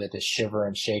people that just shiver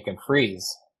and shake and freeze.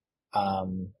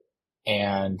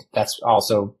 And that's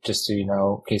also just so in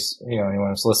case,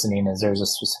 anyone's listening, is there's a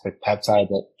specific peptide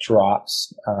that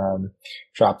drops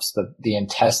the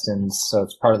intestines. So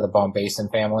it's part of the Bombasin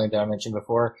family that I mentioned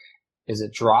before, is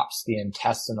it drops the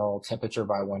intestinal temperature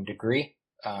by 1 degree,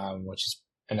 which is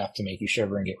enough to make you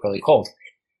shiver and get really cold.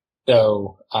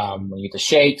 So, when you get the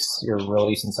shakes, you're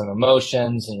releasing some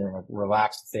emotions and you're in a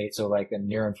relaxed state. So like a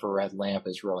near infrared lamp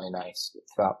is really nice.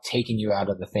 It's about taking you out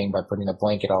of the thing by putting a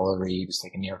blanket all over you. You just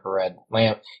take a near infrared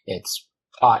lamp. It's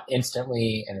hot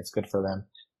instantly and it's good for them.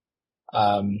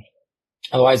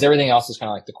 Otherwise everything else is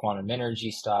kind of like the quantum energy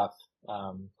stuff,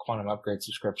 quantum upgrade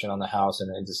subscription on the house,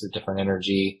 and it's just a different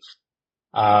energy.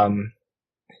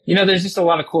 There's just a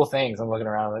lot of cool things. I'm looking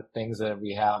around at things that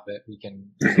we have that we can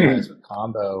utilize with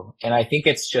Kambo. And I think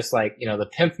it's just like, the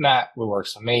pimp mat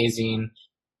works amazing.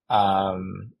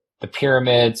 The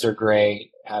pyramids are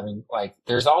great.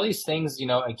 There's all these things,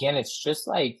 again, it's just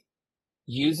like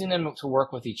using them to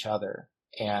work with each other.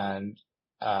 And,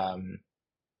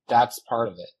 that's part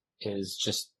of it is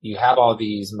just, you have all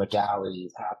these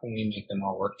modalities. How can we make them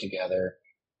all work together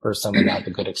for someone to have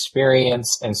a good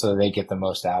experience and so they get the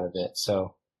most out of it?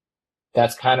 So,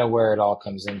 that's kind of where it all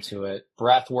comes into it.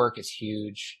 Breath work is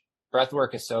huge. Breath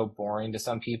work is so boring to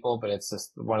some people, but it's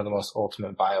just one of the most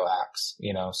ultimate biohacks,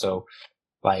 So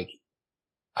like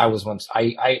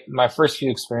my first few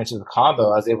experiences with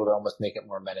Kambo, I was able to almost make it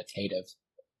more meditative.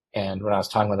 And when I was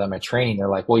talking about my training, they're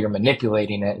like, well, you're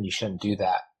manipulating it and you shouldn't do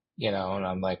that, and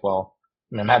I'm like, well,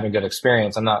 I'm having a good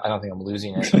experience. I don't think I'm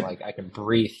losing it. Like I can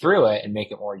breathe through it and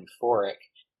make it more euphoric.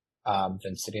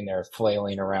 Than sitting there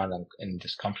flailing around in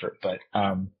discomfort. But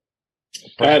I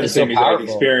had the same exact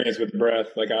experience with breath.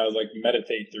 Like I was like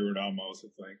meditate through it almost.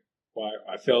 It's like, why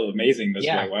I feel amazing this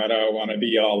way. Why do I want to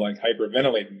be all like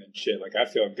hyperventilating and shit? Like I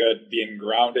feel good being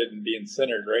grounded and being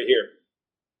centered right here.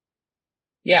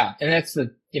 Yeah, and that's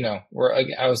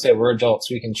I would say we're adults.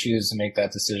 We can choose to make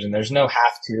that decision. There's no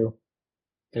have to.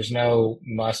 There's no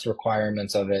must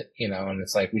requirements of it, and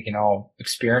it's like we can all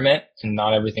experiment, and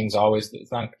not everything's it's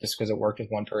not just because it worked with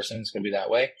one person, it's going to be that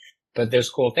way. But there's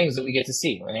cool things that we get to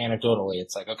see. And anecdotally,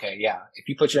 it's like, okay, yeah, if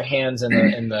you put your hands in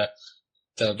the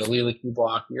LilaQ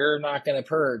block, you're not going to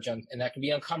purge, and that can be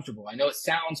uncomfortable. I know it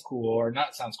sounds cool, or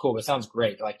not sounds cool, but it sounds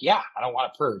great. You're like, yeah, I don't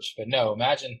want to purge. But no,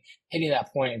 imagine hitting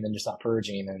that point and then just not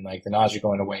purging and like the nausea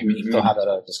going away, but you still have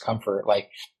that discomfort. Like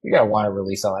you're going to want to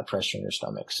release all that pressure in your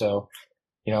stomach. So,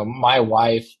 my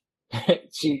wife,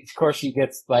 she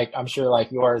gets like, I'm sure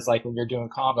like yours, like when you're doing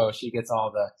Kambo, she gets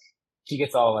all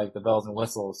like the bells and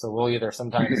whistles. So we'll either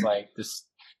sometimes like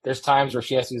there's times where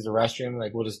she has to use the restroom,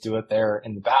 like we'll just do it there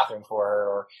in the bathroom for her.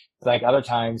 Or like other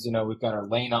times, we've got her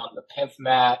laying on the pimp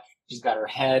mat. She's got her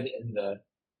head in the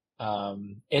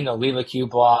LilaQ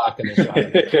block, and then she'll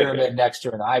have a pyramid next to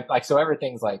her. And so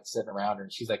everything's like sitting around her,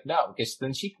 and she's like, no, because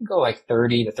then she can go like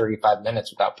 30 to 35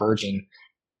 minutes without purging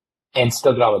and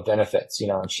still get all the benefits,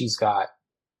 and she's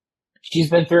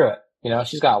been through it,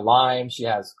 she's got Lyme, she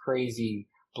has crazy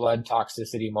blood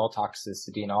toxicity, mold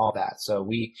toxicity, and all that. So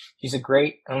I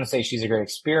don't want to say she's a great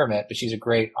experiment, but she's a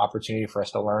great opportunity for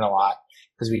us to learn a lot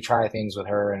because we try things with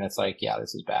her and it's like, yeah,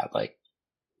 this is bad. Like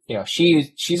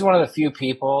she's one of the few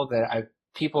people that I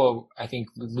think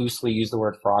loosely use the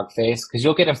word frog face because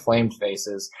you'll get inflamed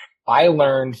faces. I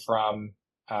learned from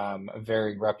a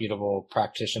very reputable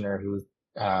practitioner who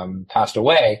passed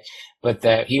away, but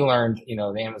that he learned, the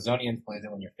Amazonians believe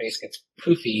that when your face gets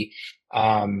poofy,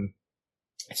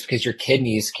 it's because your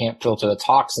kidneys can't filter the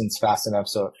toxins fast enough,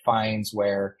 so it finds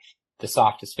where the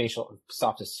softest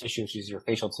tissue, which is your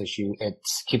facial tissue, it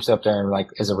keeps up there like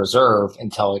as a reserve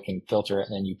until it can filter it,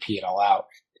 and then you pee it all out.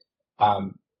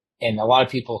 And a lot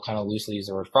of people kind of loosely use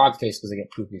the word frog face because they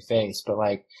get poofy face, but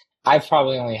like I've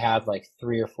probably only had like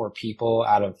 3 or 4 people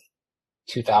out of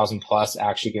 2,000 plus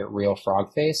actually get real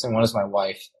frog face, and one is my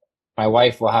wife. My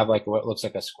wife will have like what looks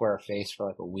like a square face for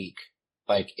like a week.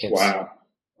 Like it's wow.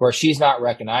 Where she's not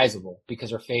recognizable because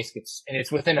her face and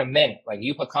it's within a minute. Like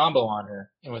you put Kambo on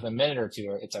her and with a minute or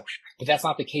two, it's like, but that's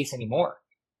not the case anymore.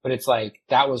 But it's like,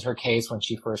 that was her case when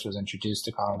she first was introduced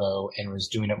to Kambo and was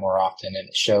doing it more often. And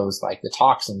it shows like the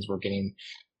toxins were getting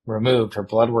removed. Her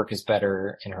blood work is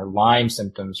better and her Lyme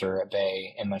symptoms are at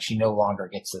bay. And like, she no longer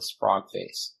gets this frog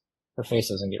face. Her face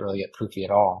doesn't really get poofy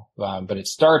at all. But it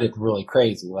started really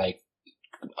crazy, like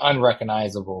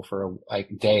unrecognizable for like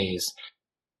days.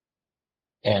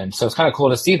 And so it's kind of cool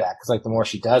to see that because like the more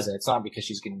she does it, it's not because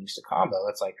she's getting used to Kambo.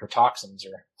 It's like her toxin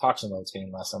load's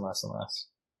getting less and less and less.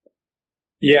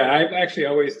 Yeah, I've actually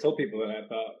always told people that I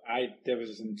thought there was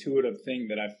this intuitive thing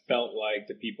that I felt like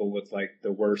the people with like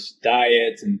the worst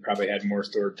diets and probably had more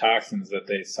stored toxins that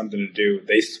they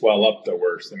swell up the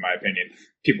worst, in my opinion.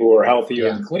 People who are healthier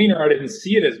and cleaner, I didn't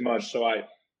see it as much. So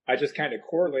I just kind of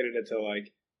correlated it to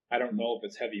like, I don't know if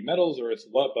it's heavy metals or it's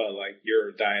what, but like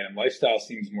your diet and lifestyle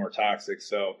seems more toxic.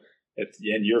 So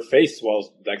and your face swells.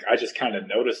 Like I just kind of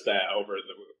noticed that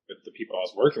with the people I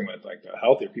was working with, like the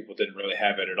healthier people didn't really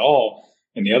have it at all.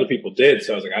 And the other people did.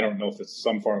 So I was like, I don't know if it's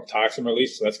some form of toxin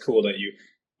release. So that's cool that you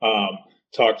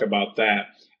talked about that.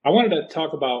 I wanted to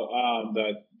talk about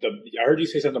I heard you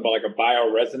say something about like a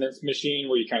bioresonance machine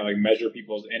where you kind of like measure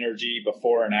people's energy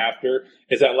before and after.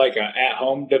 Is that like an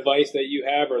at-home device that you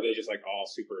have, or are they just like all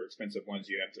super expensive ones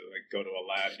you have to like go to a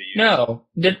lab to use? No.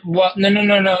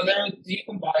 You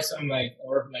can buy some like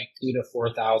 $2,000 to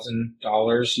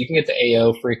 $4,000. You can get the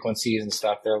AO frequencies and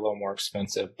stuff. They're a little more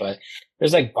expensive, but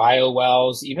there's like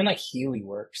BioWells, even like Healy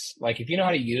works. Like if you know how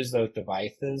to use those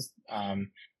devices,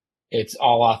 it's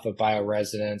all off of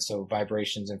bioresonance, so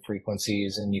vibrations and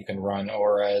frequencies, and you can run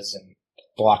auras and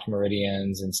block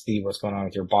meridians and see what's going on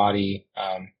with your body.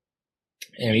 And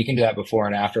you can do that before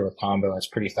and after with Kambo. It's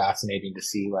pretty fascinating to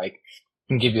see, like,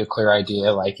 can give you a clear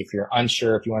idea. Like if you're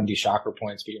unsure, if you want to do chakra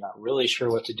points, but you're not really sure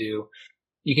what to do,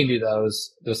 you can do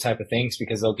those type of things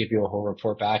because they'll give you a whole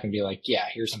report back and be like, yeah,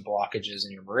 here's some blockages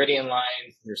in your meridian line.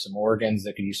 Here's some organs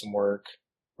that could use some work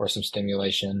or some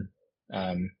stimulation.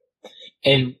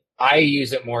 And I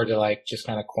use it more to like just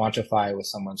kind of quantify with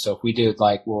someone. So if we do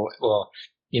like, we'll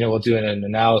do an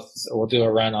analysis, we'll do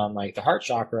a run on like the heart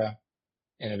chakra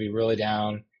and it'll be really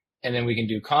down. And then we can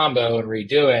do Kambo and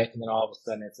redo it. And then all of a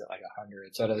sudden it's at like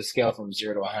 100. So to the scale from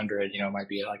 0 to 100, it might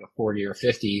be at like a 40 or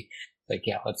 50. Like,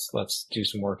 yeah, let's do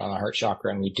some work on the heart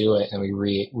chakra, and we do it and we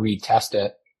retest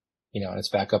it, and it's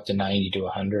back up to 90 to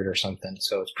 100 or something.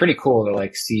 So it's pretty cool to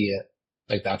like see it,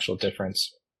 like the actual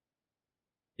difference.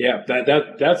 Yeah,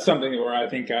 that's something where I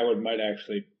think I might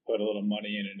actually put a little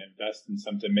money in and invest in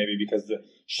something, maybe because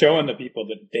showing the people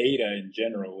the data in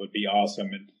general would be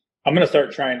awesome. And I'm going to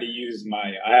start trying to use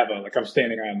I'm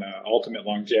standing on the Ultimate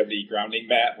Longevity grounding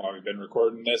mat while we've been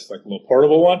recording this, like a little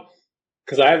portable one,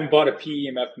 because I haven't bought a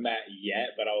PEMF mat yet,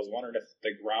 but I was wondering if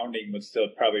the grounding would still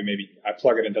maybe I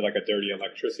plug it into like a dirty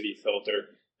electricity filter,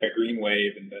 a green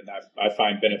wave, and then I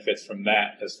find benefits from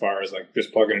that as far as like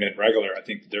just plugging it in regular. I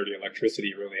think the dirty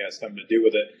electricity really has something to do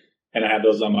with it, and I have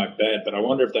those on my bed. But I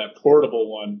wonder if that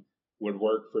portable one would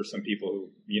work for some people who,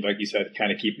 like you said,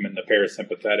 kind of keep them in the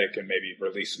parasympathetic and maybe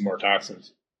release some more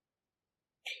toxins.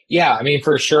 Yeah, I mean,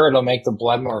 for sure, it'll make the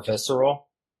blood more visceral,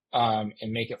 and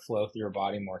make it flow through your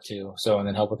body more too. So, and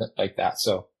then help with it like that.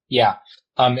 So, yeah.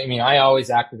 I mean, I always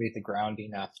activate the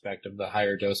grounding aspect of the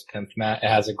higher dose PEMF mat. It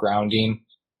has a grounding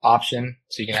option,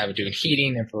 so you can have it doing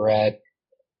heating, infrared,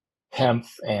 PEMF,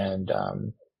 and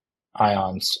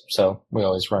ions. So we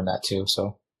always run that too.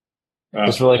 So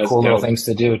it's really cool little things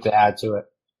to do to add to it.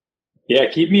 Yeah,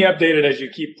 keep me updated as you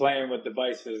keep playing with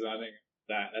devices. I think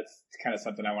that's kind of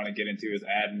something I want to get into, is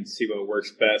add and see what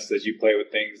works best as you play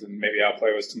with things, and maybe I'll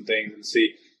play with some things and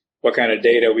see what kind of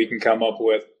data we can come up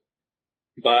with.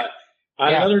 But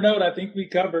on another note, I think we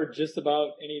covered just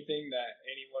about anything that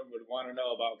anyone would want to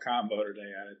know about Kambo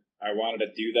today. I wanted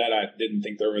to do that. I didn't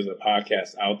think there was a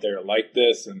podcast out there like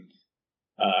this, and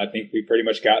I think we pretty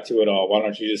much got to it all. Why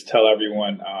don't you just tell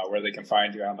everyone where they can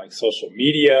find you on like social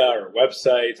media or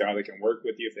websites, or how they can work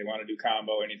with you if they want to do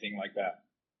Kambo, anything like that?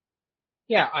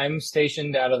 Yeah, I'm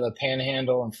stationed out of the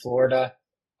Panhandle in Florida,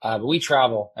 but we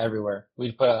travel everywhere.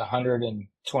 We put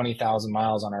 120,000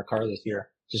 miles on our car this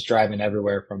year, just driving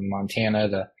everywhere from Montana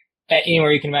to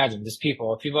anywhere you can imagine. Just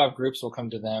people. If people have groups, we'll come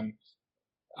to them.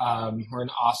 We're in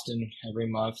Austin every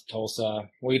month, Tulsa.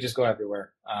 We just go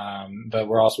everywhere. But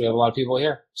we have a lot of people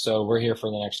here. So we're here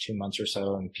for the next 2 months or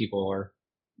so, and people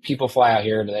fly out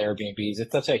here to the Airbnbs.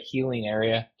 It's such a healing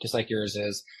area, just like yours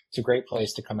is. It's a great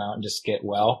place to come out and just get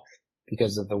well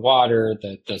because of the water,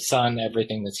 the sun,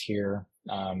 everything that's here.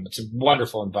 It's a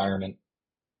wonderful environment.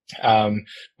 My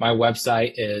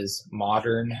website is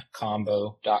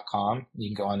modernkambo.com.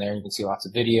 You can go on there. You can see lots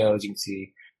of videos. You can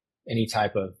see any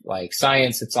type of like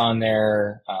science that's on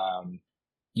there,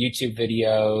 YouTube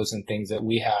videos and things that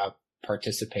we have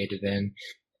participated in.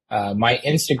 My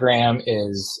Instagram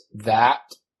is that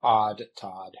odd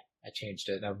Todd. I changed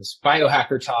it. I was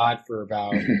Biohacker Todd for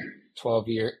about 12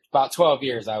 years. About 12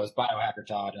 years I was Biohacker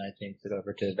Todd, and I changed it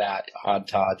over to that odd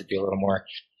Todd to be a little more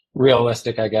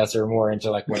realistic, I guess, or more into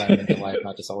like what I'm into life,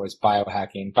 not just always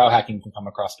biohacking. Biohacking can come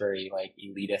across very like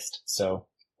elitist. So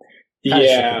kind of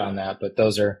shifted on that, but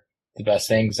those are the best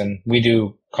things. And we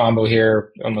do Kambo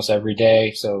here almost every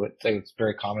day. So it's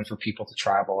very common for people to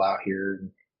travel out here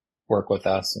and work with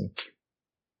us. And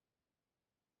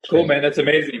cool, man. That's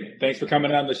amazing. Thanks for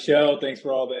coming on the show. Thanks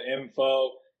for all the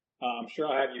info. I'm sure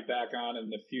I'll have you back on in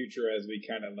the future as we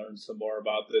kind of learn some more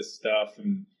about this stuff.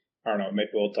 And I don't know,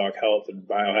 maybe we'll talk health and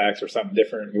biohacks or something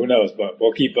different. Who knows? But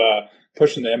we'll keep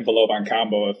pushing the envelope on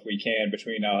Kambo if we can.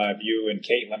 I'll have you and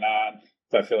Caitlin on.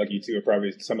 I feel like you two are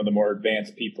probably some of the more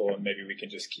advanced people, and maybe we can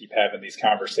just keep having these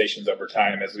conversations over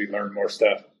time as we learn more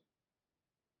stuff.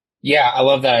 Yeah, I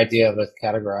love that idea of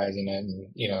categorizing it, and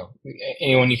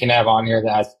anyone you can have on here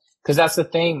because that's the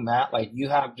thing, Matt. Like you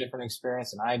have different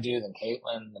experience than I do, than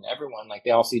Caitlin, than everyone. Like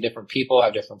they all see different people,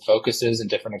 have different focuses and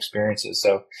different experiences.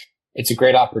 So it's a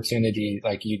great opportunity,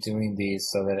 like you doing these,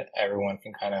 so that everyone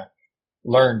can kind of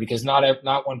learn, because not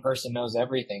one person knows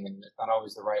everything, and it's not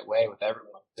always the right way with everyone.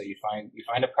 So you find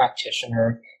a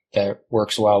practitioner that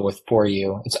works well for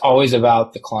you. It's always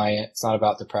about the client. It's not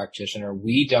about the practitioner.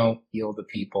 We don't heal the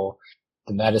people.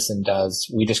 The medicine does.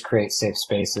 We just create safe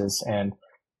spaces and,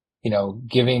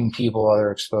 giving people other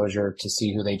exposure to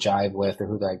see who they jive with or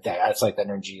who that's like the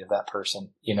energy of that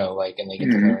person, and they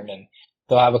get to learn, and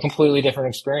they'll have a completely different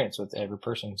experience with every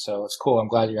person. So it's cool. I'm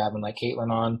glad you're having like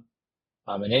Caitlin on.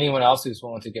 And anyone else who's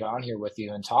willing to get on here with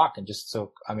you and talk, and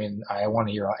I want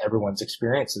to hear everyone's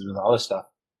experiences with all this stuff.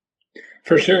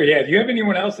 For sure. Yeah. Do you have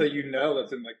anyone else that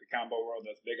that's in like the Kambo world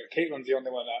that's big? Caitlin's the only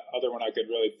other one I could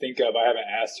really think of. I haven't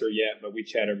asked her yet, but we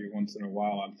chat every once in a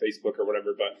while on Facebook or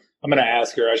whatever, but I'm going to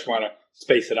ask her. I just want to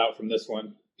space it out from this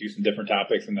one, do some different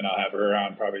topics, and then I'll have her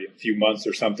on probably in a few months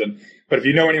or something. But if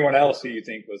you know anyone else who you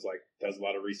think does a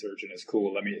lot of research and is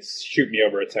cool, shoot me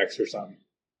over a text or something.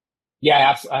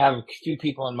 Yeah, I have a few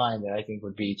people in mind that I think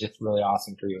would be just really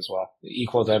awesome for you as well.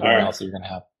 Equal to everyone else that you're going to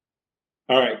have.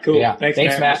 All right, cool. Yeah. Thanks,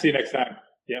 Matt. We'll see you next time.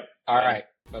 Yep. All right.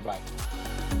 Bye-bye.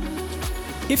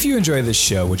 If you enjoy this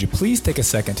show, would you please take a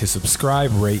second to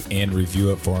subscribe, rate, and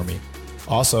review it for me?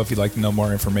 Also, if you'd like to know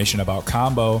more information about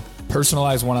Kambo,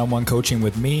 personalized one-on-one coaching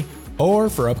with me, or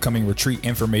for upcoming retreat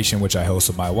information, which I host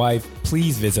with my wife,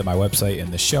 please visit my website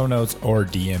in the show notes or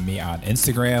DM me on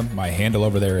Instagram. My handle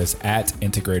over there is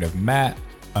 @IntegrativeMatt.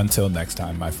 Until next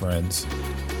time, my friends.